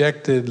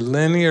projected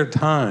linear El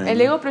time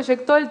ego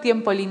proyectó el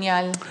tiempo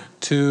lineal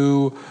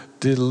to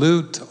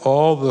dilute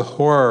all the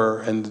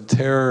horror and the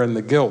terror and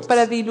the guilt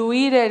para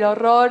diluir el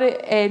horror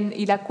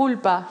y la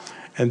culpa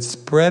and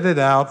spread it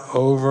out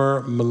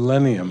over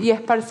millennium. y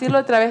esparcirlo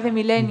a través de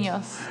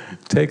milenios.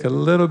 Take a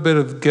little bit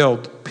of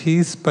guilt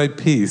piece by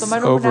piece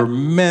Tomar over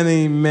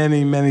una-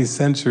 many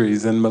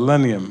centuries and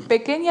millennium.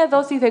 Pequeña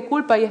dosis de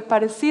culpa y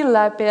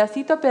esparcirla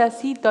pedacito a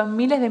pedacito en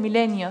miles de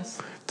milenios.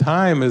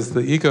 Time is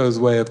the ego's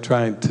way of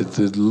trying to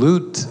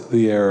dilute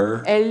the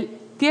error, El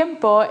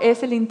tiempo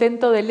es el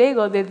intento del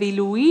ego de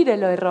diluir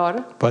el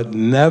error, but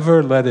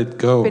never let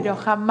it go. pero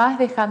jamás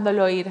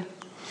dejándolo ir.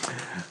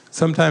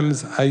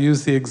 Sometimes I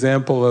use the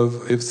example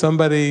of if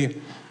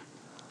somebody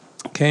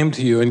came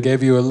to you and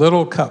gave you a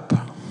little cup,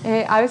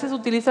 A veces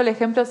utilizo el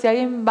ejemplo, si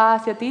alguien va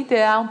hacia ti y te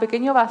da un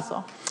pequeño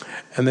vaso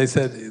and they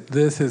said,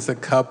 this is a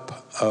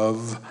cup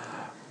of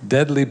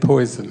deadly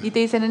poison, y te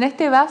dicen, en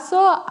este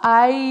vaso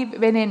hay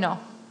veneno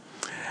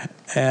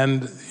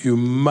and you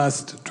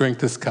must drink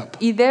this cup.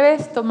 y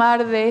debes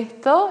tomar de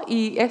esto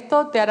y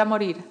esto te hará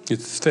morir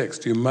It's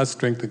fixed. You must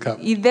drink the cup.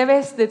 y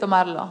debes de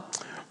tomarlo.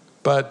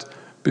 But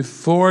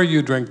before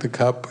you drink the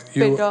cup,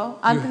 Pero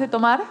antes de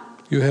tomar,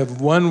 you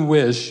have one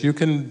wish. You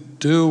can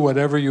do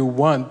whatever you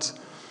want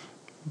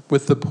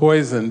with the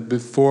poison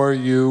before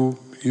you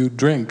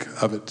drink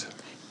of it.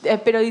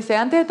 pero dice,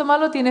 antes de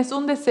tomarlo tienes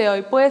un deseo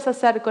y puedes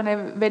hacer con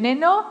el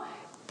veneno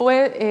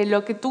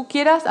lo que tú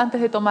quieras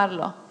antes de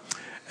tomarlo.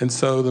 And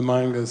so the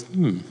mind goes,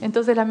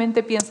 Entonces la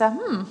mente piensa,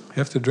 I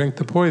have to drink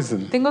the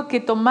poison. tengo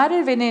que tomar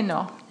el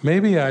veneno.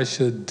 Maybe I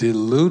should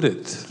dilute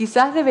it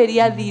Quizás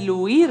debería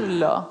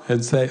diluirlo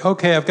and say,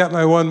 okay, I've got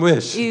my one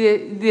wish. y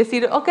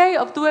decir, ok,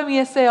 obtuve mi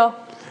deseo.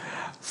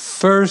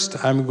 First,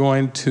 I'm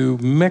going to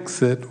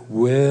mix it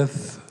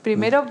with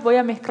Primero voy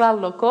a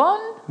mezclarlo con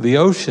the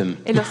ocean.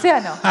 el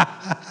océano.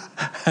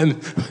 And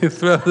we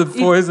throw the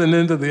poison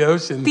into the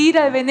ocean.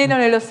 Tira el veneno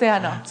en el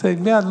océano. Say,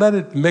 yeah, let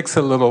it mix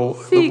a little,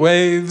 Sí, the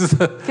waves,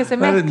 que se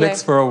let it mezcle,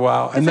 mix for a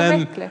while. que And se then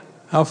mezcle.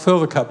 I'll fill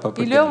the cup up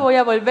Y luego again voy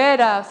a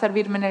volver a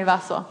servirme en el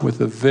vaso with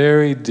a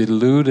very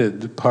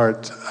diluted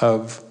part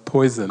of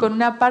poison. con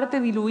una parte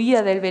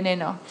diluida del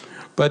veneno.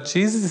 But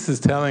Jesus is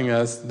telling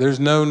us there's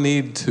no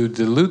need to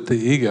dilute the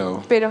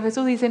ego. Pero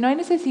Jesús dice, no hay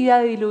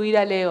necesidad de diluir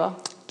al ego.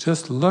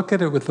 Just look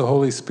at it with the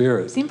Holy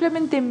Spirit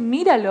Simplemente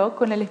míralo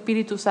con el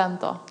Espíritu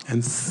Santo.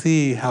 and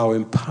see how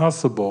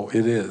impossible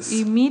it Y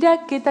is.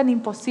 mira qué tan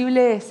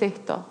imposible es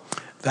esto.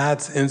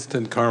 That's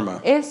instant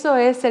karma. Eso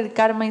es el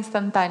karma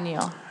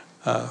instantáneo.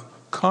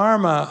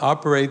 Karma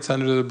operates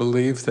under the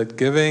belief that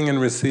giving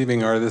and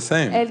receiving are the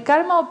same. El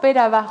karma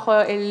opera bajo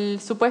el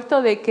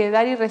supuesto de que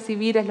dar y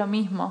recibir es lo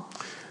mismo.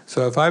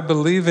 So if I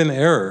believe in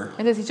error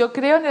Entonces, si yo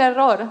creo en el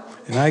error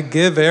and I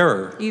give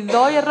error, y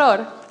doy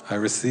error, I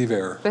receive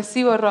error.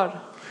 recibo error.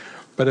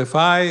 But if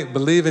I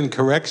believe in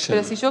Pero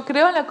correction, si yo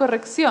creo en la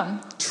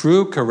corrección,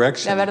 true la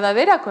correction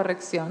verdadera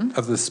corrección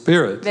of the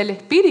Spirit, del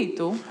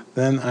Espíritu,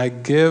 then I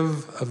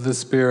give of the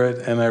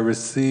Spirit and I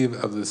receive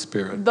of the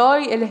Spirit.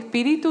 doy el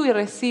Espíritu y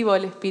recibo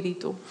el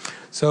Espíritu.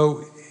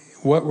 So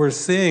what we're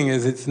seeing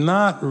is it's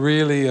not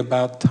really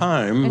about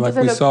time like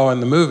Entonces we lo saw in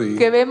the movie.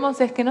 que vemos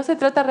es que no se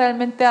trata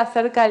realmente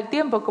acerca del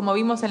tiempo, como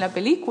vimos en la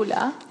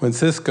película. When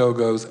Cisco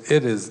goes,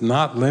 it is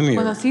not Cuando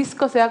linear.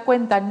 Cisco se da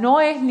cuenta, no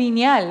es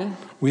lineal.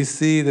 We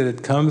see that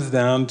it comes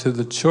down to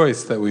the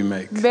choice that we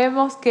make.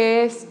 Vemos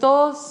que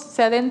todo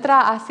se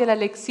adentra hacia la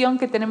elección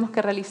que tenemos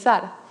que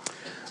realizar.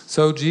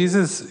 So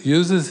Jesus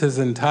uses his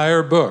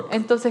entire book,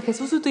 Entonces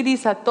Jesús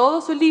utiliza todo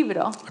su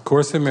libro, A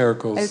Course in el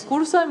Miracles,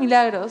 curso de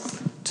milagros,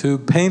 to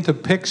paint a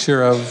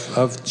picture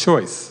of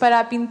choice.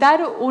 para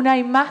pintar una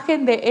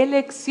imagen de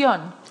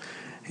elección.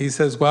 He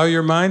says, while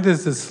your mind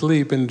is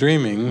asleep and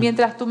dreaming,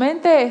 Mientras tu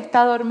mente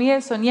está dormida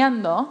y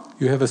soñando,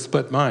 you have a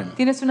split mind.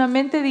 tienes una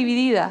mente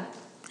dividida.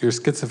 You're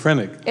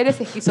schizophrenic. Eres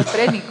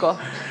esquizofrénico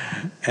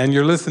And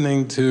you're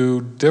listening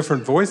to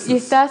different y voices.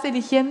 estás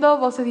eligiendo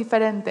voces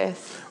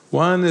diferentes.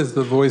 One is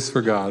the voice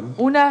for God,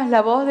 Una es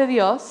la voz de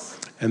Dios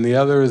and the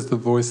other is the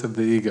voice of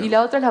the y ego.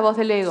 la otra es la voz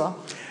del ego.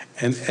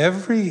 And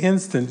every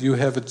instant you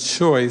have a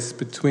choice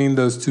between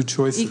those two Y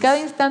choices. cada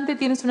instante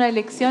tienes una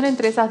elección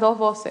entre esas dos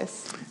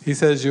voces. He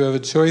says you have a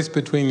choice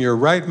between your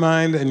right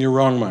mind and your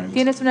wrong mind.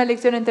 Tienes una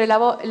elección entre la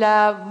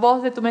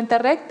voz de tu mente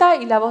recta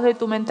y la voz de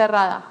tu mente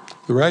errada.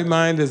 The right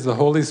mind is the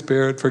Holy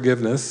Spirit,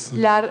 forgiveness.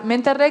 La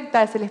mente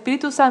recta es el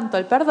Espíritu Santo,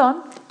 el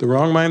perdón. The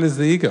wrong mind is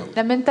the ego.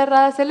 La mente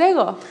errada es el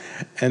ego.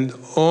 And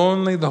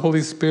only the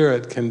Holy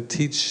Spirit can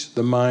teach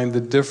the mind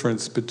the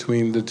difference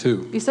between the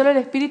two. Y solo el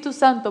Espíritu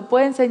Santo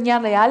puede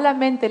enseñarle a la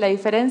mente la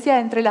diferencia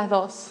entre las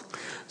dos.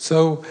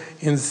 So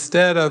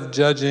instead of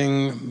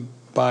judging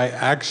by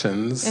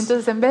actions,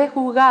 Entonces, en vez de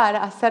juzgar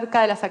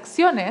acerca de las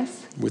acciones,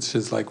 which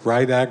is like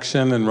right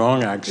action and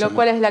wrong lo action,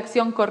 cual es la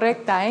acción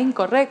correcta e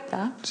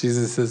incorrecta,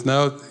 Jesus says,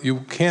 no, you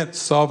can't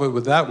solve it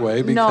with that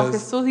way no, because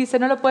Jesús dice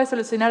no lo puedes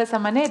solucionar de esa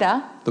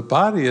manera the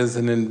body is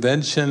an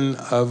invention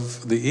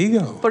of the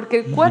ego. porque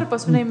el cuerpo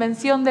es una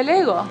invención del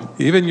ego.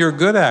 Even your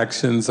good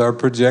actions are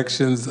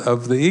projections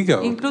of the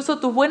ego. Incluso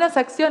tus buenas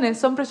acciones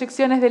son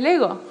proyecciones del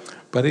ego.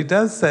 But he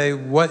does say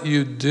what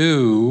you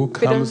do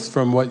Pero comes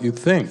from what you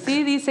think.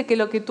 Sí dice que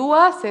lo que tú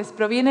haces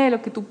proviene de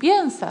lo que tú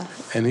piensas.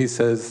 And he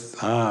says,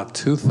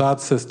 two thought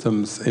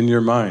systems in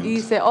your Y mind.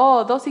 dice,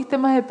 dos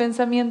sistemas de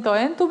pensamiento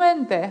en tu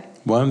mente.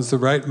 One's the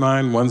right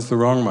mind, one's the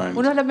wrong mind.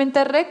 Uno es la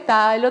mente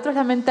recta, el otro es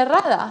la mente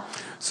errada.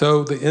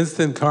 So the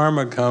instant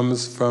karma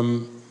comes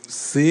from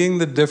seeing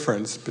the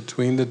difference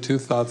between the two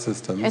thought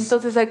systems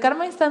Entonces el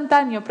karma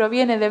instantáneo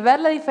proviene de ver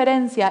la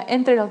diferencia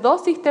entre los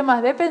dos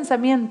sistemas de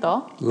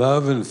pensamiento,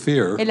 love and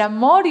fear, el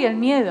amor y el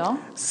miedo,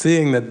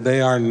 seeing that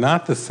they are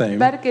not the same.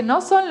 ver que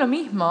no son lo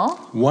mismo.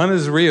 One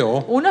is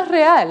real, Uno es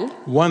real,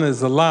 one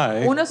is a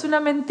lie, uno es una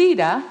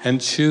mentira and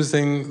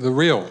choosing the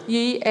real.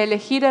 y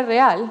elegir el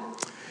real.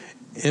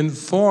 In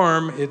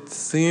form, it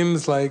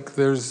seems like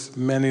there's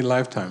many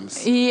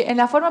lifetimes. Y en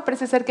la forma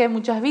parece ser que hay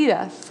muchas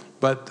vidas.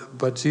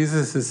 But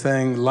Jesus is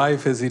saying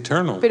life is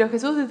eternal. Pero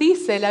Jesús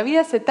dice, la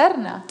vida es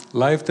eterna.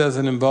 Life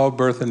doesn't involve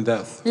birth and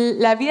death.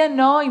 La vida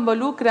no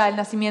involucra el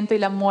nacimiento y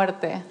la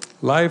muerte.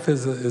 Life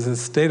is a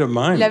state of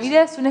mind. La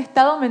vida es un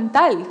estado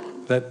mental,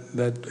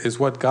 That is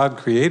what God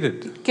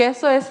created. que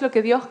eso es lo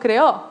que Dios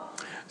creó.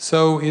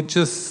 So it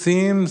just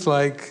seems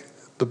like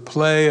the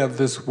play of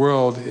this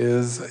world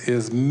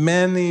is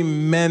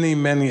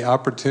many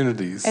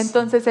opportunities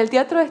Entonces el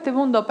teatro de este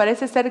mundo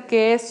parece ser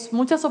que es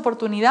muchas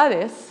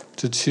oportunidades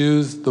to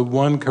choose the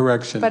one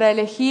correction para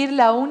elegir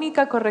la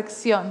única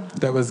corrección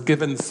that was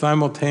given que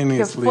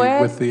simultaneously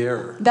fue with the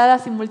error. dada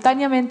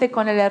simultáneamente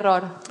con el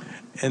error.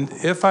 And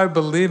if I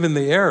believe in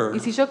the error, Y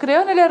si yo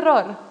creo en el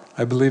error,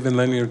 I believe in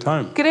linear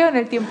time. creo en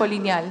el tiempo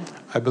lineal.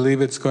 I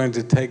believe it's going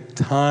to take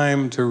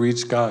time to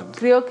reach God.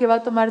 Creo que va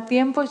a tomar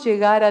tiempo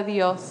llegar a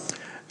Dios.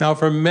 Now,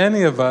 for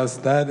many of us,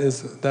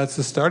 that's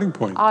the starting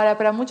point. Ahora,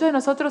 para muchos de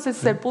nosotros ese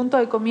es el punto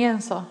de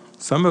comienzo.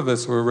 Some of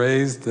us were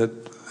raised that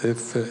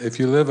if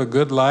you live a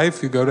good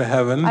life, you go to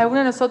heaven.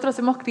 Algunos de nosotros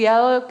hemos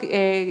criado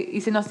y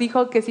se nos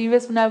dijo que si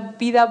vives una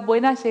vida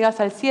buena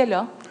llegas al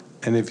cielo.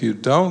 And if you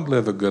don't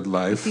live a good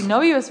life, Si no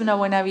vives una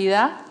buena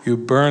vida, you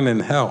burn in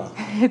hell.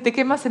 te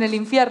quemas en el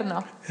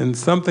infierno. And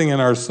something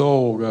in our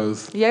soul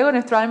goes, Y algo en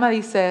nuestro alma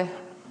dice,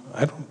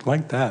 I don't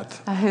like that.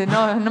 "Ay,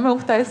 no me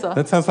gusta eso.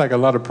 That sounds like a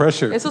lot of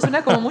pressure. Eso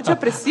suena como mucha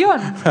presión.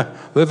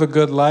 Live a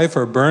good life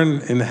or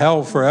burn in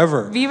hell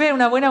forever. Vive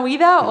una buena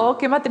vida o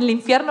quémate en el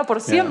infierno por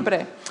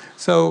siempre.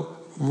 So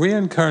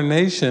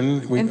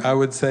reincarnation, I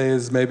would say,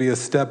 is maybe a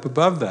step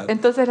above that.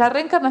 Entonces la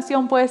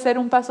reencarnación puede ser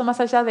un paso más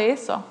allá de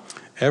eso.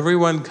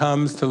 Everyone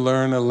comes to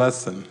learn a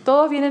lesson,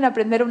 Todos vienen a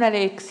aprender una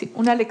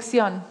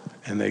lección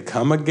and they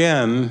come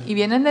again y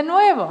vienen de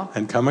nuevo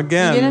and come y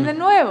vienen de again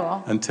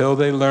nuevo until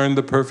they learn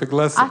the perfect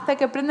lesson. hasta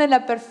que aprenden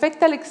la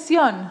perfecta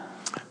lección.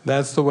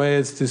 That's the way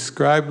it's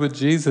described with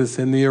Jesus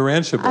in the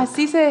Urantia book.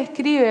 Así se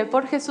describe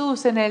por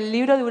Jesús en el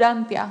libro de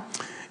Urantia.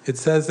 It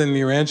says in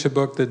the Urantia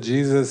book that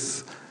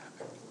Jesus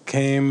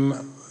came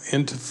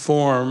into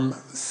form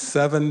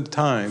 7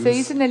 times. Se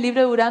dice en el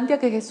libro de Urantia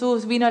que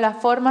Jesús vino a la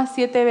forma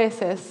 7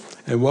 veces.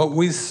 And what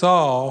we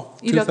saw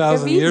Y lo que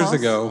 2,000 years vimos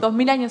ago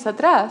 2000 años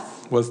atrás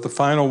was the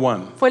final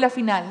one, fue la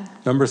final,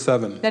 number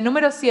 7. la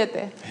número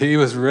 7. He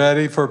was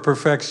ready for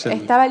perfection.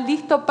 Estaba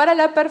listo para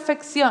la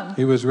perfección.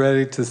 He was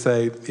ready to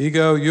say,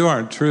 ego, you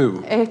aren't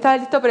true. Estaba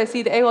listo para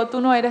decir, ego, tú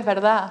no eres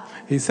verdad.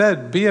 He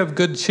said, be of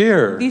good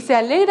cheer, Dice,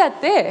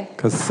 alégrate,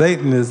 because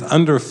Satan is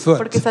underfoot.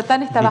 porque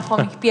Satán está bajo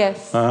mis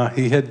pies.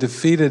 He had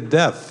defeated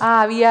death.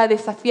 Había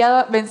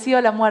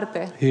vencido la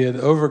muerte. He had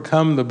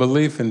overcome the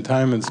belief in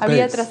time and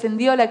Había space.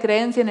 trascendido la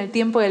creencia en el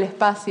tiempo y el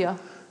espacio.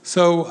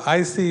 So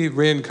I see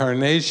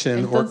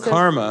reincarnation or Entonces,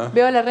 karma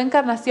veo la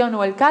reencarnación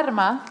o el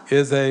karma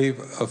is a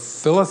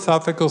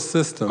philosophical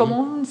system como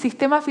un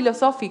sistema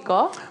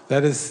filosófico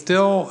that is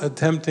still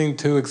attempting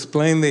to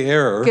explain the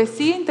error, que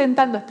sigue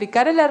intentando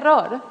explicar el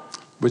error,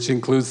 which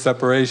includes el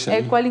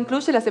separation cual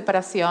incluye la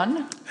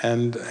separación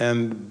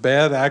and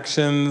bad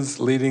actions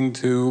leading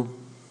to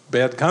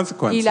bad y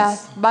consequences.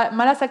 las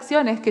malas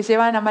acciones que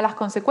llevan a malas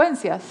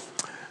consecuencias.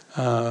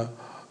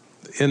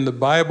 In the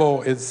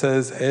Bible, it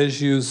says,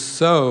 as you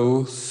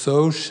sow,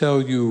 so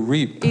shall you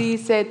reap, Y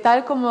dice,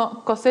 tal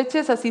como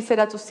coseches, así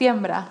será tu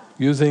siembra.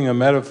 using a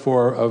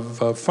metaphor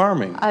of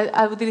farming.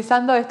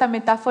 Utilizando esta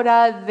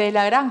metáfora de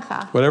la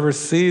granja. Whatever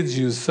seeds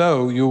you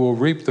sow, you will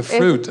reap the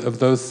fruit of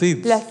those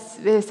seeds. Las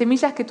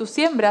semillas que tú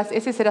siembras,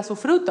 ese será su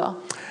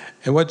fruto.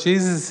 And what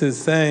Jesus is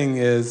saying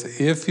is,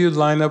 if you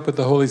line up with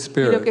the Holy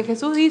Y lo que Spirit,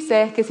 Jesús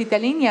dice es que si te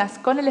alineas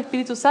con el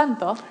Espíritu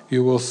Santo,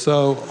 you will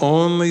sow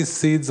only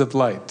seeds of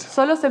light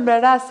solo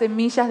sembrarás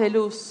semillas de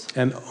luz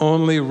and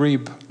only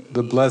reap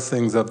the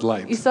blessings of y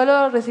light.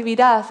 solo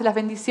recibirás las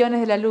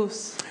bendiciones de la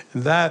luz.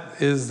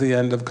 That is the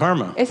end of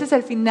karma. Ese es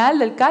el final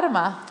del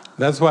karma.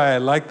 That's why I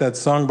like that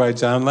song by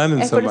John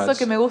Lennon Es so por eso much.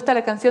 que me gusta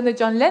la canción de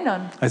John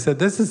Lennon. I said,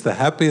 this is the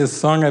happiest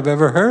song I've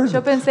ever heard.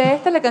 Yo pensé,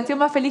 esta es la canción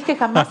más feliz que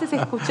jamás he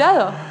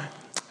escuchado.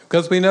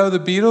 Because we know the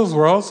Beatles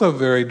were also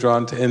very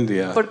drawn to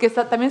India. Porque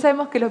también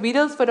sabemos que los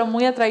Beatles fueron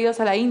muy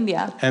atraídos a la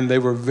India. And they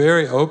were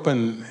very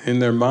open in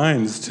their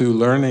minds to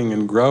learning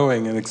and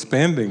growing and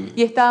expanding.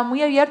 Y estaban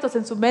muy abiertos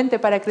en su mente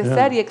para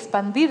crecer y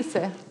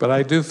expandirse. But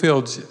I do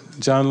feel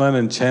John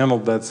Lennon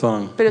channeled that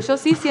song. Pero yo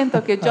sí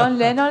siento que John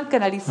Lennon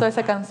canalizó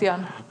esa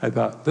canción. I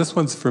thought, this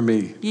one's for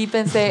me. Y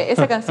pensé,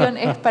 esa canción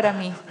es para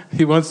mí.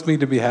 He wants me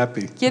to be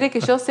happy. Quiere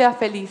que yo sea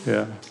feliz.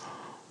 Yeah,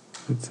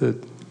 that's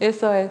it.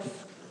 Eso es.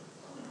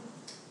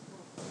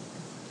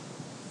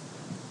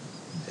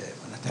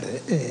 Buenas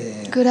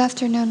tardes. Good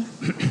afternoon.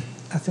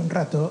 Hace un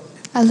rato,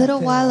 A little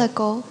while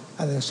ago,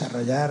 a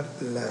desarrollar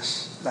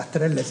las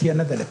 3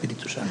 lecciones del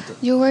Espíritu Santo.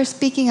 You were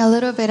speaking a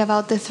little bit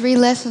about the 3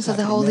 lessons of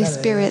the Holy primera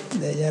Spirit.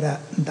 de ella era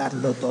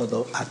darlo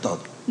todo a todo.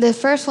 The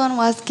first one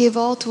was give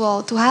all to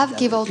all, to have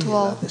give all to Lo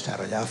all. has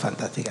desarrollado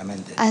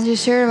fantásticamente. And you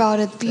share about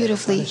it Pero,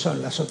 beautifully. ¿cuáles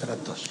son las otras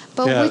 2?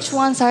 But Yes. which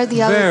ones are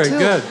the other Very 2?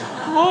 good.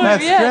 Muy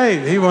That's bien.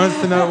 great. He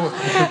wants to know.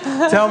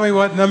 Tell me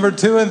what number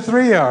 2 and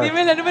 3 are.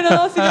 Dime la número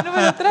 2 y la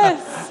número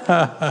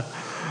 3.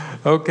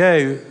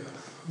 Okay.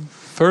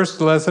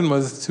 First lesson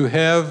was to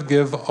have,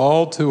 give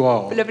all to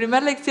all. La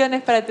primera lección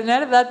es para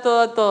tener, da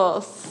todo a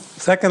todos.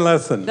 Second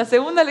lesson, La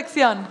segunda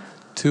lección,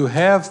 to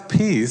have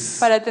peace,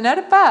 para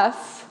tener paz,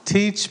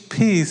 teach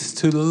peace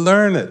to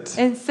learn it.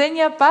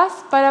 enseña paz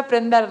para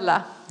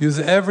aprenderla. Use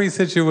every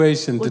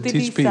situation to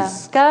teach Utiliza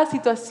peace. cada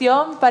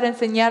situación para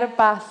enseñar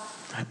paz.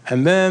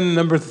 And then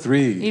number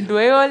Y 3,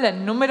 luego la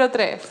número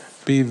 3,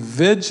 be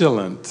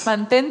vigilant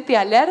mantente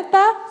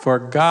alerta for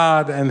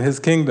God and His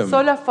kingdom.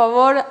 solo a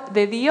favor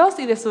de Dios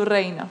y de su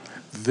reino.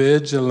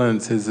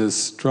 Vigilance is a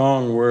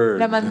strong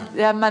word.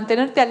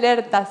 Mantenerte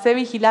alerta, sé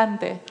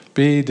vigilante,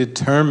 Be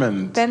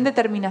determined. ten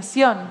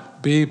determinación,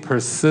 Be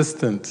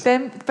persistent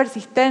ten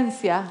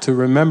persistencia to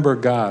remember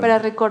God, para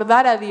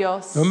recordar a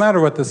Dios, no matter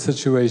what the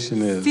situation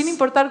sin is,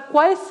 importar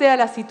cuál sea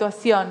la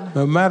situación,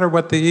 no matter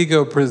what the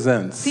ego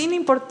presents. sin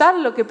importar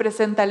lo que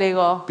presenta el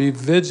ego. Be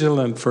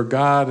vigilant for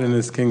God and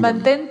His kingdom.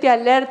 Mantente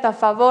alerta a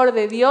favor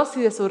de Dios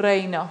y de su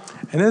reino.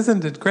 And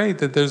isn't it great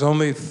that there's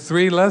only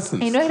 3 ¿Y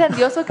lessons? no es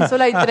grandioso que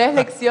solo hay 3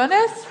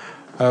 lecciones?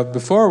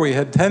 Before we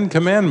had 10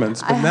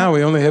 commandments, but now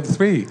we only have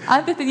 3.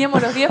 Antes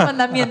teníamos los 10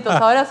 mandamientos,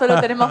 ahora solo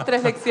tenemos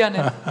 3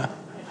 lecciones.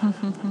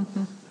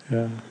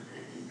 Yeah.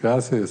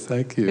 Gracias.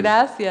 Thank you.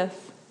 Gracias.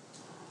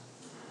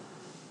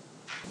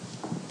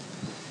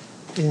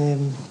 Te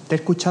he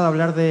escuchado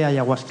hablar de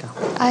ayahuasca.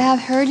 I have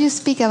heard you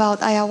speak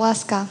about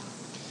ayahuasca.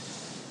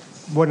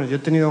 Bueno, yo he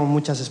tenido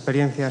muchas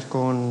experiencias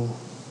con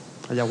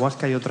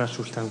ayahuasca y otras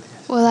sustancias.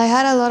 Well, I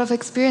had a lot of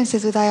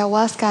experiences with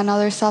ayahuasca and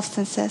other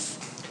substances.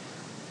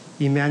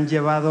 Y me han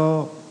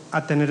llevado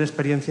a tener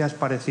experiencias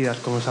parecidas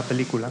con esa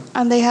película.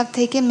 And they have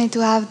taken me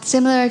to have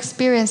similar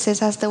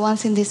experiences as the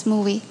ones in this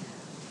movie.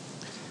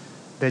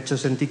 De hecho,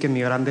 sentí que mi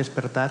gran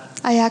despertar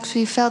I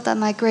actually felt that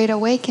my great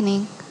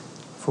awakening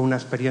fue una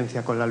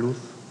experiencia con la luz.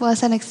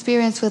 was an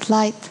experience with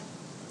light.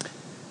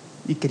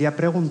 Y quería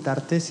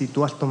preguntarte si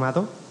tú has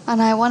tomado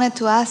And I wanted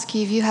to ask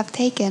you if you have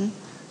taken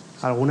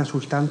alguna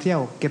sustancia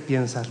o qué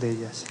piensas de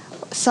ellas.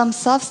 some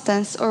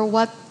substance or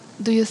what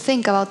do you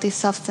think about these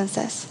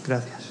substances?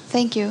 Gracias.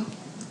 Thank you.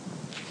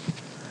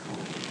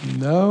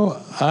 No,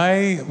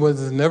 I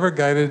was never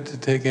guided to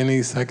take any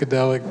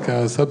psychedelic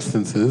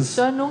substances,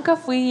 Yo nunca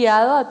fui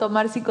guiado a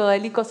tomar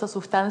psicodélicos o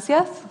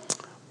sustancias,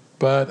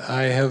 but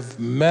I have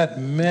met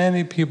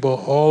many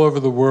people all over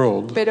the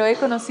world pero he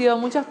conocido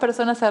muchas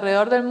personas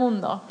alrededor del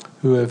mundo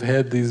who have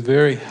had these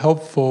very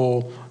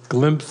helpful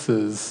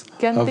glimpses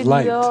que han of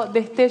light tenido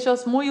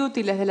destellos muy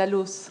útiles de la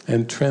luz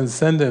and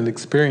transcendent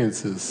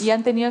experiences y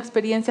han tenido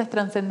experiencias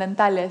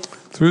trascendentales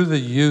through the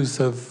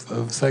use of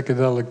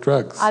psychedelic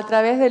drugs. a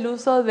través del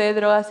uso de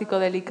drogas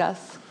psicodélicas.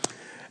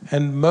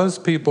 And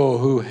most people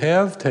who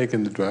have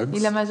taken the Y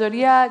drugs la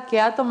mayoría que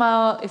ha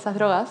tomado esas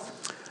drogas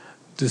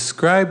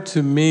describe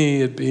to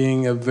me it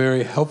being a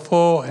very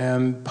helpful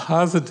and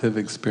positive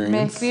me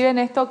experience. describen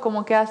esto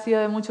como que ha sido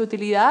de mucha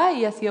utilidad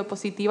y ha sido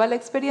positiva la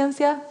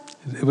experiencia.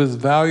 It was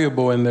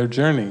valuable in their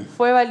journey.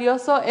 Fue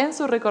valioso en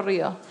su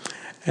recorrido.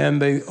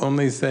 And they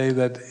only say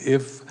that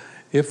if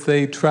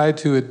they try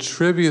to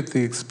attribute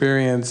the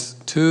experience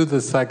to the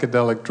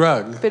psychedelic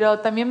drug, Pero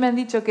también me han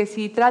dicho que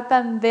si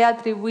tratan de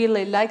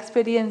atribuirle la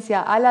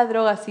experiencia a la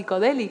droga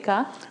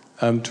psicodélica,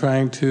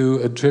 trying to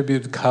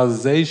attribute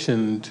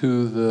causation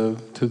to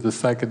the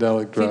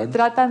psychedelic si drug,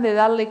 tratan de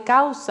darle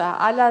causa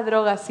a la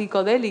droga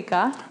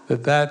psicodélica,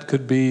 that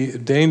could be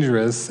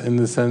dangerous in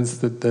the sense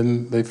that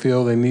then they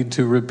feel they need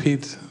to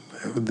repeat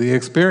the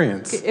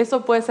experience que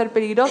eso puede ser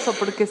peligroso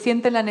porque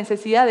sienten la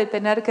necesidad de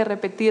tener que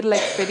repetir la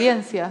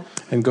experiencia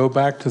and go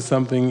back to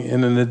something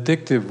in an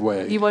addictive y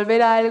way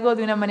volver a algo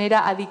de una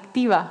manera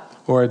adictiva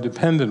or a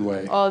dependent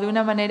way. o de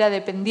una manera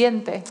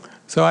dependiente.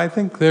 So I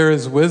think there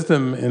is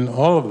wisdom in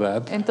all of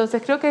that.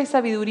 Entonces creo que hay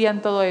sabiduría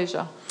en todo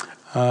ello.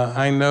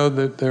 I know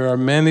that there are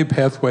many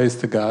pathways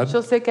to God.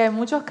 Yo sé que hay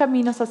muchos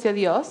caminos hacia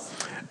Dios.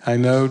 I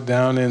know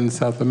down in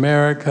South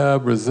America,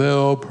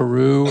 Brazil,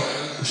 Peru,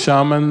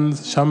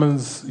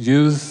 shamans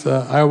use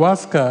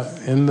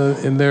ayahuasca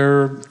in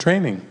their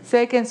training.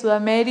 Sé que en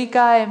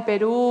Sudamérica, en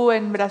Perú,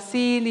 en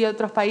Brasil y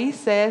otros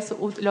países,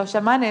 los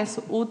chamanes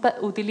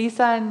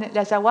utilizan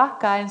la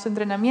ayahuasca en su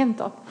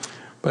entrenamiento.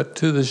 But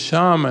to the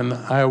shaman,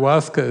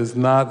 ayahuasca is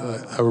not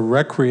a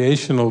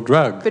recreational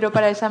drug. Pero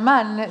para el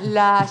chamán,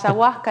 la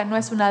ayahuasca no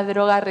es una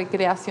droga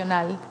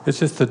recreacional. It's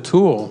just a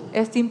tool.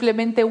 Es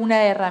simplemente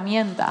una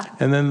herramienta.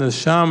 And then the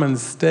shaman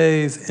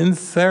stays in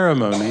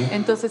ceremony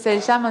Entonces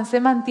el chamán se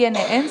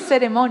mantiene en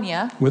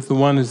ceremonia with the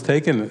one who's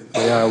taken the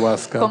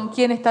ayahuasca con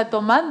quien está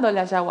tomando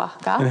la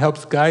ayahuasca and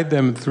helps guide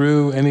them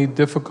through any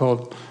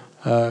difficult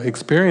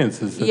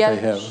experiences that y they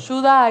have.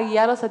 ayuda a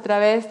guiarlos a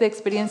través de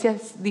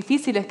experiencias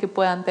difíciles que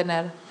puedan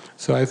tener.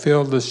 So I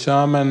feel the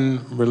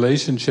shaman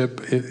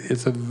relationship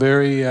is a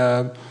very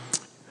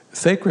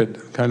sacred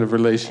kind of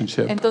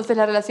relationship, Entonces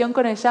la relación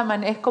con el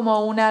shaman es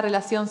como una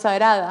relación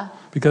sagrada,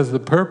 because the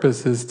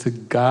purpose is to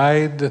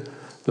guide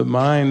the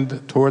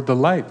mind toward the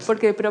light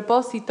porque el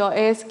propósito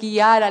es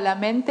guiar a la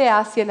mente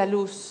hacia la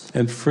luz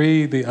and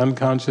free the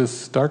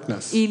unconscious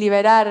darkness. y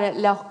liberar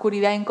la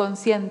oscuridad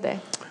inconsciente.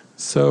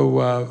 So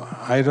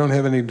I don't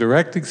have any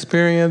direct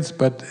experience,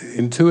 but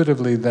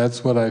intuitively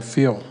that's what I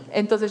feel.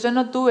 Entonces yo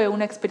no tuve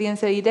una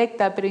experiencia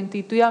directa, pero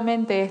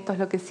intuitivamente esto es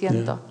lo que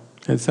siento.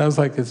 It sounds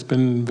like it's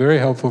been very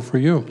helpful for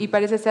you. Y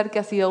parece ser que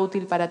ha sido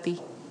útil para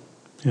ti.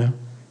 Yeah.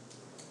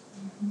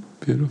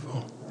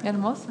 Beautiful.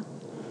 Hermoso.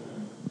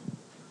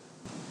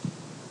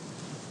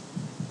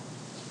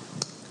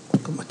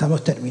 Como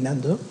estamos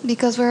terminando,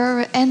 Because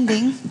we're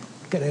ending,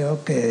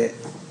 creo que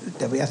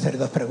te voy a hacer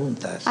dos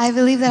preguntas. I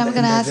believe that I'm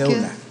going to en vez ask de you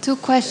una. 2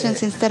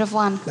 questions instead of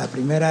one. La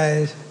primera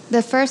es,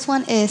 The first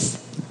one is,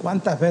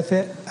 ¿cuántas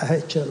veces has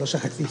hecho los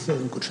ejercicios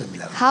de un curso de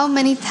milagros? how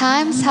many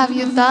times have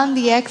you done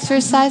the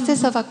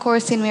exercises of A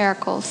Course in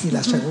Miracles? Y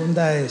la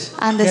segunda es,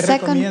 And the ¿qué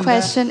second recomiendas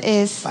question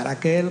is, para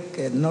aquel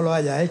que no lo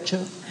haya hecho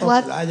o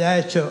What- que lo haya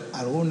hecho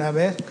alguna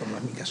vez, como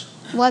es mi caso?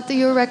 what do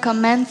you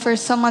recommend for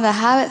someone that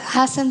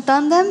hasn't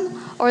done them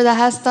or that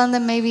has done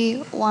them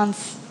maybe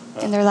once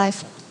in their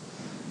life?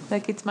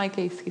 Like it's my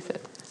case, he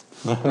said.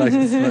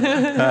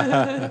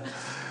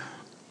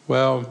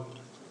 Well,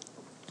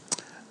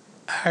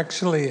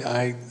 actually,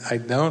 I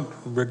don't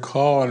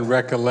recall and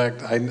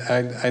recollect.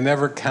 I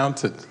never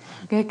counted.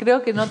 Que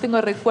creo que no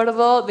tengo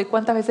recuerdo de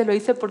cuántas veces lo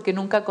hice porque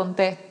nunca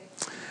conté.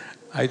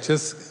 I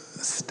just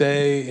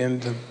stay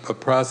into a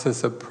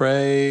process of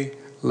pray,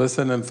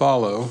 listen, and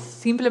follow.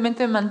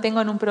 Simplemente me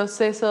mantengo en un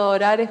proceso de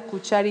orar,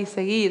 escuchar y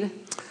seguir.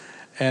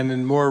 And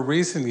in more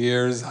recent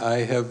years,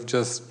 I have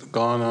just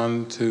gone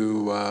on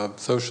to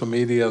social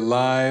media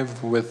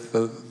live with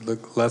the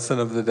lesson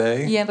of the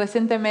day. Y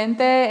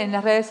recientemente en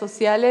las redes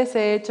sociales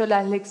he hecho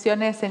las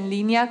lecciones en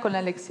línea con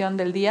la lección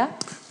del día.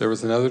 There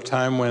was another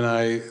time when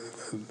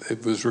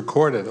it was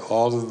recorded.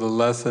 All of the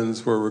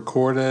lessons were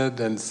recorded,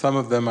 and some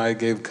of them I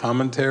gave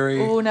commentary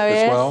Hubo una as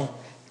vez well.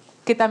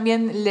 que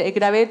también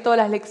grabé todas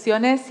las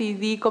lecciones y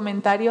di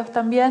comentarios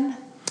también.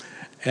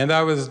 And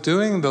I was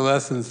doing the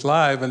lessons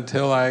live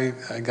until I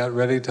got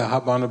ready to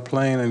hop on a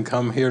plane and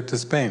come here to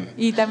Spain.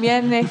 Y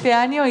también este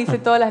año hice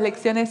todas las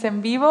lecciones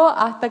en vivo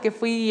hasta que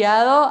fui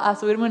guiado a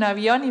subirme a un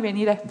avión y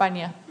venir a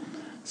España.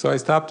 So I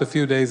stopped a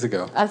few days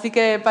ago Así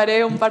que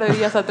paré un par de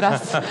días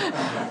atrás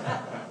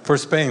for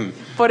Spain.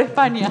 por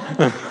España.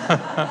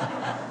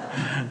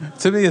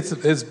 To me,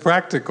 it's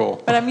practical.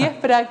 Para mí es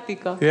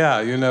práctico,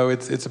 Yeah, you know,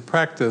 it's a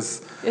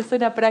practice es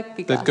una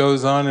práctica that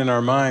goes on in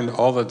our mind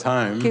all the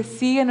time. que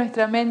sigue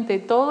nuestra mente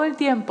todo el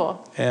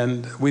tiempo.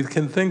 And we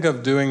can think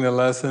of doing the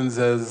lessons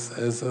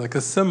as like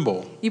a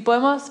symbol Y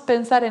podemos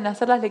pensar en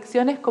hacer las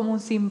lecciones como un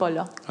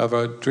símbolo, of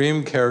a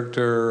dream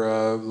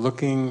character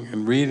looking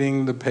and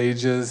reading the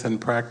pages and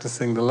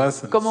practicing the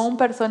lessons. como un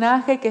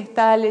personaje que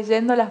está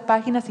leyendo las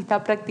páginas y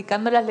está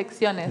practicando las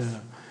lecciones.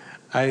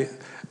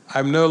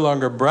 I'm no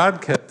longer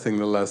broadcasting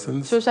the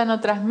lessons, Yo ya no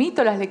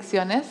transmito las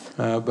lecciones,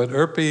 but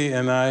Urpi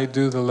and I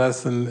do the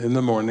lesson in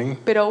the morning.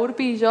 pero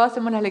Urpi y yo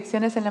hacemos las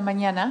lecciones en la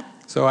mañana.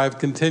 So I've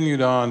continued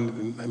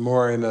on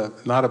more in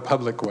not a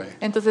public way.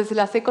 Entonces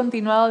las he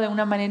continuado de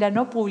una manera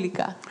no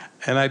pública.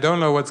 And I don't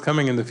know what's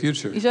coming in the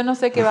future. Y yo no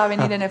sé qué va a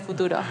venir en el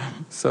futuro.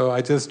 So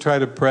I just try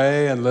to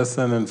pray and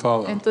listen and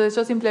follow. Entonces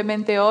yo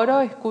simplemente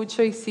oro,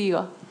 escucho y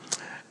sigo.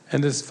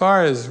 And as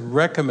far as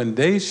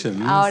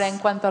recommendations, Ahora, en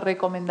cuanto a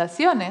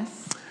recomendaciones,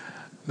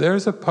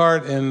 there's a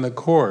part in the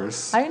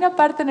Course hay una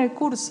parte en el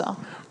curso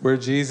where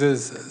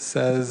Jesus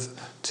says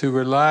to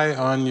rely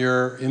on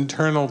your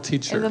internal en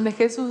teacher donde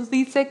Jesús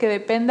dice que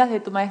dependas de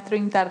tu maestro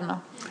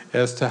interno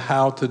as to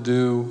how to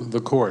do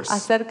the course.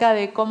 acerca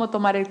de cómo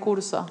tomar el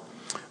curso.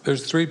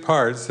 There's 3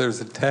 parts.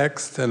 There's a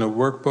text and a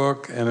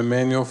workbook and a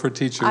manual for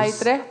Hay teachers.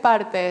 3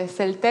 partes,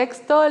 el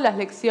texto, las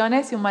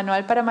lecciones y un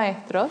manual para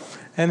maestros.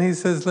 And he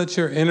says, let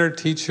your inner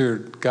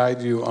teacher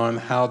guide you on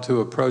how to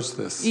approach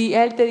this. Y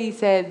él te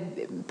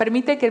dice,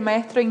 permite que el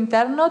maestro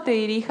interno te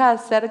dirija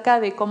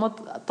acerca de cómo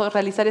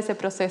realizar ese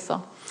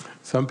proceso.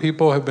 Some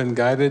people have been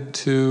guided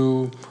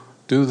to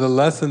do the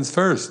lessons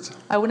first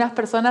Algunas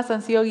personas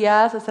han sido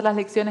guiadas a hacer las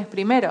lecciones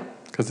primero,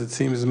 because it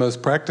seems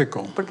most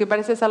practical. porque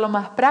parece ser lo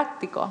más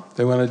práctico.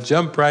 They want to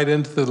jump right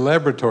into the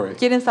laboratory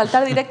Quieren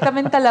saltar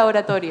directamente al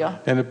laboratorio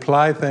and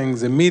apply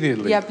things y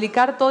immediately.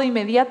 aplicar todo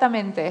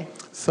inmediatamente.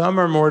 Some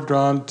are more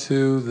drawn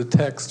to the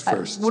text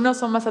first Algunos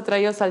son más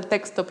atraídos al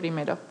texto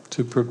primero,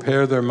 to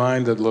prepare their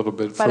mind a little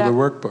bit for para the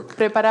workbook.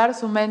 preparar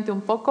su mente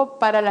un poco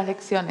para las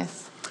lecciones.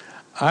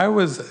 I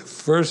was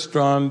first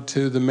drawn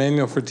to the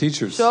manual for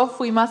teachers. Yo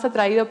fui más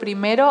atraído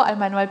primero al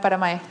manual para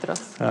maestros.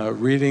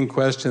 Reading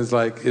questions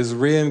like, is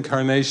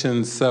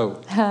reincarnation so?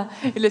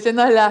 Y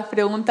leyendo las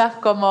preguntas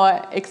como,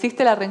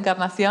 ¿existe la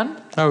reencarnación?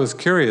 I was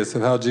curious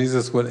of how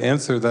Jesus would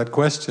answer that Yo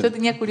question.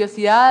 tenía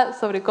curiosidad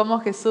sobre cómo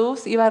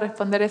Jesús iba a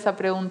responder esa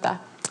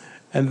pregunta.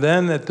 And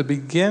then at the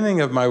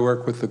beginning of my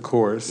work with the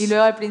course, Y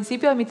luego al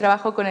principio de mi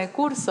trabajo con el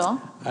curso,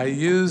 I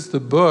used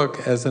the book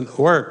as an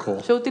oracle,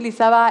 yo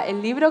utilizaba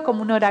el libro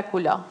como un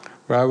oráculo.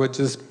 where I would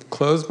just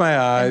close my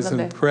eyes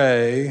donde? and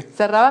pray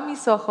Cerraba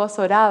mis ojos,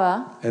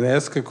 oraba and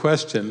ask a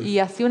question, y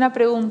hacía una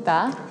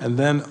pregunta and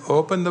then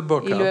open the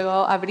book y up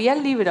luego abría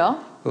el libro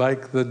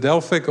like the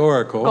Delphic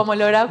oracle como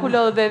el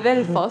oráculo de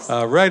Delfos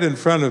right in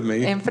front of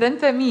me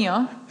enfrente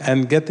mío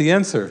and get the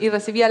answer. y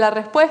recibía la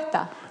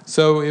respuesta.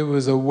 So it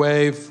was a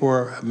way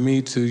for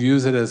me to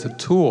use it as a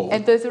tool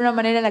Entonces era una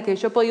manera en la que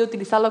yo podía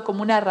utilizarlo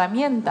como una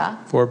herramienta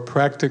for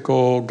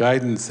practical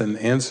guidance and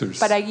answers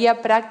para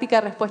guía práctica,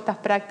 respuestas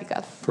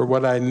prácticas, for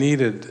what I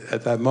needed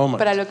at that moment.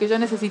 para lo que yo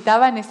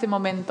necesitaba en ese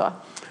momento.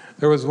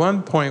 There was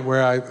one point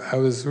where I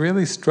was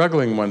really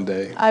struggling one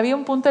day. Había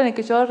un punto en el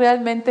que yo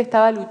realmente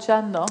estaba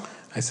luchando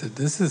I said,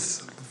 this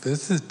is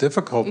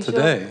difficult y yo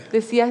today.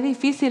 decía, es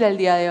difícil el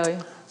día de hoy.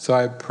 So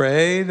I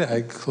prayed,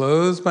 I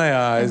closed my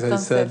eyes, I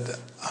said, Entonces,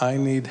 I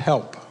need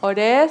help.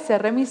 oré,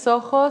 cerré mis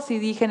ojos y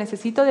dije,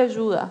 necesito de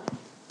ayuda.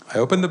 I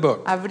opened the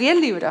book. Abrí el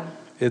libro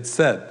It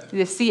said, y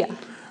decía,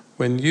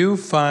 when you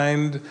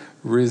find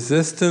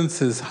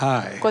resistance is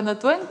high cuando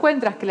tú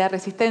encuentras que la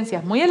resistencia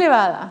es muy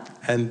elevada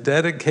and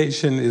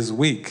dedication is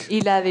weak,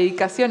 y la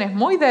dedicación es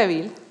muy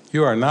débil,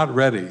 you are not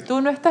ready.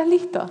 tú no estás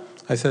listo.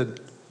 I said,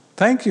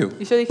 thank you.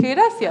 Y yo dije,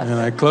 gracias. And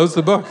I closed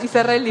the book, Y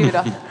cerré el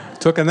libro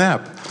took a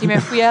nap. y me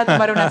fui a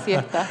tomar una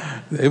siesta.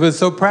 It was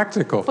so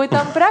practical. Fue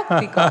tan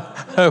práctico.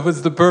 It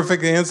was the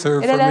perfect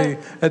answer Era for la me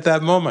at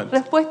that moment.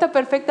 respuesta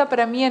perfecta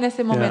para mí en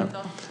ese Yeah. momento.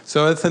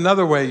 So it's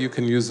another way you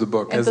can use the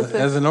book Entonces,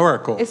 as an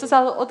oracle. eso es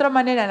otra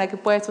manera en la que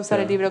puedes usar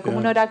el libro como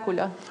un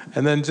oráculo.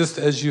 And then just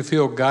as you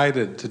feel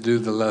guided to do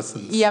the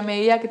lessons. Y a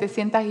medida que te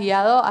sientas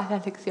guiado, haz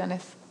las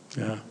lecciones.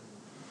 Yeah.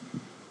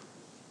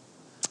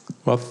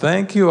 Well,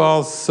 thank you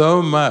all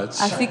so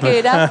much. Así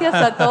que gracias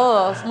a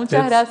todos.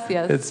 Muchas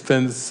gracias. It's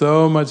been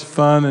so much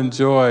fun and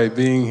joy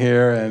being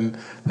here, and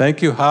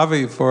thank you,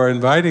 Javi, for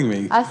inviting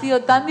me. Ha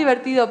sido tan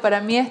divertido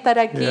para mí estar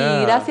aquí.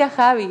 Yeah. Gracias,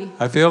 Javi.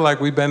 I feel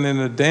like we've been in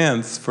a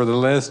dance for the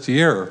last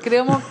year,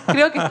 Creo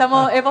que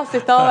hemos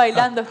estado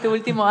bailando este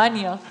último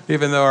año.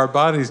 even though our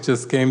bodies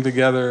just came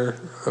together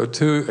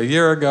a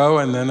year ago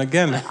and then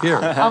again here.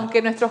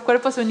 Aunque nuestros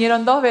cuerpos se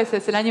unieron 2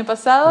 veces, el año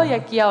pasado y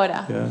aquí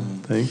ahora. Yeah,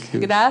 thank you.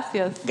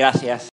 Gracias. Gracias.